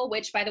Musical,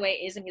 which, by the way,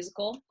 is a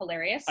musical.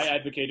 Hilarious. I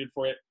advocated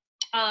for it.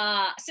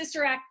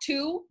 Sister Act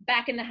 2,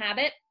 Back in the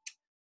Habit,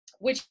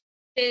 which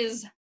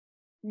is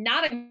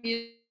not a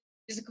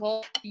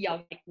musical.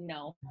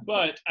 No.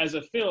 But as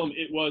a film,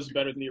 it was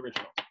better than the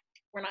original.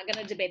 We're not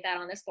going to debate that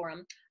on this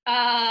forum.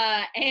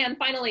 And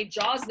finally,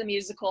 Jaws the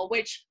Musical,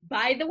 which,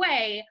 by the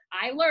way,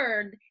 I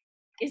learned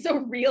is a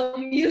real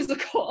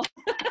musical.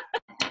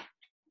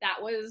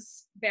 That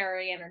was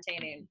very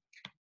entertaining.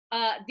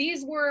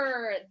 These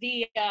were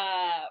the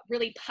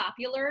really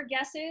popular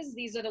guesses.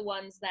 These are the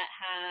ones that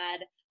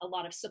had a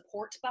lot of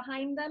support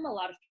behind them. A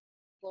lot of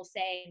people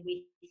saying,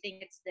 we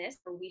think it's this,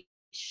 or we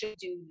should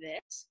do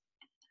this.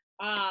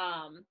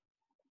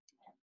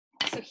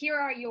 So here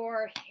are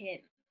your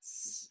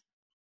hints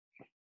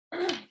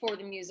for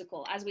the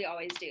musical, as we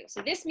always do.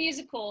 So this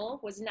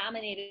musical was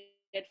nominated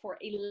for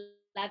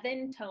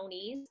 11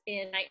 Tonys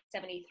in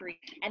 1973,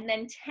 and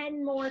then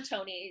 10 more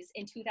Tonys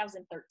in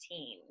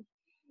 2013.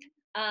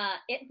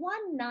 It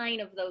won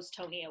 9 of those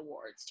Tony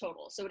Awards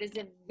total, so it is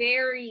a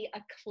very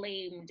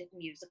acclaimed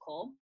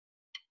musical.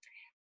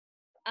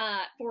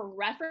 For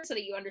reference, so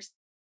that you understand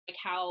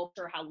how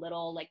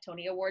little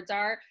Tony Awards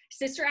are,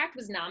 Sister Act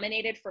was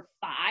nominated for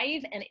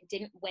 5 and it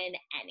didn't win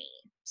any.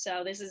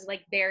 So this is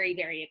very,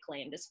 very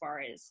acclaimed as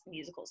far as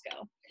musicals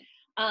go.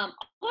 Although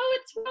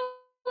it's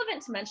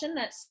relevant to mention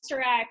that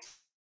Sister Act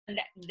and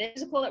the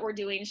musical that we're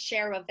doing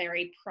share a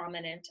very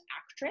prominent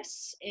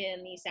actress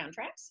in the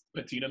soundtracks.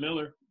 Patina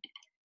Miller.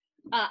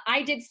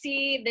 I did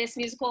see this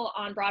musical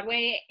on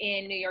Broadway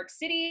in New York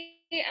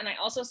City, and I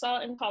also saw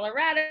it in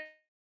Colorado.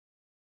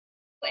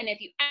 And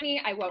if you ask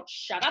me, I won't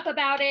shut up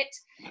about it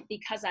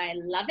because I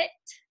love it.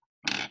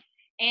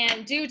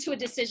 And due to a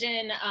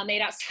decision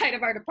made outside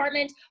of our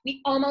department,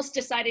 we almost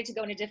decided to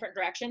go in a different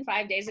direction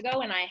 5 days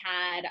ago, and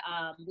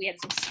we had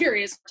some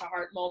serious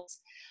heart moments,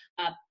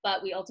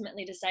 but we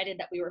ultimately decided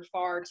that we were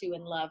far too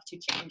in love to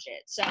change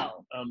it.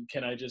 So,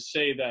 can I just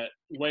say that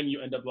when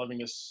you end up loving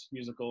this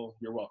musical,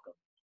 you're welcome.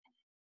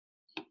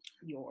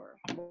 You're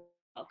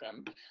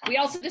welcome. We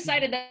also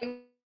decided that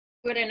we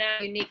would in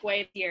a unique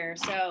way here.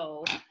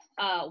 So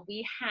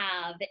we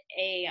have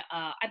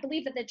I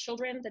believe that the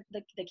children,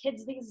 the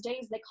kids these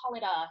days, they call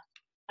it a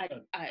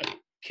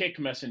kick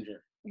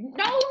messenger.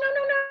 No.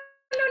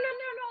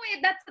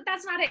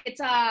 That's not it. It's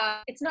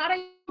not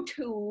a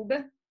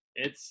YouTube.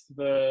 It's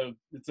a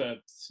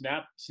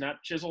snap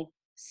chisel.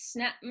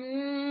 A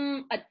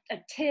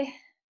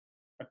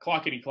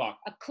clockety clock.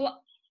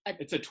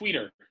 It's a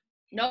tweeter.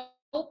 No.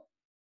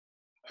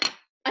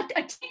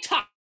 A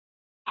TikTok.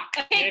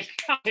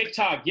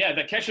 TikTok, yeah,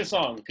 that Kesha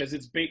song, because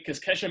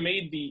Kesha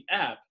made the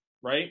app,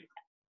 right?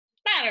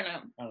 I don't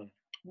know.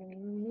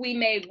 We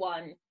made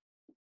one.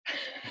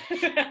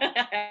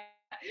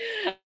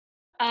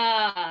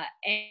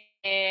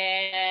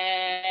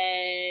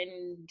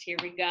 And here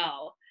we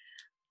go.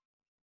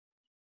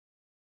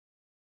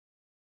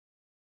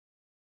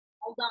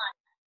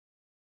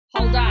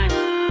 Hold on.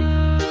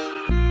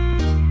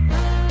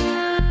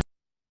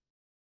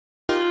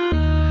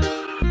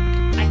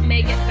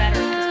 Make it better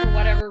because for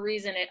whatever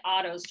reason it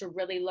autos to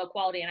really low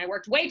quality, and I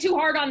worked way too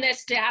hard on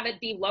this to have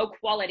it be low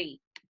quality.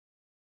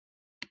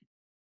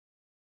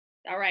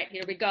 All right,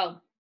 here we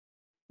go.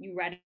 You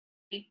ready?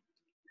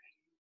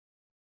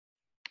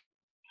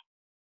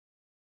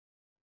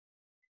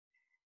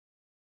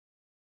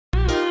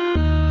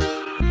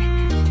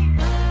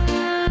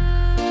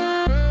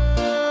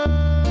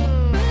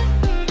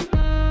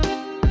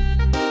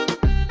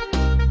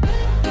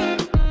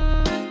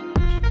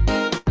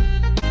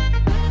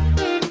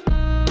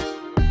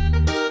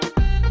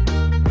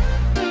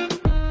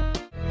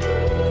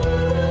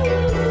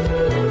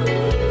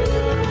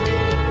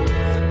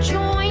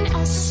 Join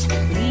us,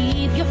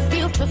 leave your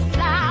field to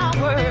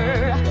flower.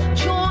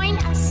 Join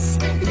us,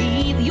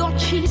 leave your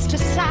cheese to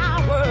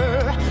sour.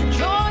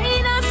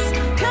 Join us,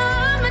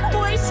 come and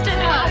waste an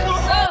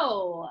hour.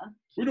 So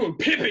we're doing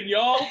Pippin,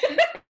 y'all.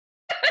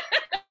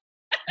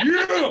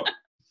 Yeah.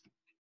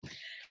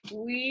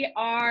 We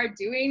are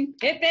doing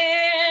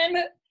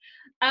Pippin.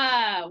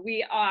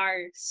 We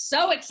are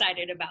so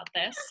excited about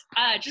this.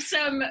 Just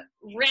some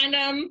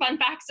random fun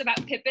facts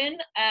about Pippin.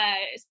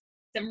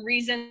 Some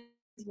reasons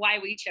why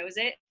we chose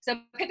it. So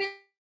Pippin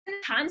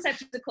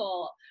concept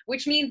musical,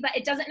 which means that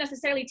it doesn't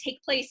necessarily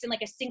take place in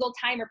like a single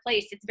time or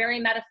place. It's very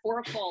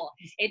metaphorical.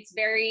 It's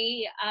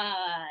very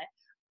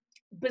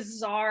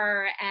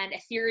bizarre and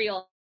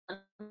ethereal,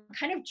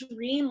 kind of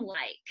dreamlike.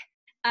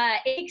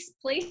 It takes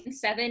place in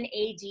 7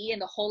 AD in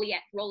the Holy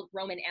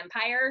Roman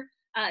Empire.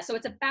 So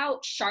it's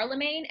about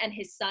Charlemagne and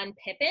his son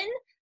Pippin,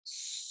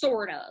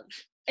 sort of.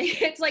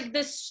 It's like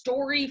the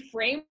story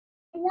framework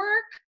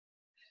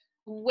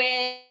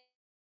with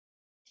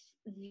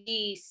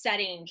the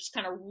setting just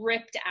kind of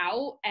ripped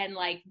out and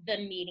like the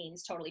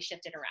meanings totally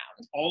shifted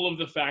around. All of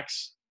the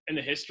facts and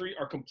the history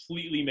are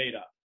completely made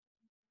up,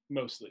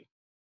 mostly.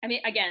 I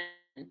mean, again,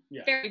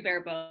 very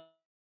bare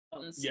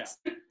bones. Yeah.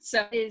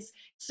 So it is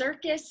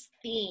circus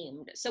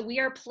themed. So we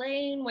are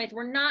playing with,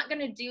 we're not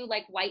going to do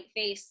like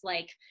whiteface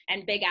like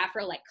and big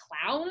afro like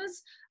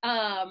clowns.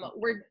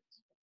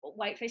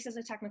 Whiteface is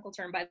a technical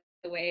term, by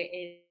the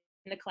way,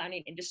 in the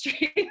clowning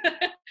industry.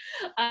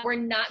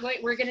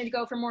 We're going to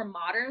go for more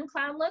modern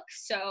clown look.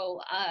 So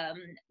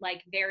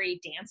like very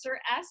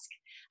dancer-esque.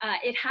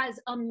 It has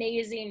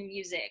amazing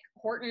music.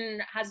 Horton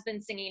has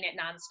been singing it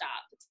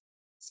nonstop.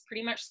 It's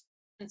pretty much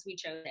since we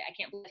chose it. I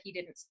can't believe he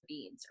didn't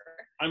beads.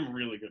 I'm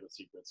really good at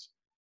secrets.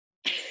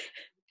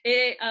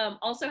 It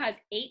also has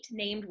 8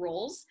 named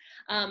roles,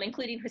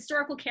 including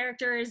historical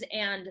characters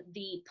and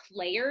the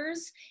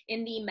players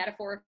in the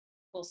metaphorical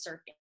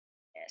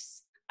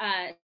circus.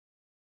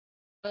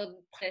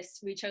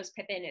 We chose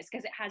Pippin is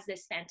because it has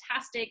this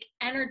fantastic,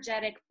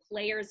 energetic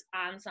players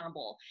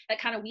ensemble that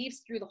kind of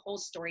weaves through the whole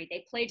story.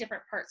 They play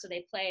different parts, so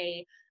they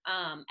play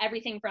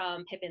everything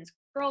from Pippin's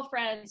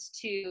girlfriends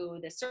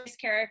to the circus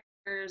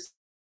characters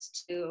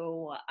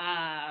to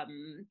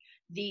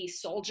the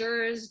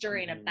soldiers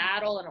during a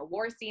battle and a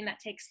war scene that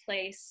takes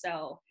place.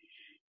 So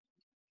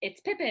it's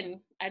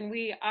Pippin, and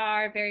we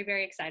are very,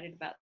 very excited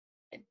about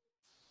it.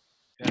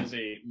 It has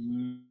a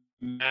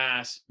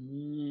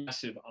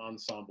massive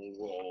ensemble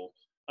role.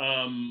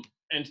 And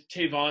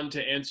Tavon,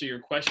 to answer your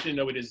question,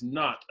 no, it is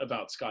not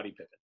about Scottie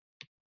Pippen.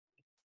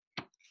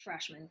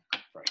 Freshman.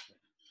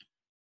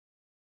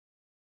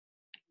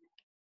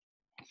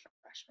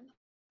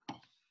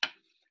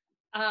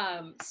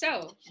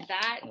 So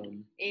that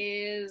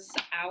is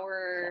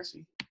our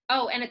Fosse.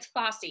 Oh, and it's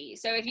Fosse.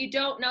 So if you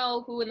don't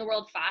know who in the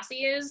world Fosse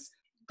is,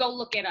 go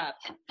look it up,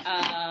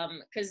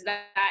 because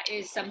that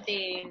is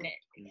something,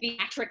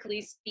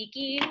 theatrically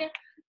speaking,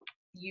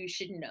 you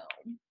should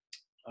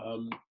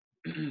know.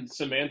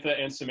 Samantha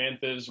and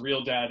Samantha's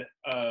real dad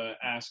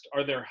asked,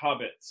 are there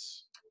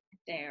hobbits?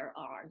 There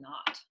are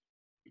not.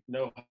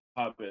 No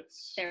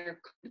hobbits. There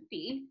could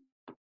be.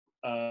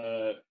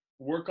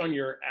 Work on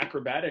your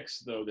acrobatics,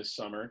 though, this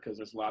summer, because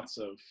there's lots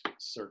of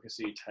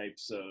circusy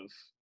types of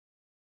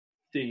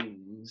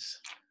things.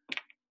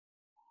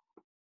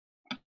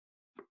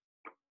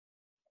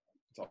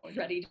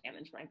 Ready to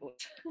damage my voice.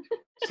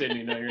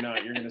 Sydney, no, you're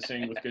not. You're going to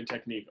sing with good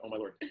technique. Oh, my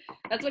Lord.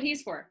 That's what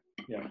he's for.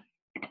 Yeah.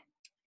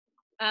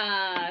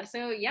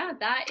 So, yeah,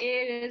 that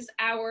is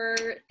our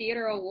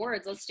theater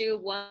awards. Let's do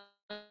one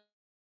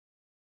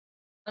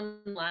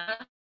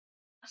last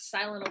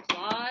silent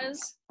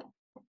applause.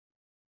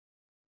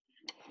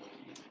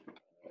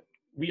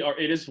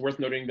 It is worth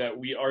noting that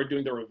we are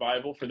doing the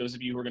revival for those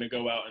of you who are going to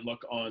go out and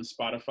look on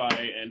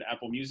Spotify and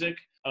Apple Music.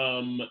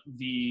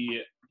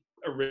 The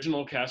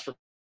original cast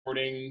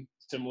recording,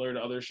 similar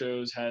to other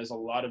shows, has a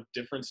lot of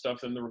different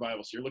stuff than the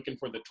revival. So you're looking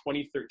for the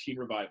 2013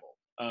 revival.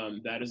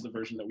 That is the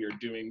version that we are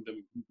doing.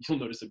 You'll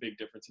notice a big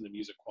difference in the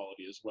music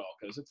quality as well,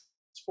 because it's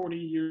 40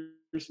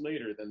 years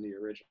later than the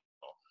original.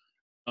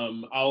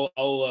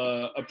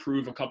 I'll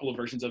approve a couple of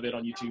versions of it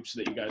on YouTube so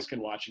that you guys can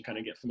watch and kind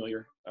of get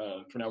familiar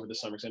for now with the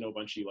summer, because I know a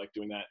bunch of you like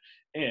doing that.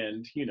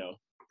 And,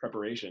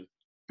 preparation.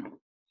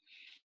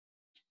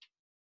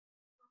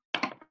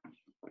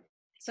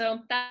 So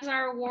that's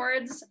our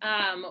awards.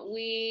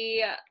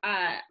 We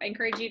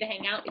encourage you to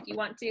hang out if you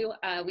want to.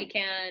 We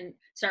can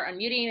start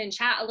unmuting and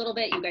chat a little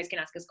bit. You guys can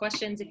ask us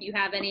questions if you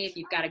have any. If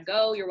you've got to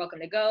go, you're welcome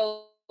to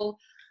go.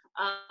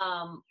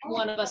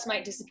 One of us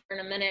might disappear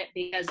in a minute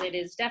because it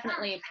is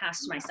definitely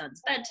past my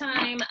son's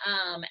bedtime.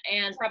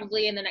 And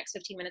probably in the next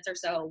 15 minutes or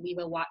so, we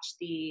will watch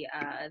the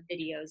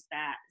videos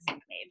that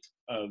Zinc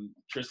made.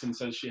 Tristan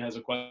says she has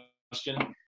a question.